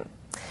skin.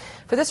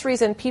 For this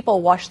reason,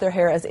 people washed their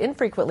hair as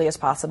infrequently as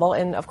possible,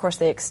 and of course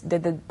they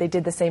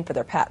did the same for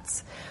their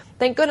pets.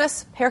 Thank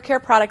goodness, hair care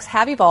products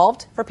have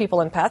evolved for people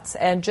and pets,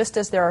 and just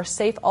as there are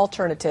safe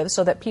alternatives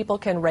so that people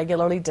can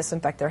regularly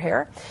disinfect their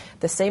hair,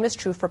 the same is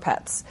true for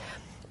pets.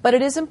 But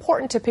it is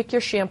important to pick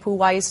your shampoo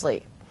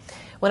wisely.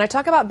 When I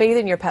talk about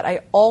bathing your pet,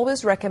 I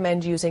always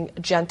recommend using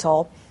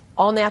gentle,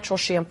 all-natural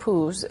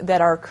shampoos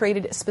that are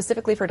created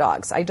specifically for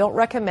dogs. I don't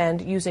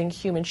recommend using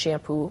human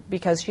shampoo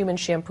because human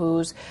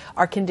shampoos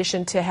are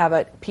conditioned to have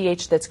a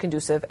pH that's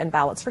conducive and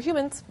balanced for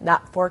humans,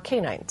 not for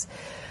canines.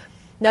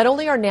 Not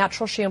only are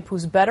natural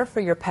shampoos better for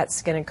your pet's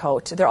skin and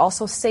coat, they're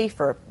also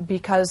safer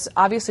because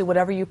obviously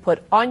whatever you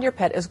put on your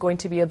pet is going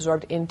to be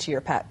absorbed into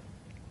your pet.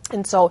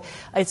 And so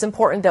it's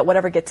important that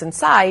whatever gets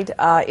inside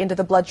into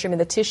the bloodstream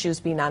and the tissues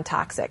be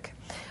non-toxic.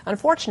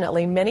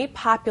 Unfortunately, many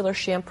popular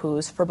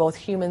shampoos for both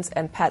humans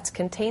and pets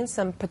contain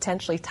some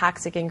potentially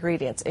toxic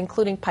ingredients,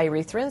 including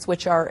pyrethrins,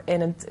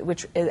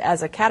 which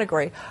as a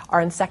category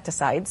are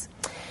insecticides,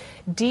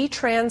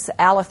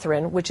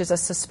 D-transalithrin, which is a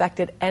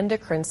suspected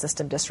endocrine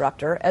system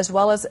disruptor, as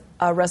well as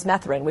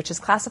resmetirin, which is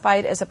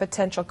classified as a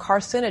potential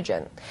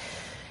carcinogen.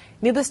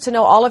 Needless to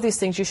know, all of these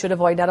things you should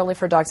avoid not only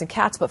for dogs and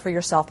cats, but for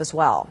yourself as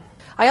well.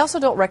 I also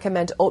don't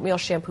recommend oatmeal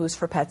shampoos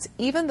for pets,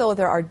 even though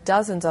there are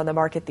dozens on the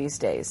market these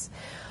days.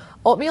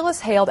 Oatmeal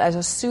is hailed as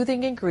a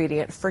soothing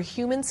ingredient for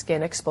human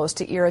skin exposed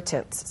to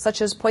irritants,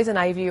 such as poison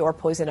ivy or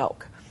poison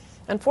oak.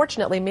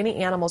 Unfortunately, many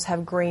animals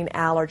have grain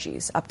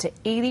allergies, up to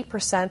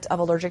 80% of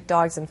allergic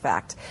dogs, in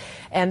fact,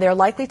 and they're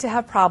likely to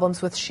have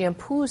problems with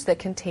shampoos that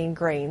contain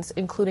grains,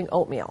 including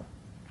oatmeal.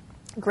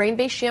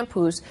 Grain-based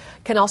shampoos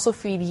can also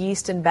feed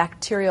yeast and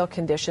bacterial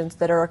conditions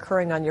that are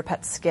occurring on your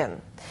pet's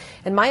skin.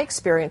 In my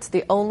experience,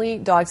 the only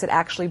dogs that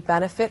actually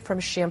benefit from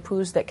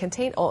shampoos that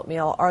contain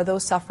oatmeal are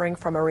those suffering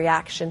from a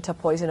reaction to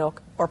poison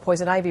oak or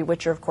poison ivy,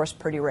 which are, of course,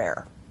 pretty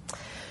rare.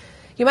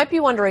 You might be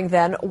wondering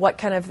then what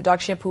kind of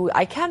dog shampoo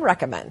I can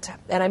recommend.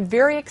 And I'm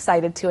very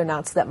excited to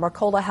announce that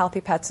Mercola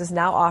Healthy Pets is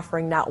now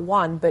offering not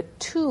one, but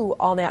 2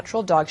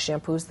 all-natural dog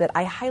shampoos that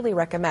I highly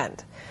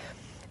recommend.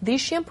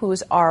 These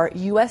shampoos are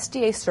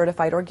USDA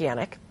certified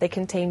organic. They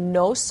contain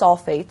no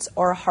sulfates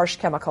or harsh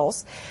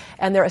chemicals,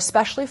 and they're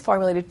especially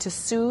formulated to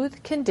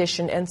soothe,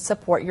 condition, and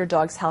support your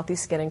dog's healthy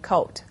skin and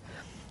coat.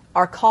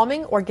 Our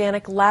calming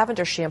organic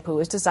lavender shampoo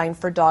is designed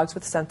for dogs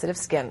with sensitive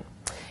skin.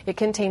 It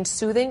contains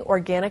soothing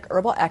organic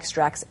herbal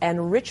extracts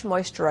and rich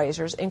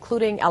moisturizers,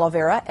 including aloe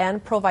vera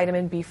and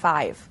provitamin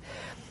B5.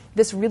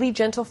 This really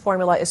gentle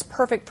formula is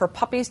perfect for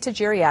puppies to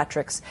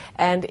geriatrics,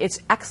 and it's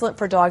excellent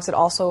for dogs that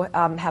also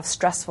have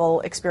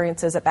stressful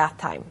experiences at bath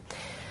time.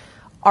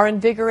 Our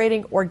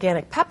invigorating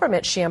organic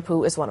peppermint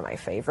shampoo is one of my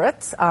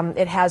favorites.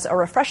 It has a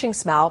refreshing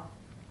smell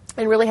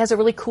and really has a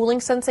really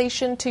cooling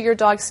sensation to your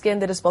dog's skin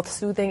that is both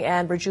soothing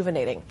and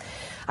rejuvenating.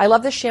 I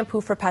love this shampoo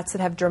for pets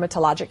that have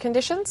dermatologic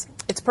conditions.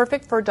 It's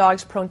perfect for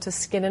dogs prone to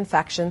skin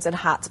infections and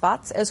hot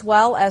spots, as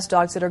well as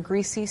dogs that are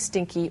greasy,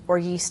 stinky, or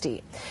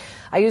yeasty.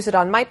 I use it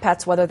on my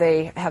pets, whether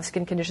they have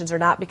skin conditions or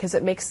not, because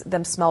it makes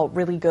them smell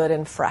really good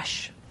and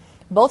fresh.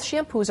 Both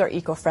shampoos are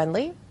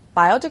eco-friendly,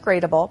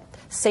 biodegradable,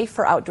 safe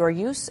for outdoor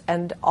use,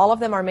 and all of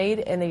them are made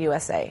in the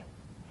USA.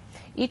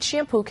 Each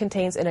shampoo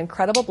contains an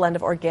incredible blend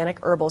of organic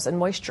herbals and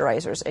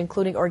moisturizers,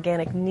 including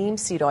organic neem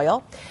seed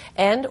oil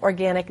and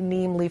organic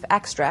neem leaf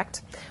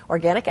extract,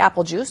 organic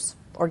apple juice,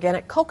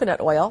 organic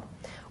coconut oil,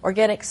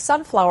 organic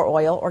sunflower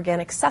oil,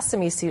 organic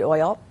sesame seed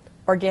oil,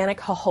 organic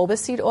jojoba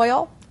seed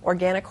oil,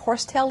 organic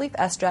horsetail leaf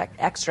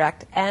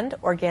extract, and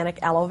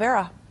organic aloe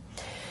vera.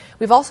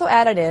 We've also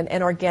added in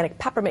an organic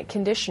peppermint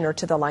conditioner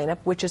to the lineup,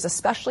 which is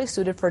especially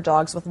suited for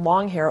dogs with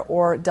long hair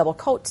or double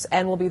coats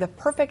and will be the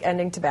perfect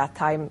ending to bath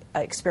time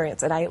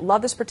experience. And I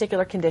love this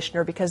particular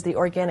conditioner because the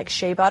organic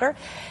shea butter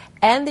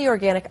and the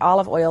organic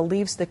olive oil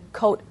leaves the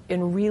coat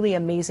in really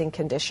amazing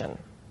condition.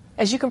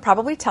 As you can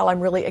probably tell, I'm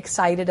really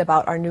excited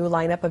about our new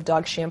lineup of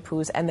dog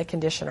shampoos and the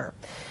conditioner.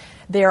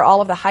 They are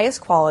all of the highest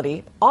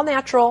quality, all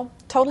natural,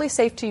 totally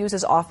safe to use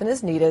as often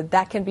as needed.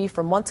 That can be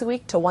from once a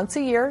week to once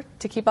a year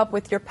to keep up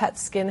with your pet's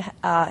skin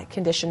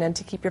condition and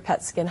to keep your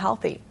pet's skin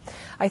healthy.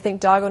 I think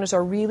dog owners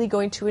are really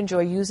going to enjoy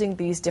using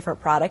these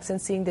different products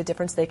and seeing the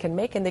difference they can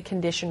make in the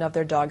condition of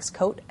their dog's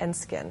coat and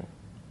skin.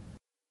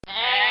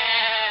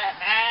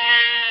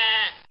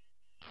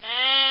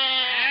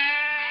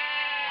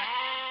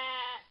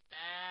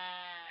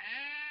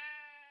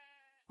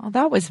 Well,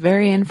 that was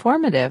very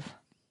informative.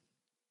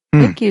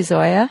 Thank you,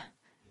 Zoya.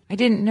 I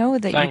didn't know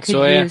that Thanks, you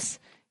could Zoya. use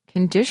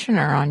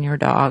conditioner on your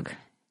dog.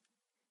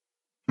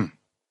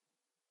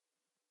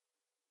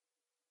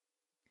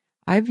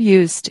 I've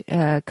used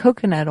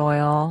coconut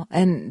oil,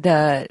 and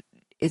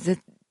is it?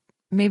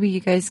 Maybe you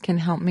guys can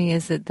help me.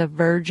 Is it the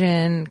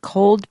virgin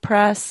cold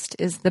pressed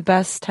is the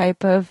best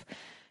type of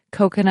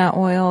coconut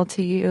oil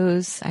to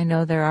use? I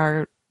know there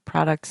are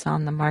products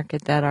on the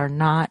market that are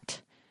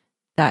not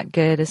that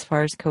good as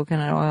far as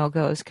coconut oil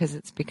goes because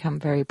it's become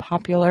very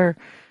popular.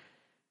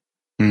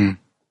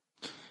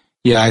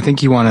 Yeah, I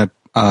think you want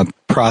a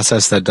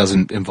process that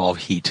doesn't involve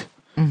heat,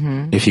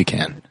 if you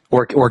can,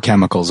 or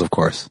chemicals, of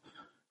course.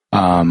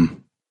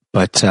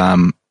 But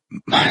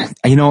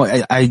you know,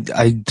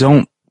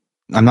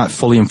 I'm not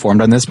fully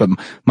informed on this, but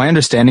my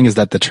understanding is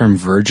that the term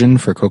virgin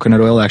for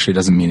coconut oil actually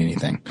doesn't mean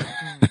anything.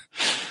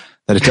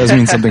 That it does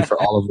mean something for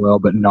olive oil,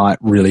 but not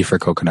really for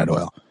coconut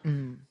oil.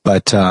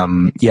 But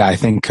yeah, I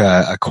think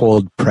a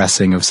cold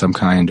pressing of some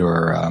kind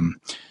or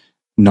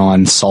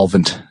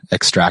non-solvent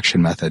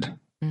extraction method.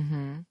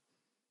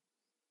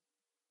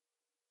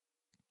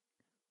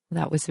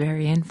 That was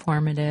very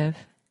informative.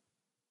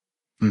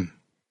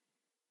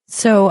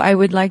 So I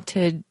would like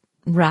to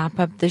wrap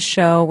up the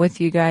show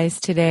with you guys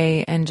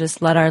today and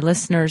just let our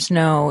listeners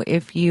know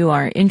if you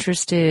are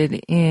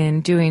interested in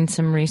doing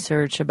some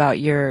research about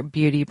your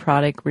beauty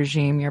product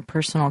regime, your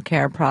personal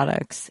care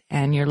products,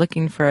 and you're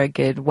looking for a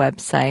good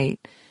website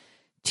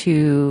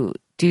to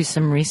do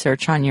some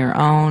research on your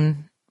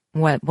own,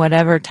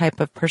 whatever type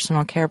of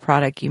personal care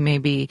product you may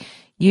be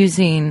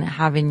using,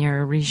 having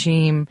your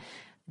regime,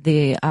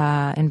 the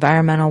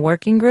Environmental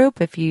Working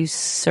Group, if you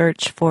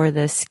search for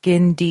the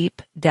Skin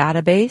Deep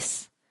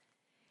database,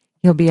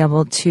 You'll be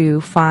able to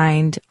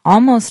find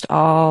almost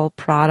all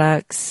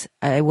products.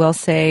 I will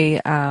say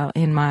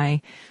in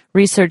my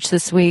research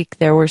this week,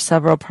 there were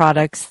several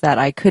products that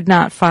I could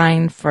not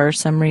find for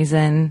some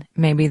reason.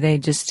 Maybe they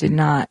just did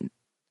not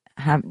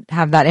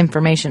have that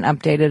information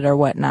updated or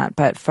whatnot.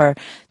 But for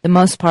the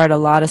most part, a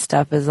lot of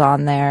stuff is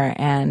on there,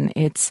 and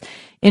it's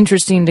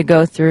interesting to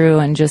go through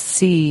and just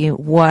see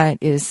what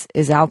is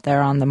out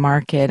there on the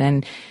market.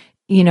 And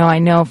I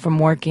know from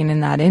working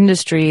in that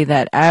industry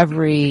that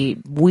every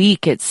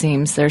week it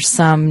seems there's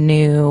some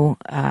new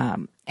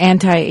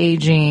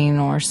anti-aging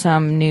or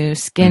some new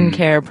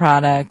skincare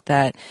product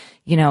that,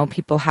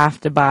 people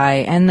have to buy.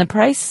 And the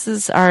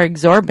prices are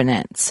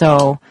exorbitant.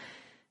 So,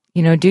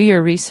 do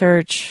your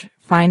research,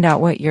 find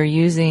out what you're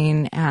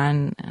using,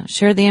 and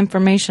share the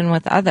information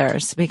with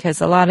others,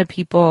 because a lot of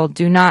people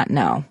do not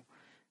know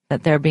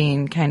that they're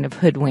being kind of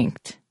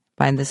hoodwinked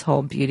by this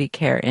whole beauty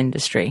care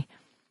industry.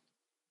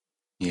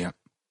 Yeah.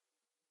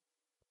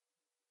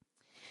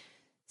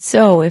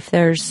 So if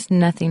there's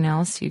nothing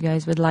else you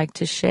guys would like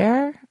to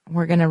share,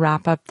 we're going to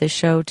wrap up the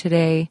show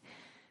today.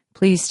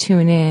 Please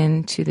tune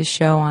in to the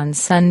show on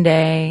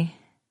Sunday,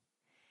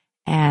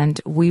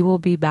 and we will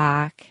be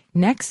back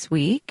next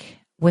week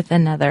with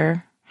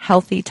another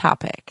healthy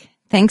topic.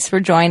 Thanks for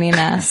joining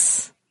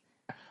us.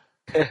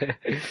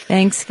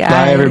 Thanks, guys.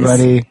 Bye,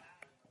 everybody.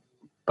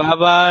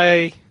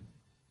 Bye-bye.